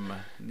Jim.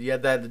 You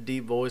had the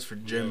deep voice for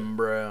Jim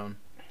Brown.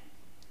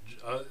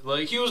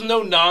 like he was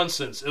no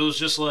nonsense. It was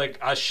just like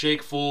I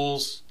shake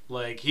fools.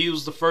 Like he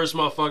was the first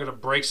motherfucker to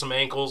break some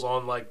ankles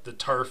on like the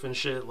turf and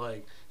shit.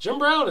 Like Jim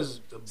Brown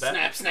is a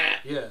bad. Snap.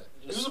 Yeah,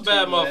 he was a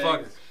bad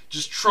motherfucker.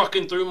 Just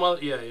trucking through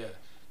Yeah.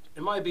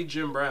 It might be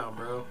Jim Brown,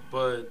 bro,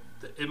 but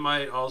it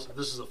might also.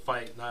 This is a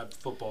fight, not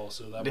football,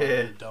 so that might be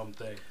a dumb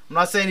thing. I'm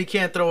not saying he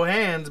can't throw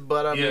hands,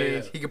 but I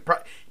mean, he could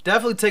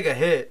definitely take a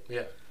hit.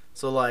 Yeah.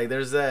 So like,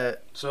 there's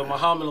that. So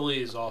Muhammad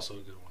Ali is also a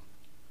good one.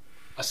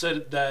 I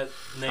said that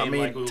name. I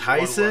mean, like it was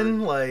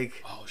Tyson, one word.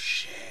 like. Oh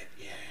shit!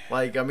 Yeah.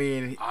 Like I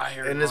mean,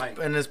 Iron Mike.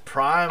 in his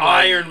prime.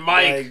 Iron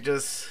Mike. Like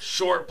just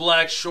short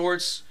black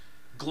shorts,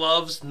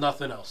 gloves,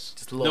 nothing else.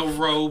 Just no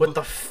robe with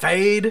the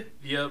fade.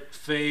 Yep,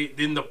 fade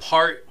in the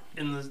part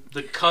in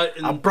the cut.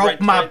 In I broke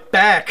my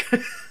back.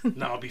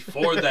 No,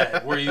 before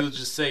that, where you would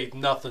just say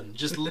nothing,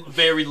 just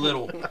very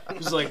little.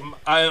 He's like,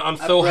 I'm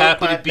so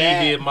happy to be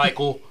here,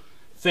 Michael.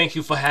 Thank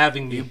you for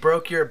having me. You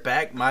broke your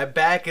back. My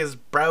back is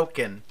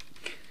broken.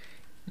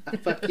 I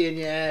fuck you in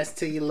your ass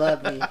till you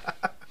love me.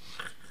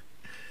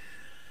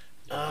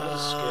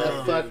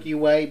 I fuck you,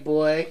 white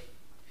boy.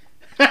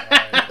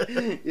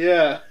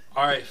 Yeah.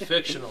 All right,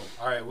 fictional.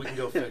 All right, we can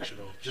go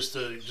fictional. Just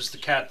to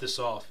cap this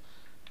off.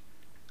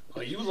 Oh,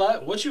 you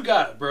what you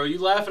got, bro? You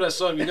laughing at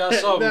something? You got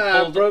something?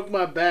 Nah, I broke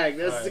my back.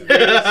 That's the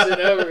greatest shit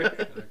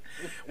ever.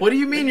 What do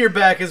you mean your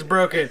back is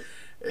broken?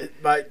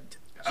 I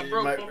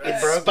broke my back.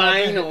 broke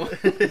Spinal. My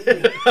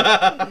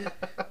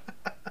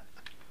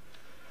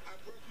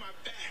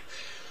back.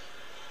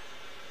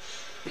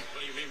 What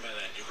do you mean by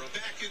that? Your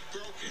back is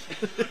broken.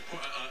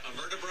 A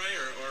vertebrae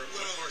or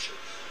what portion?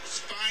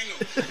 Spinal.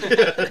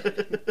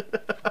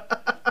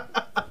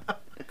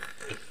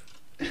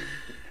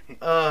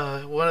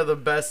 One of the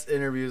best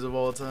interviews of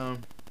all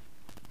time.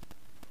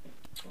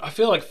 I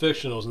feel like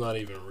fictional is not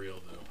even real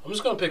though. I'm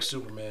just gonna pick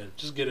Superman.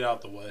 Just get it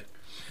out the way.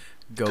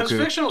 Because Goku.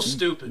 fictional's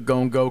stupid.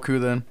 Going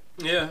Goku then.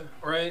 Yeah.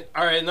 Right.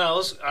 All right. Now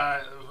let's.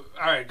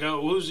 All right,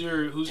 go. Who's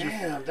your?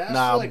 Damn, that's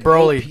Nah, like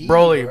Broly, OP,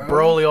 Broly, bro.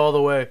 Broly all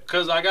the way.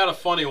 Because I got a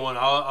funny one.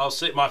 I'll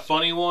say my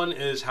funny one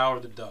is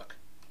Howard the Duck.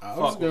 I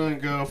was Fuck gonna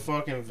go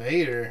fucking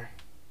Vader.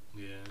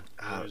 Yeah,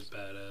 he was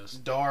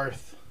badass.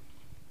 Darth.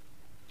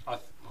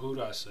 Who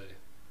did I say?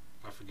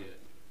 I forget.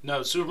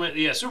 No, Superman.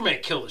 Yeah, Superman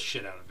killed the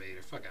shit out of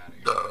Vader. Fuck out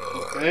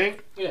of here.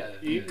 Think? Yeah.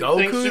 You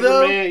Goku, think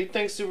though? You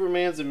think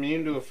Superman's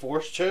immune to a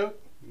force choke?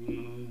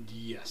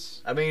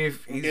 Yes. I mean,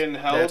 if he's Getting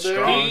held that there?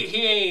 strong.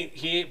 He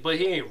ain't. But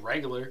he ain't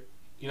regular.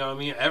 You know what I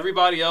mean?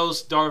 Everybody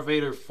else, Darth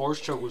Vader force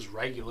choke was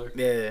regular.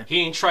 Yeah. He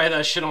ain't try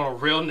that shit on a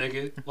real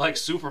nigga like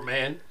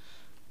Superman.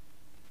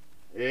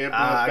 Yeah,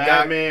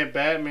 but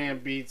Batman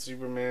beat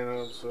Superman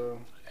up, so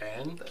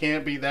And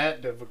can't be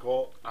that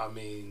difficult. I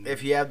mean,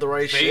 If you have the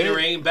right Vader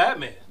shit. ain't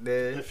Batman. Yeah.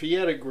 If he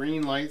had a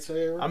green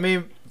lightsaber, I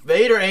mean,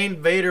 Vader ain't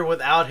Vader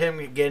without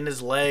him getting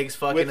his legs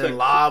fucking in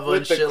lava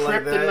and shit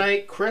like that. With the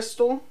kryptonite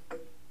crystal,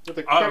 with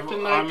the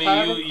kryptonite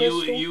powder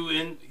crystal. you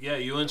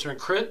enter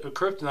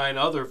kryptonite and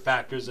other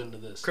factors into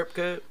this.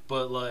 Kryptonite.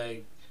 But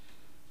like,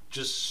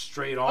 just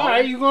straight on. All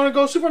right, you gonna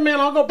go Superman?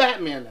 I'll go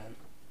Batman then.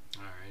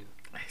 All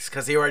right. It's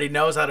because he already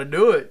knows how to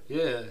do it.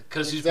 Yeah,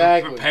 because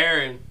Exactly. he's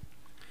preparing.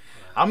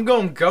 I'm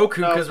going Goku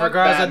because fuck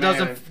regardless that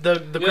Batman. doesn't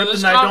the This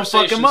kryptonite don't fuck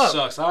conversation him up.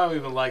 Sucks. I don't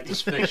even like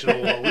this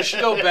fictional world. We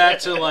should go back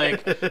to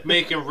like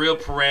making real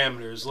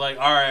parameters. Like,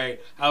 all right,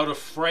 out of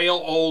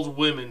frail old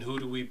women, who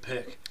do we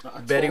pick?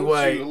 Betty Told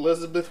White. you,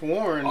 Elizabeth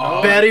Warren. Oh,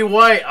 no? Betty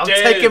White. I'm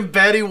Damn. taking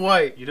Betty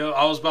White. You know,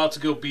 I was about to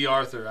go B.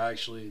 Arthur.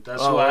 Actually,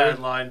 that's Oh, who I really? had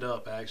lined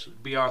up. Actually,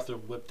 B. Arthur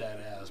whipped that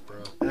ass,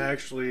 bro.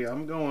 Actually,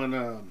 I'm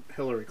going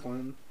Hillary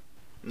Clinton.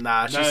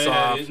 Nah, she's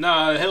soft.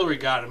 Nah, Hillary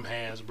got him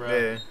hands,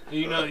 bro.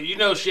 Yeah. You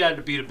know, she had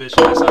to beat a bitch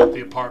ass out of the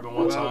apartment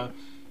one time.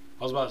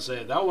 I was about to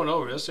say that went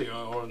over. That's like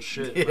on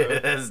shit, bro. Yeah,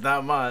 that's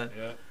not mine.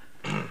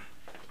 Yeah.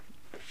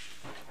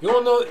 You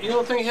don't know? You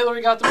don't think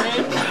Hillary got the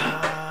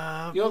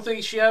hands? You don't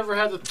think she ever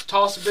had to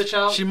toss a bitch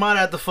out? She might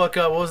have to fuck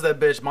up. What was that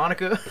bitch,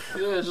 Monica?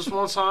 Yeah, just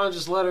one time.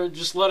 Just let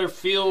her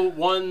feel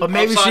one. But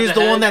maybe upside she's the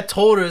head. one that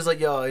told her. He's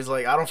like, yo, he's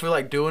like, I don't feel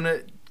like doing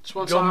it. Just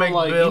one Go time, make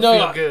like, Bill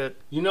feel good.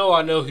 You know,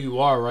 I know who you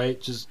are, right?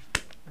 Just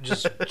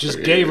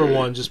gave her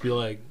one. Just be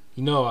like,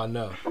 you know, I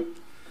know.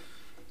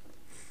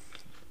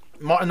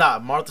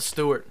 Martha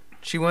Stewart.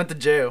 She went to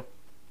jail.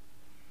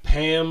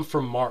 Pam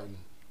from Martin.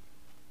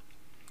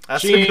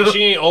 That's She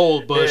ain't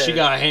old, but she Yeah.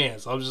 got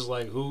hands. I'm just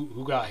like,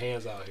 who got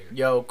hands out here?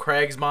 Yo,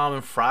 Craig's mom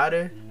in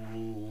Friday.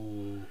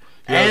 Ooh.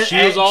 And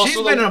she was also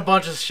she's been in a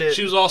bunch of shit.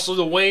 She was also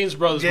the Wayans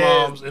brothers' Yeah.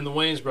 moms in the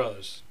Wayans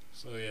brothers.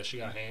 So yeah, she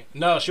got hands.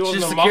 No, she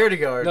wasn't She's their security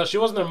mom. guard. No, she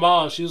wasn't their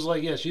mom. She was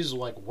like, she's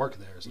like work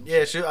there or something.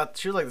 Yeah, she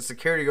was like the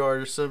security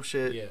guard or some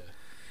shit. Yeah.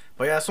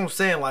 But yeah, that's what I'm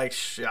saying. Like,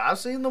 I've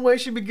seen the way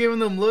she be giving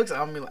them looks.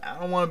 I mean, I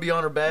don't want to be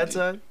on her bad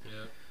side.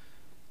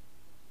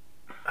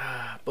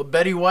 But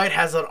Betty White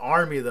has an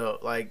army though.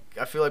 Like,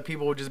 I feel like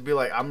people would just be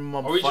like, "I'm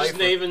gonna Are we fight just for-"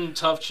 naming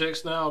tough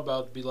chicks now?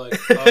 About to be like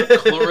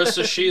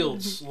Clarissa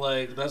Shields.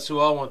 Like that's who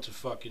I want to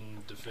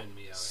fucking defend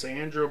me out.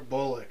 Sandra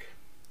Bullock.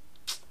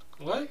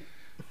 What?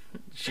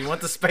 She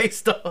went to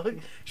Space Dog.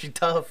 She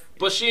tough.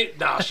 But she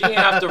ain't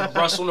have to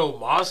wrestle no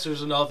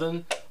monsters or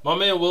nothing. My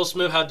man Will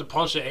Smith had to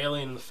punch an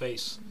alien in the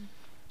face.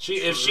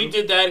 If she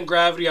did that in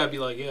Gravity, I'd be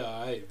like, yeah,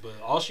 alright. But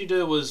all she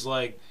did was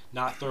like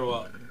not throw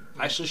up.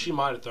 Actually, she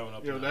might have thrown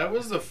up. Yo, that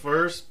was the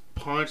first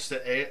punch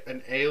that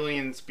an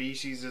alien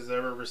species has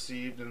ever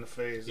received in the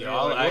face. Yeah,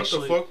 Like, what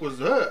the fuck was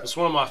that? It's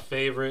one of my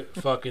favorite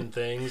fucking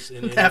things.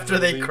 In After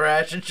any they movie.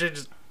 crash and shit,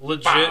 just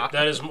legit, bah.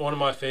 that is one of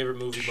my favorite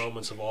movie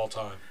moments of all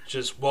time.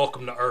 Just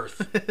Welcome to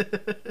Earth.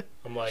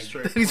 I'm like,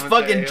 he's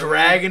fucking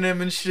dragging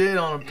him and shit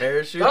on a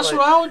parachute. That's like,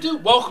 what I would do.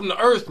 Welcome to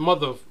Earth,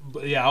 mother.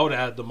 Yeah, I would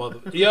have had the mother.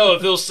 Yo,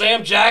 if it was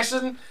Sam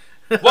Jackson,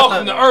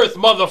 welcome to Earth,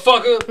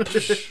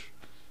 motherfucker.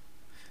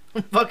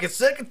 I'm fucking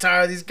sick and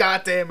tired of these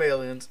goddamn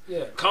aliens.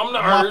 Yeah, come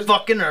to My Earth.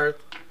 fucking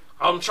Earth.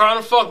 I'm trying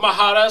to fuck my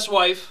hot ass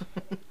wife.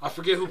 I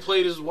forget who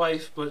played his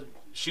wife, but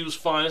she was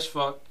fine as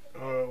fuck.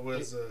 It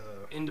was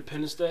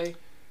Independence Day.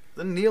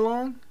 The Neil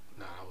Long?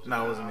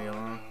 No, it wasn't Neil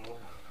Long.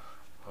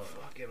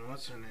 Fucking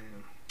what's her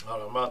name?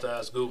 Hold on, I'm about to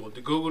ask Google.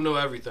 Google know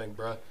everything,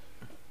 bruh.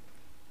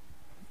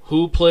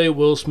 Who played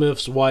Will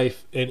Smith's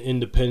wife in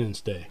Independence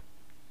Day?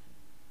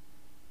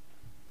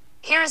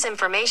 Here's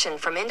information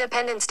from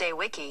Independence Day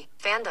Wiki,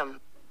 fandom.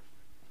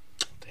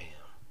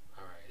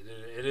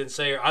 It didn't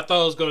say her. I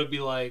thought it was gonna be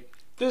like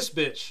this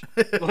bitch.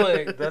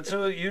 Like that's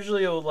who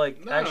usually it would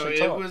like No, actually it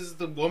talk. was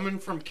the woman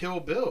from Kill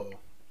Bill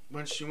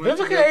when she went.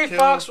 Vivica to A. go kill...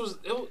 Fox was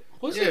Yeah,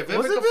 it? Vivica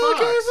Was it Fox.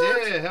 Vivica A.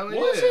 Fox? Yeah, hell Was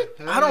yeah. it?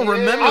 Hell I don't yeah.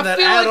 remember that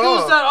I feel at like all.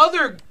 it was that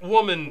other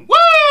woman.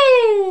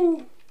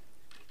 Woo!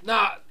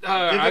 Nah,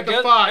 I Vivica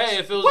guess. Fox. Hey,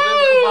 if it was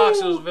Vivica Fox,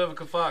 it was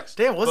Vivica Fox.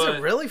 Damn, was But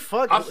it really?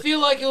 Fuck. I feel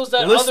like it was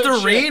that other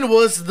Listerine chick.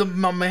 was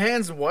my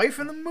man's wife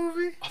in the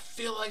movie? I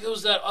feel like it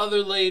was that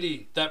other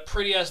lady, that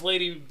pretty ass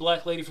lady,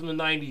 black lady from the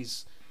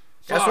 90s.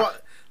 That's why.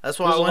 That's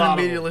why There's a I lot went of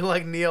immediately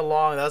like Neil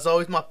Long. That's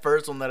always my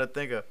first one that I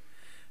think of.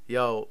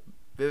 Yo,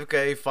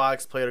 Vivica A.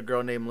 Fox played a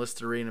girl named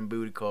Listerine in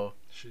Booty Call.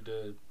 She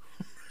did.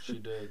 She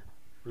did.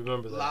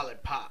 Remember that.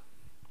 Lollipop.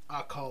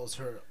 I calls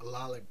her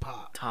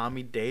Lollipop.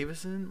 Tommy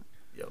Davison?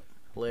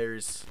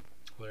 Hilarious.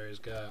 Hilarious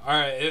guy. All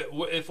right,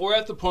 if we're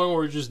at the point where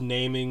we're just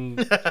naming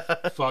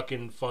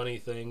fucking funny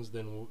things,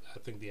 then I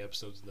think the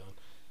episode's done.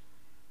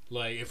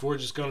 Like, if we're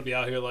just gonna be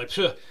out here like,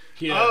 yeah.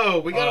 Oh,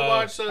 we gotta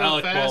watch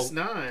Alec Fast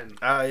Baldwin. 9.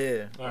 Oh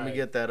yeah, All let me right.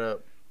 get that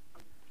up.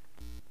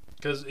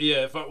 Because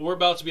if we're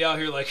about to be out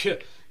here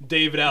like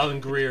David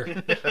Allen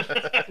Greer,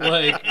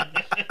 like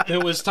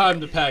it was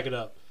time to pack it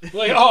up.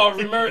 Like, oh,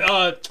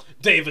 remember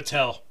Dave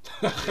Attell,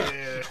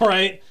 Yeah.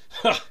 right?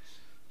 I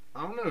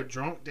don't know,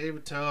 drunk Dave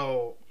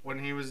Attell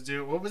when he was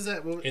doing what was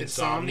that?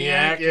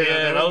 Insomniac.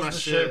 Yeah, that was my the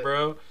shit,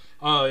 bro.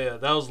 Oh yeah,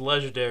 that was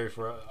legendary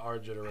for our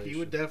generation. He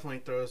would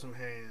definitely throw some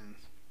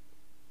hands.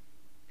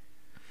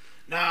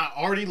 Nah,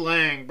 Artie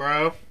Lang,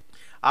 bro.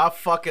 I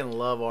fucking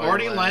love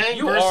Artie Lang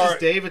You versus are-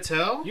 Dave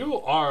Attell. You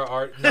are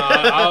art. Nah,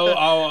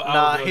 I'll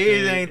Nah, go he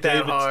David- ain't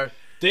that hard.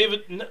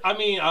 David, I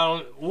mean, I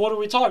don't. What are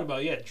we talking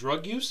about? Yeah,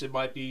 drug use. It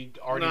might be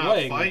Artie Nah,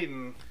 Lang.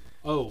 fighting.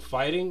 Oh,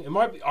 fighting. It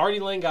might be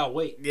Artie Lang got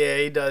weight. Yeah,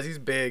 he does. He's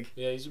big.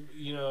 Yeah, he's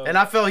And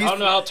I felt I don't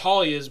know how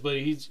tall he is, but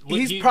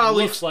he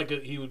probably looks like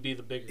he would be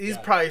the bigger. He's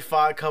guy. probably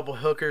fought a couple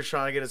hookers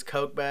trying to get his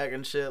coke back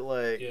and shit.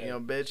 Like, Yeah. you know,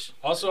 bitch.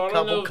 Also, I don't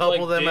couple know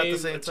if of like, them at Dave the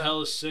same time.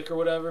 Attell is sick or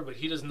whatever, but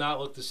he does not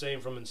look the same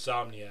from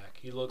Insomniac.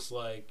 He looks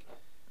like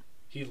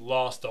he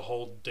lost the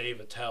whole Dave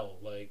Attell.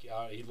 Like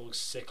he looks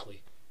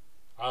sickly.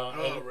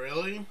 Oh,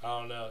 really? I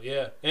don't know.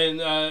 Yeah,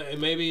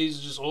 and maybe he's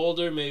just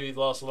older. Maybe he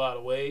lost a lot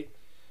of weight.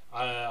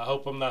 I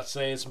hope I'm not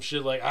saying some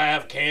shit like I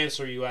have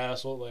cancer, you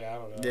asshole. Like I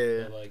don't know.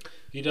 Yeah. But, like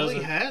he Well, doesn't.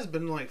 he has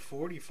been like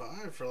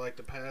 45 for like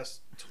the past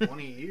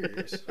 20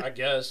 years. I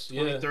guess.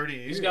 20, Yeah. 30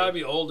 years. He's got to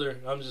be older.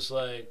 I'm just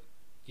like,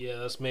 yeah,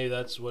 that's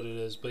what it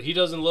is. But he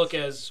doesn't look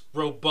as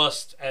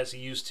robust as he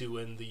used to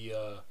in the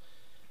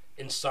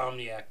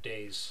Insomniac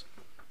days.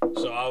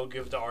 So I would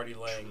give it to Artie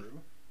Lang.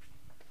 True.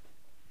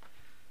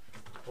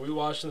 Are we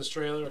watching this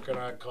trailer, or can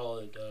I call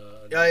it?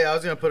 Yeah, I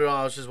was gonna put it on.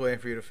 I was just waiting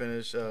for you to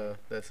finish that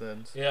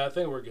sentence. Yeah, I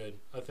think we're good.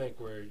 I think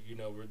we're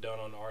done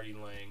on Artie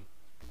Lang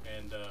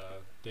and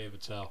Dave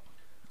Attell.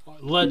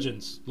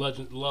 Legends, love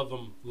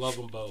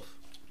them both.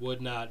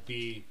 Would not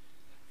be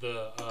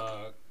the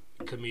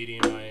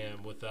comedian I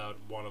am without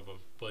one of them.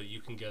 But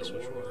you can guess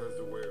which one. Has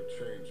the way of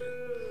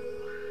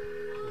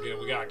changing. Again,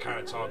 we gotta kind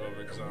of talk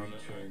over it because I don't know.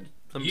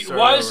 Let me start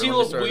Why over, does he let me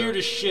look start weird over.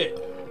 as shit?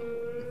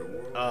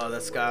 Oh,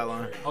 that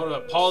skyline. Hold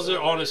up, pause it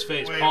on his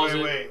face. Wait, Pause wait,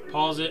 it. wait.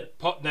 Pause it.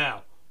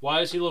 Now. Why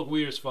does he look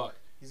weird as fuck?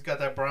 He's got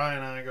that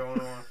Brian eye going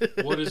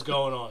on. What is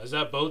going on? Is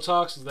that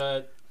Botox? Is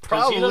that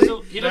 'cause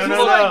Probably. He doesn't No,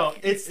 look like.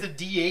 It's the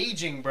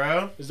de-aging,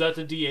 bro. Is that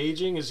the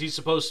de-aging? Is he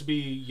supposed to be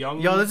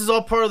young? Yo, this is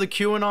all part of the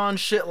QAnon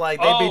shit.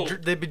 Like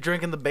they be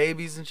drinking the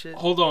babies and shit.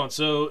 Hold on.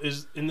 So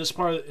is in this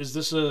part? Is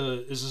this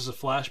a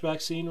flashback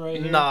scene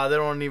right here? Nah, they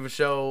don't even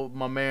show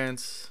my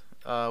man's.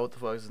 What the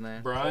fuck is his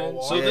name? Brian.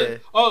 Oh, So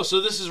yeah. so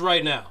this is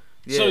right now.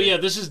 Yeah. So yeah,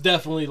 this is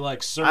definitely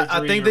like surgery. I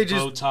think or they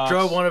just Botox.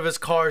 drove one of his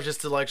cars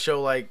just to like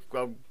show like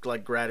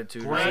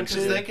gratitude. or Granted. some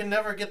Because shit. they can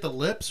never get the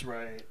lips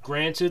right.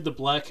 Granted, the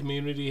black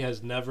community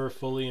has never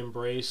fully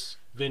embraced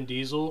Vin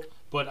Diesel,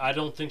 but I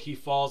don't think he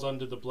falls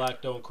under the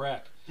black don't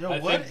crack. Yo, I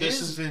what think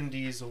this is Vin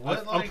Diesel?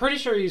 What, I'm like, pretty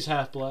sure he's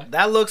half black.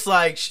 That looks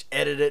like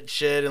edited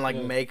shit and like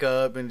Yeah.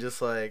 makeup and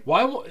just like.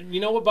 You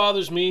know what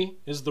bothers me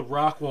is The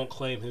Rock won't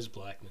claim his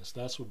blackness.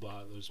 That's what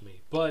bothers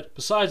me. But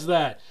besides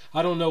that,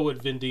 I don't know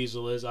what Vin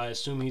Diesel is. I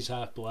assume he's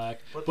half black.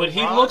 But But The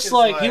he Rock looks is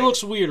like he like-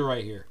 looks weird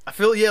right here. I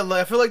feel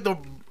like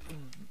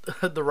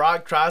the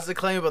Rock tries to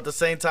claim, but at the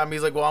same time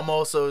he's like, well, I'm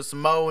also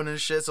Samoan and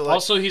shit. So like,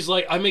 Also, he's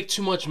like, I make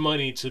too much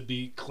money to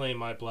claim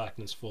my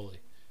blackness fully.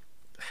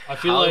 I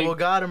feel Hollywood like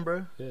got him,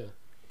 bro. yeah.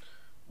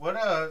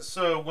 What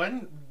so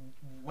when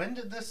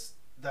did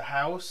the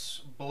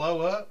house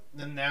blow up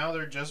and now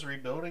they're just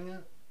rebuilding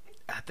it?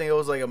 I think it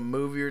was like a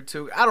movie or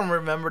two. I don't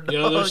remember.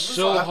 Yo, they're dog.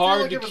 so I feel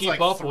hard like to it was keep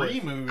like up 3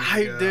 with. movies I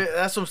ago.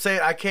 that's what I'm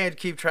saying. I can't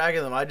keep track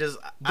of them.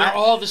 They're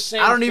all the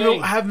same. I don't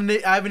even.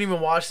 thing. I haven't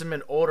even watched them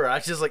in order. I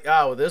just like,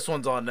 oh, well, this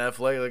one's on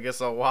Netflix. I guess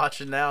I'll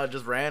watch it now,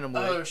 just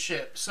randomly. Oh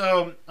shit!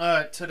 So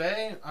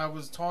today I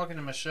was talking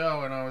to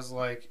Michelle and I was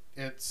like,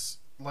 it's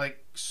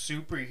like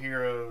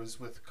superheroes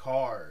with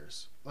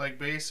cars. Like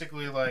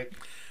basically like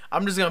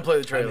I'm just gonna play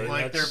the trailer.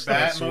 like their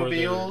that's where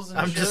they're- Batmobiles. And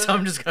I'm shit. just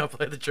gonna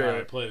play the All trailer.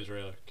 right, play the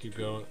trailer. Keep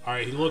going. All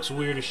right, he looks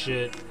weird as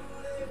shit.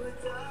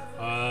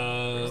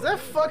 Is that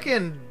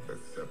fucking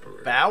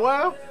Bow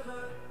Wow?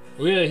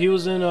 Oh yeah, he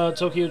was in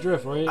Tokyo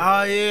Drift, right?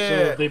 Oh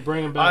yeah. So they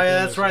bring him back. Oh yeah,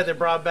 in that's or right. They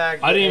brought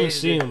back. I didn't even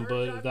Asian see dude. him,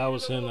 but if that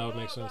was him, that would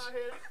make sense.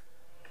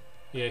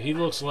 Yeah, he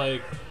looks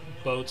like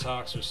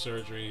Botox or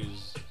surgery.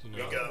 You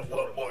know. got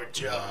one more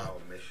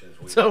job.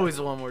 It's always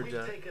one more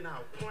job. Taking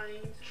out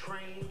planes,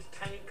 trains,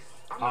 tanks.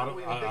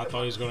 I thought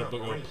he was going to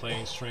book on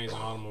planes, trains,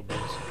 and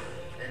automobiles.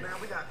 And now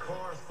we got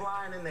cars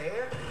flying in the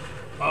air.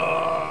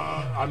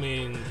 I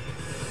mean,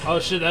 oh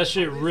shit, that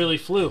shit really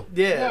flew.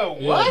 Yeah. Yo,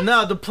 what?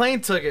 No, the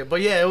plane took it,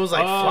 but yeah, it was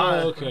like Oh,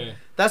 flying. okay.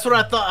 That's what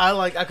I thought.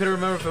 I couldn't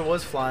remember if it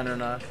was flying or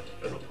not.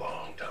 Been a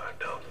long time,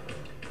 though.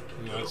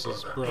 You know, it's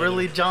his brother.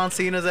 Really, John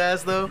Cena's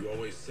ass though. You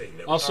always say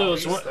never. Also, Oh,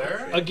 it's he's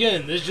there?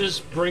 again, this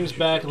just brings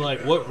back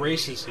like, what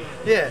race is he?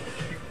 Yeah.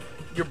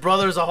 Your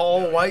brother's a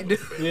whole white dude.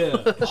 Yeah,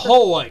 a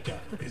whole white guy.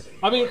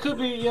 I mean, it could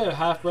be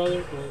half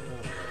brother,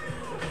 but.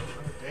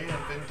 Damn,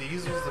 Vin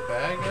Diesel's the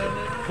bad guy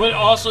now? But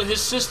also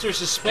his sister's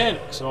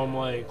Hispanic, so I'm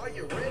like.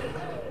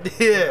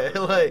 Yeah,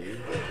 like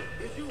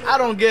I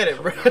don't get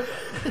it, bro.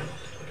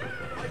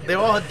 They're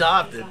all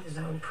adopted.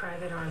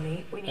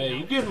 Hey,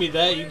 you give me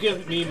that. You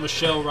give me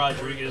Michelle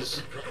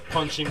Rodriguez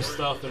punching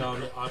stuff, and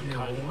I'm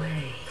kind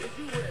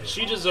of.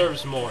 She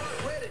deserves more.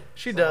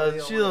 She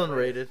does. She's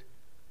underrated.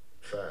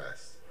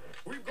 Fast.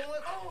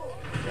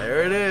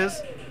 There it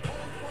is.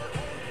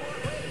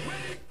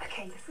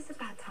 Okay, this is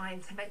about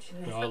time to mention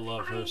this. Yo, I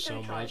love her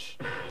so much.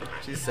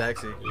 She's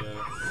sexy.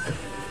 Yeah.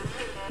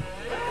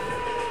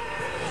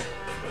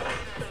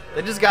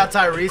 They just got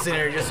Tyrese in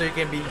here just so he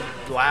can be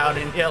loud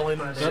and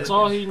yelling. And That's shit.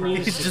 all he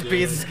needs. He's to just do.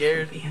 being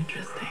scared.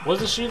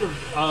 Wasn't she the?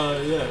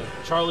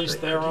 Charlize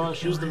Theron.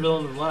 She was the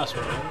villain of the last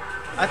one, right?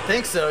 I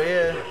think so.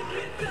 Yeah.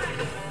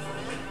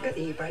 Got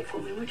the e-bike for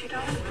me, would you,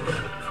 darling?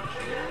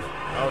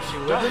 Oh, she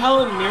Got whipping?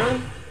 Helen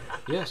Mirren?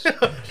 Yes.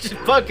 She's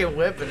fucking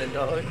whipping it,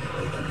 dog.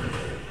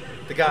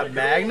 They got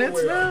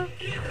magnets now?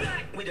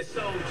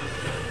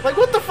 Like,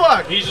 what the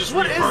fuch? He just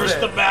What is reversed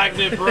that? the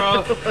magnet,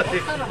 bro. What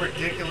kind of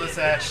ridiculous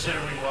ass shit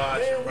are we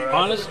watching, bro?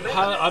 Honestly,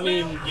 I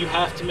mean, you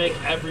have to make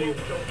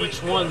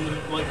each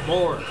one like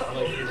more.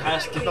 Like it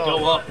has to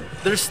go up.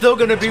 There's still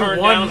gonna be Turn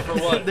one. down for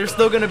what? There's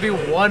still gonna be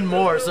one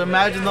more. So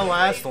imagine the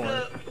last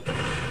one.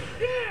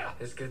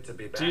 It's good to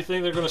be back. Do you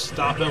think they're gonna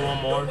stop at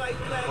one more,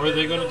 or are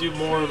they gonna do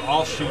more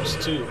offshoots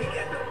too?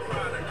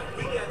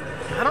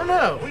 I don't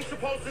know.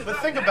 But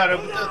think about it,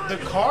 the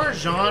car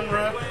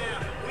genre.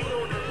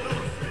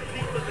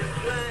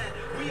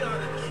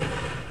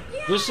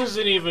 This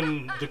isn't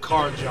even the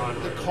car genre.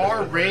 The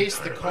car race,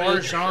 the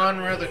car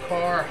genre, the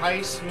car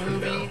heist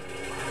movie.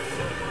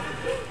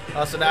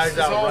 Oh, so now he's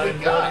out running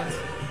buildings.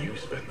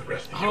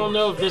 I don't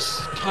know if this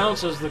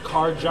counts as the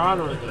car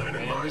genre though,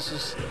 man.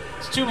 It's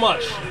too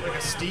much. Like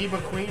a Steve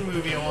McQueen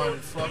movie on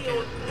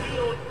fucking.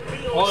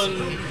 On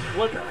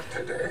what?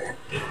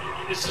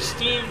 It's a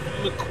Steve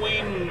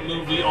McQueen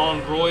movie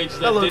on roids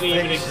that looks didn't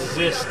even fake.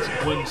 exist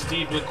when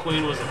Steve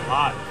McQueen was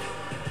alive.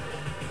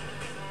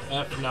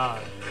 F9,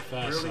 the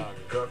Fast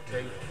Saga.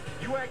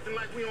 You acting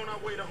like we on our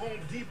way to Home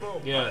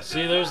Depot. Yeah,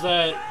 see, there's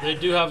that. They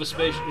do have a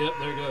space. Yep,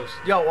 there it goes.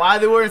 Yo, why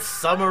they wearing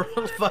summer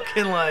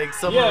fucking like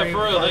submarine? Yeah,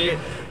 for real, fucking,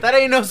 that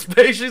ain't no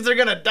spaceships. They're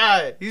gonna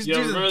die. He's Yeah,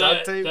 using remember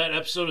duct tape. that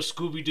episode of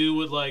Scooby Doo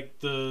with like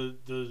the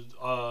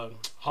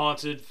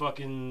haunted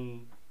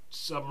fucking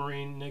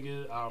submarine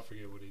nigga? I don't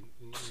forget what he.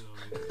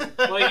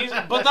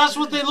 Like but that's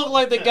what they look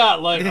like. They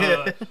got like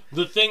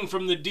the thing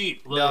from the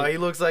deep. Like, No, he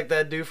looks like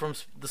that dude from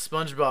the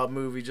SpongeBob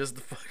movie, just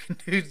the fucking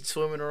dude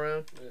swimming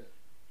around. Yeah.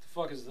 The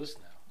fuck is this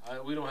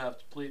now? We don't have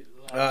to play.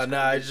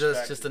 Nah, it's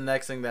just the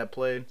next thing that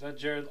played. Is that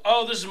Jared?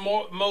 Oh, this is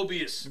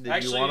Mobius. Did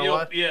Actually, you wanna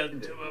watch? Yeah,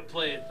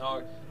 play it,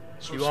 dog.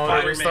 You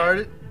want to restart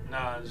it?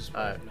 Nah, just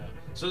Alright. no.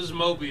 So this is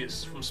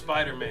Mobius from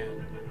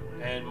Spider-Man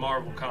and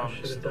Marvel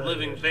Comics, the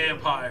living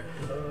vampire.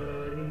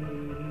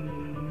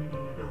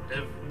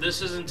 If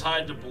this isn't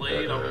tied to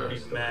Blade, I'm gonna be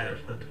mad.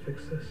 But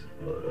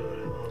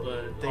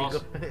There you also,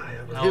 go.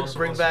 I also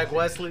Bring want back some-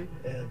 Wesley.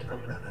 And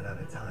I'm running out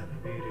of time.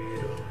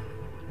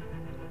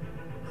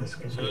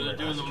 So they're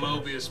doing the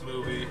Mobius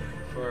movie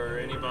for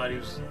anybody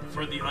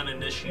for the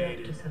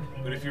uninitiated.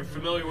 But if you're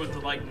familiar with the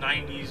like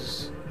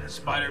 '90s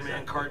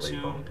Spider-Man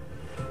cartoon,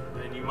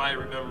 then you might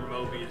remember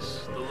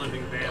Mobius, the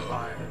living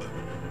vampire.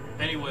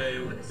 Anyway,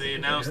 they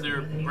announced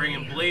they're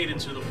bringing Blade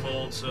into the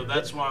fold, so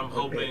that's why I'm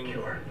hoping.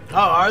 Oh,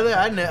 are they?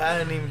 I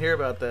didn't even hear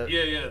about that.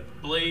 Yeah,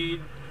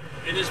 Blade.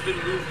 It has been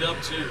moved up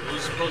too. It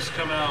was supposed to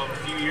come out a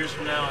few years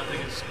from now. I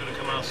think it's gonna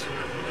come out sooner.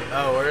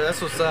 Oh, word,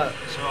 that's what's up.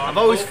 So I've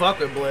always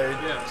fucked with Blade.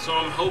 Yeah, so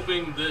I'm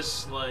hoping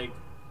this like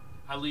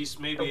at least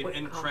maybe an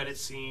end credit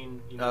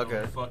scene, you know,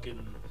 Okay.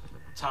 fucking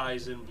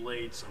ties in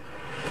Blade somehow.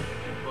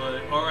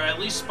 But or at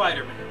least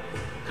Spider-Man,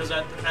 because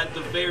at the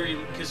very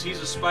because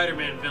he's a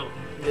Spider-Man villain.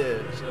 Yeah.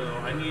 So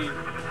I need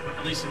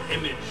at least an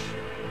image.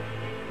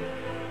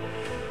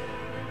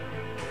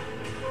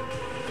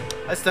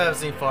 I still haven't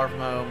seen Far From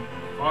Home.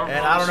 Far From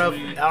And Home I don't know.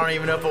 sweet. I don't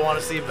even know if I want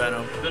to see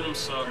Venom. Venom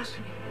sucks.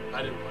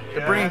 I didn't like it.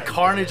 They're bringing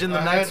Carnage in the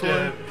I next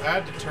had one. to, I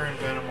had to turn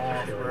Venom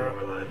off,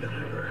 bro.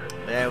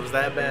 Yeah, it was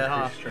that bad,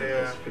 huh?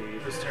 Yeah,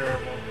 it was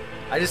terrible.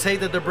 I just hate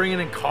that they're bringing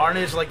in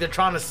Carnage. Like they're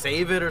trying to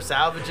save it or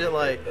salvage it.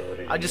 Like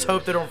I just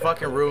hope they don't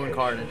fucking ruin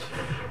Carnage.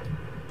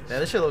 Man,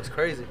 this shit looks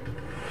crazy.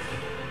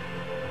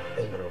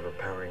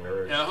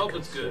 Yeah, I hope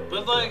it's good.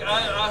 But like,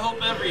 I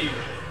hope every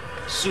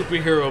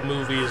superhero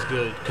movie is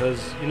good,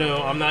 because you know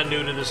I'm not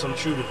new to this. I'm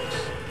true to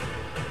this.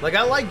 Like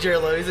I like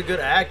Jared Leto. He's a good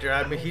actor.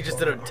 I mean, he just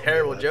did a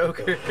terrible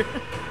Joker. Is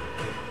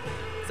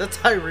that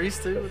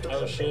Tyrese too? What the Oh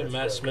fuck? shit,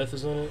 Matt Smith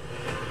is in it.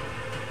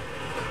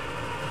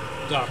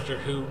 Doctor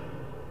Who.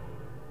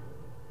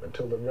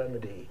 Until the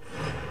remedy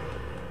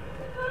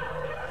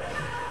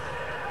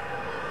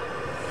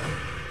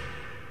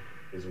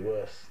is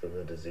worse than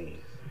the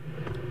disease.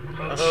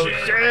 Oh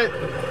shit!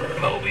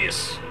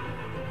 Mobius,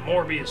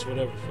 Morbius,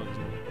 whatever the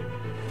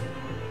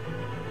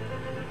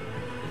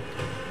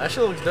fuck. That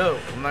shit looks dope.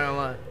 I'm not gonna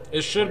lie.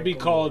 It should be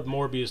called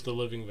Morbius the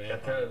Living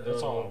Vampire.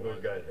 That's all.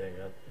 Good guy thing,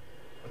 huh?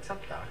 What's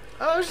up, Doc?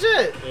 Oh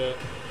shit. Yeah.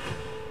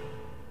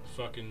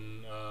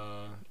 Fucking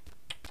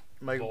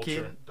Michael Vulture.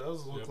 Keaton.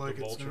 Does look like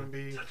it's gonna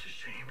be. Such a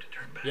shame to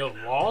turn back. Yo,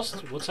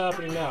 Lost? What's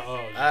happening now?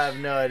 Oh, I have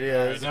no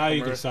idea. Right, now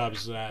you can stop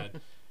this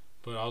ad.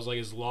 But I was like,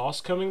 is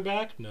Lost coming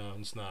back? No,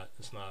 it's not.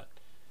 It's not.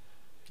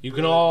 You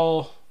can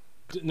all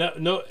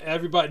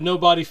everybody,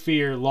 nobody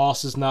fear.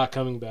 Lost is not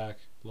coming back.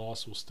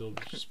 Lost will still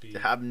just be.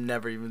 I've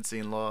never even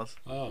seen Lost.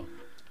 Oh,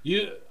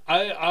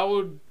 I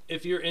would,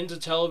 if you're into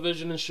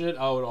television and shit,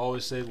 I would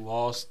always say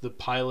Lost. The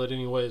pilot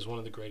anyway is one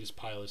of the greatest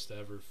pilots to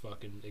ever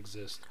fucking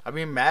exist. I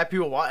mean, mad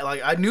people watch.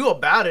 Like I knew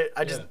about it.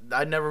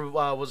 I never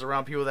was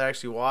around people that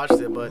actually watched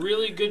it. But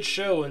really good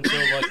show until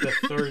like the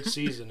third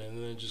season, and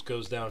then it just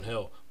goes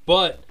downhill.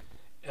 But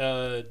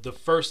the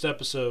first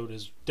episode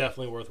is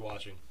definitely worth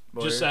watching.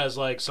 Just as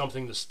like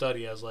something to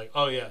study, as like,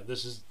 oh yeah,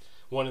 this is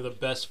one of the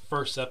best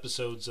first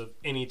episodes of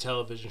any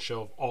television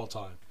show of all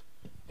time.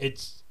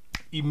 It's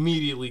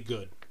immediately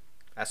good.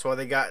 That's why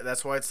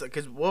that's why it's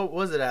because what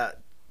was it at?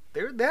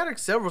 They had like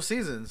several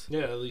seasons.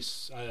 Yeah, at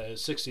least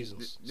 6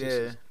 seasons.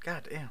 Yeah.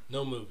 God damn.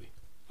 No movie.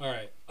 All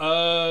right.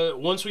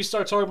 Once we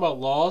start talking about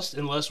Lost,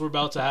 unless we're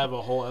about to have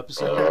a whole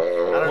episode,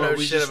 I don't know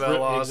shit about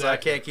Lost. Exactly. I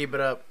can't keep it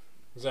up.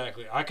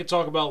 Exactly. I could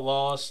talk about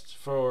Lost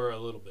for a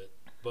little bit.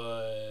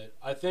 But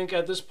I think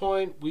at this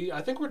point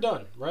I think we're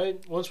done,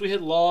 right? Once we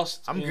hit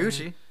Lost, I'm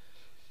Gucci.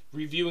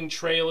 Reviewing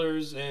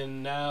trailers,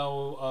 and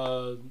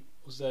now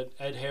was that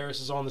Ed Harris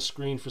is on the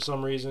screen for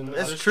some reason?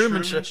 It's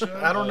Truman Show.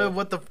 I don't know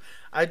what the.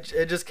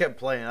 It just kept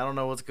playing. I don't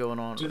know what's going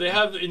on. Do they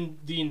have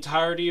the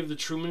entirety of the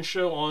Truman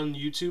Show on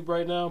YouTube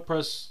right now?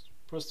 Press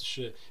the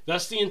shit.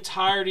 That's the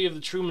entirety of the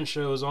Truman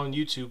Show is on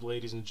YouTube,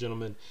 ladies and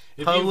gentlemen.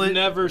 If you've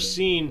never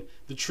seen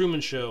the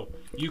Truman Show,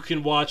 you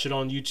can watch it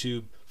on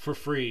YouTube for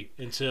free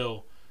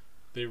until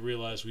they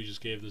realize we just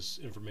gave this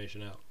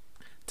information out.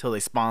 Till they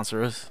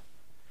sponsor us.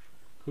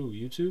 Who,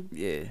 YouTube?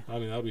 Yeah. I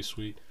mean, that'd be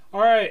sweet. All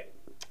right.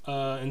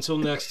 Until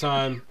next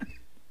time,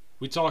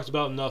 we talked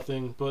about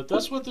nothing, but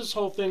that's what this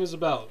whole thing is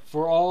about.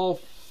 For all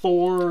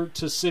 4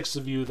 to 6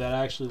 of you that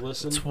actually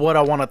listen. It's what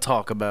I want to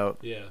talk about.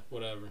 Yeah,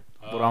 whatever.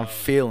 What I'm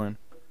feeling.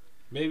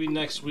 Maybe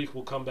next week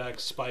we'll come back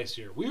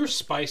spicier. We were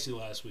spicy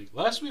last week.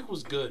 Last week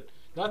was good.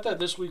 Not that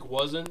this week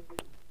wasn't.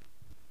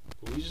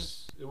 But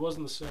it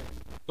wasn't the same.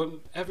 But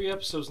every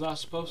episode's not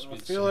supposed to be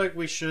the same. I feel like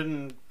we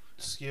shouldn't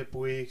skip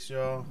weeks,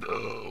 y'all.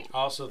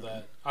 Also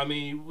that. I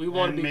mean, we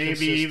want to be maybe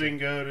consistent. even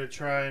go to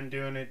try and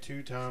doing it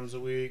 2 times a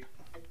week.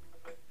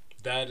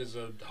 That is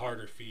a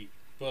harder feat.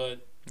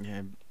 But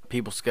yeah,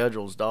 people's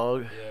schedules,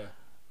 dog. Yeah.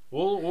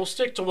 We'll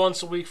stick to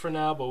once a week for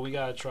now, but we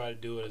gotta try to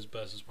do it as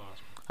best as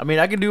possible. I mean,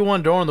 I can do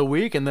one during the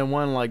week and then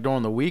one like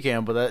during the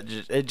weekend, but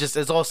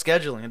it's all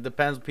scheduling. It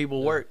depends.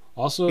 People work.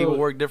 Also, people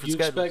work different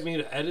schedules. You expect me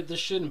to edit this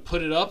shit and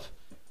put it up?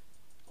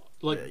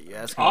 Like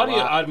yeah, audio,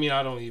 I mean,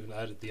 I don't even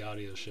edit the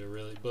audio shit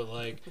really, but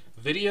like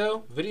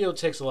video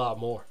takes a lot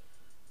more.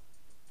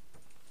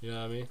 You know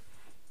what I mean?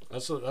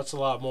 That's a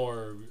lot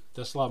more.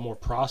 That's a lot more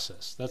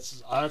process.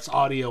 That's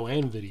audio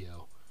and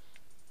video.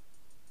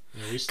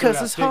 Yeah, we still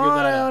gotta figure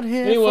that out.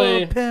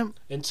 Anyway, for a pimp.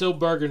 Until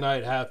Burger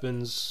Night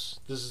happens,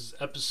 this is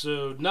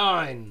episode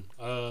 9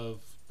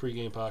 of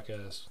Pregame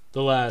Podcast.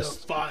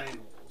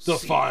 The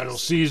final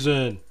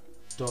season.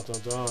 Dun dun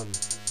dun.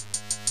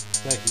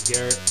 Thank you,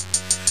 Garrett.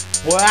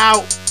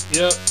 Wow.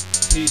 Yep.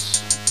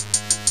 Peace.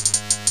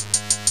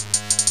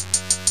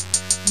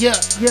 Yeah. I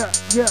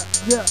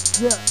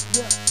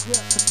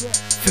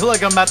feel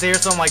like I'm about to hear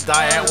something like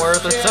Diane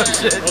Worth or some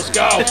shit. Let's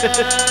go.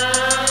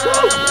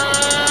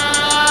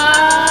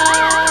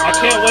 I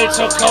can't wait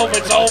till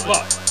COVID's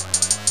over.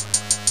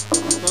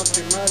 Fuck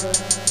your mother.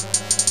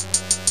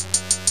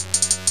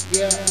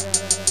 Yeah.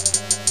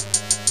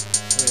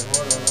 Wait,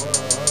 hold on.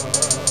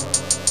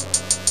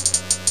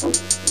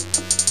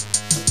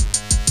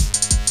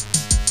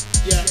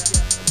 Yeah.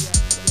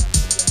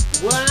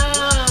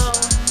 Wow.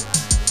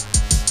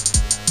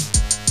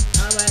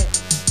 Alright.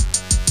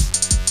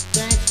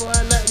 Thanks for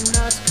letting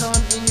us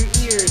come in your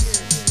ears.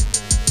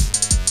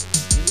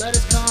 You let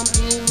us come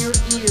in your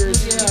ears,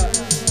 yeah.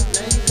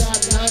 Now you got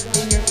nut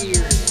in your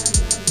ears.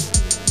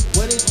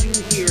 What did you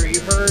hear? You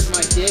heard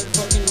my dick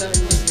fucking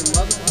nutting in your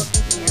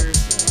motherfucking ears.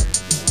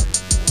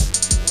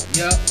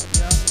 Yup.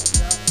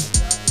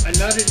 I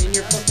nutted in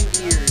your fucking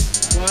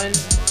ears. 1,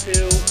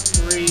 2,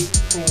 3,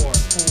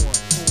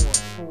 4.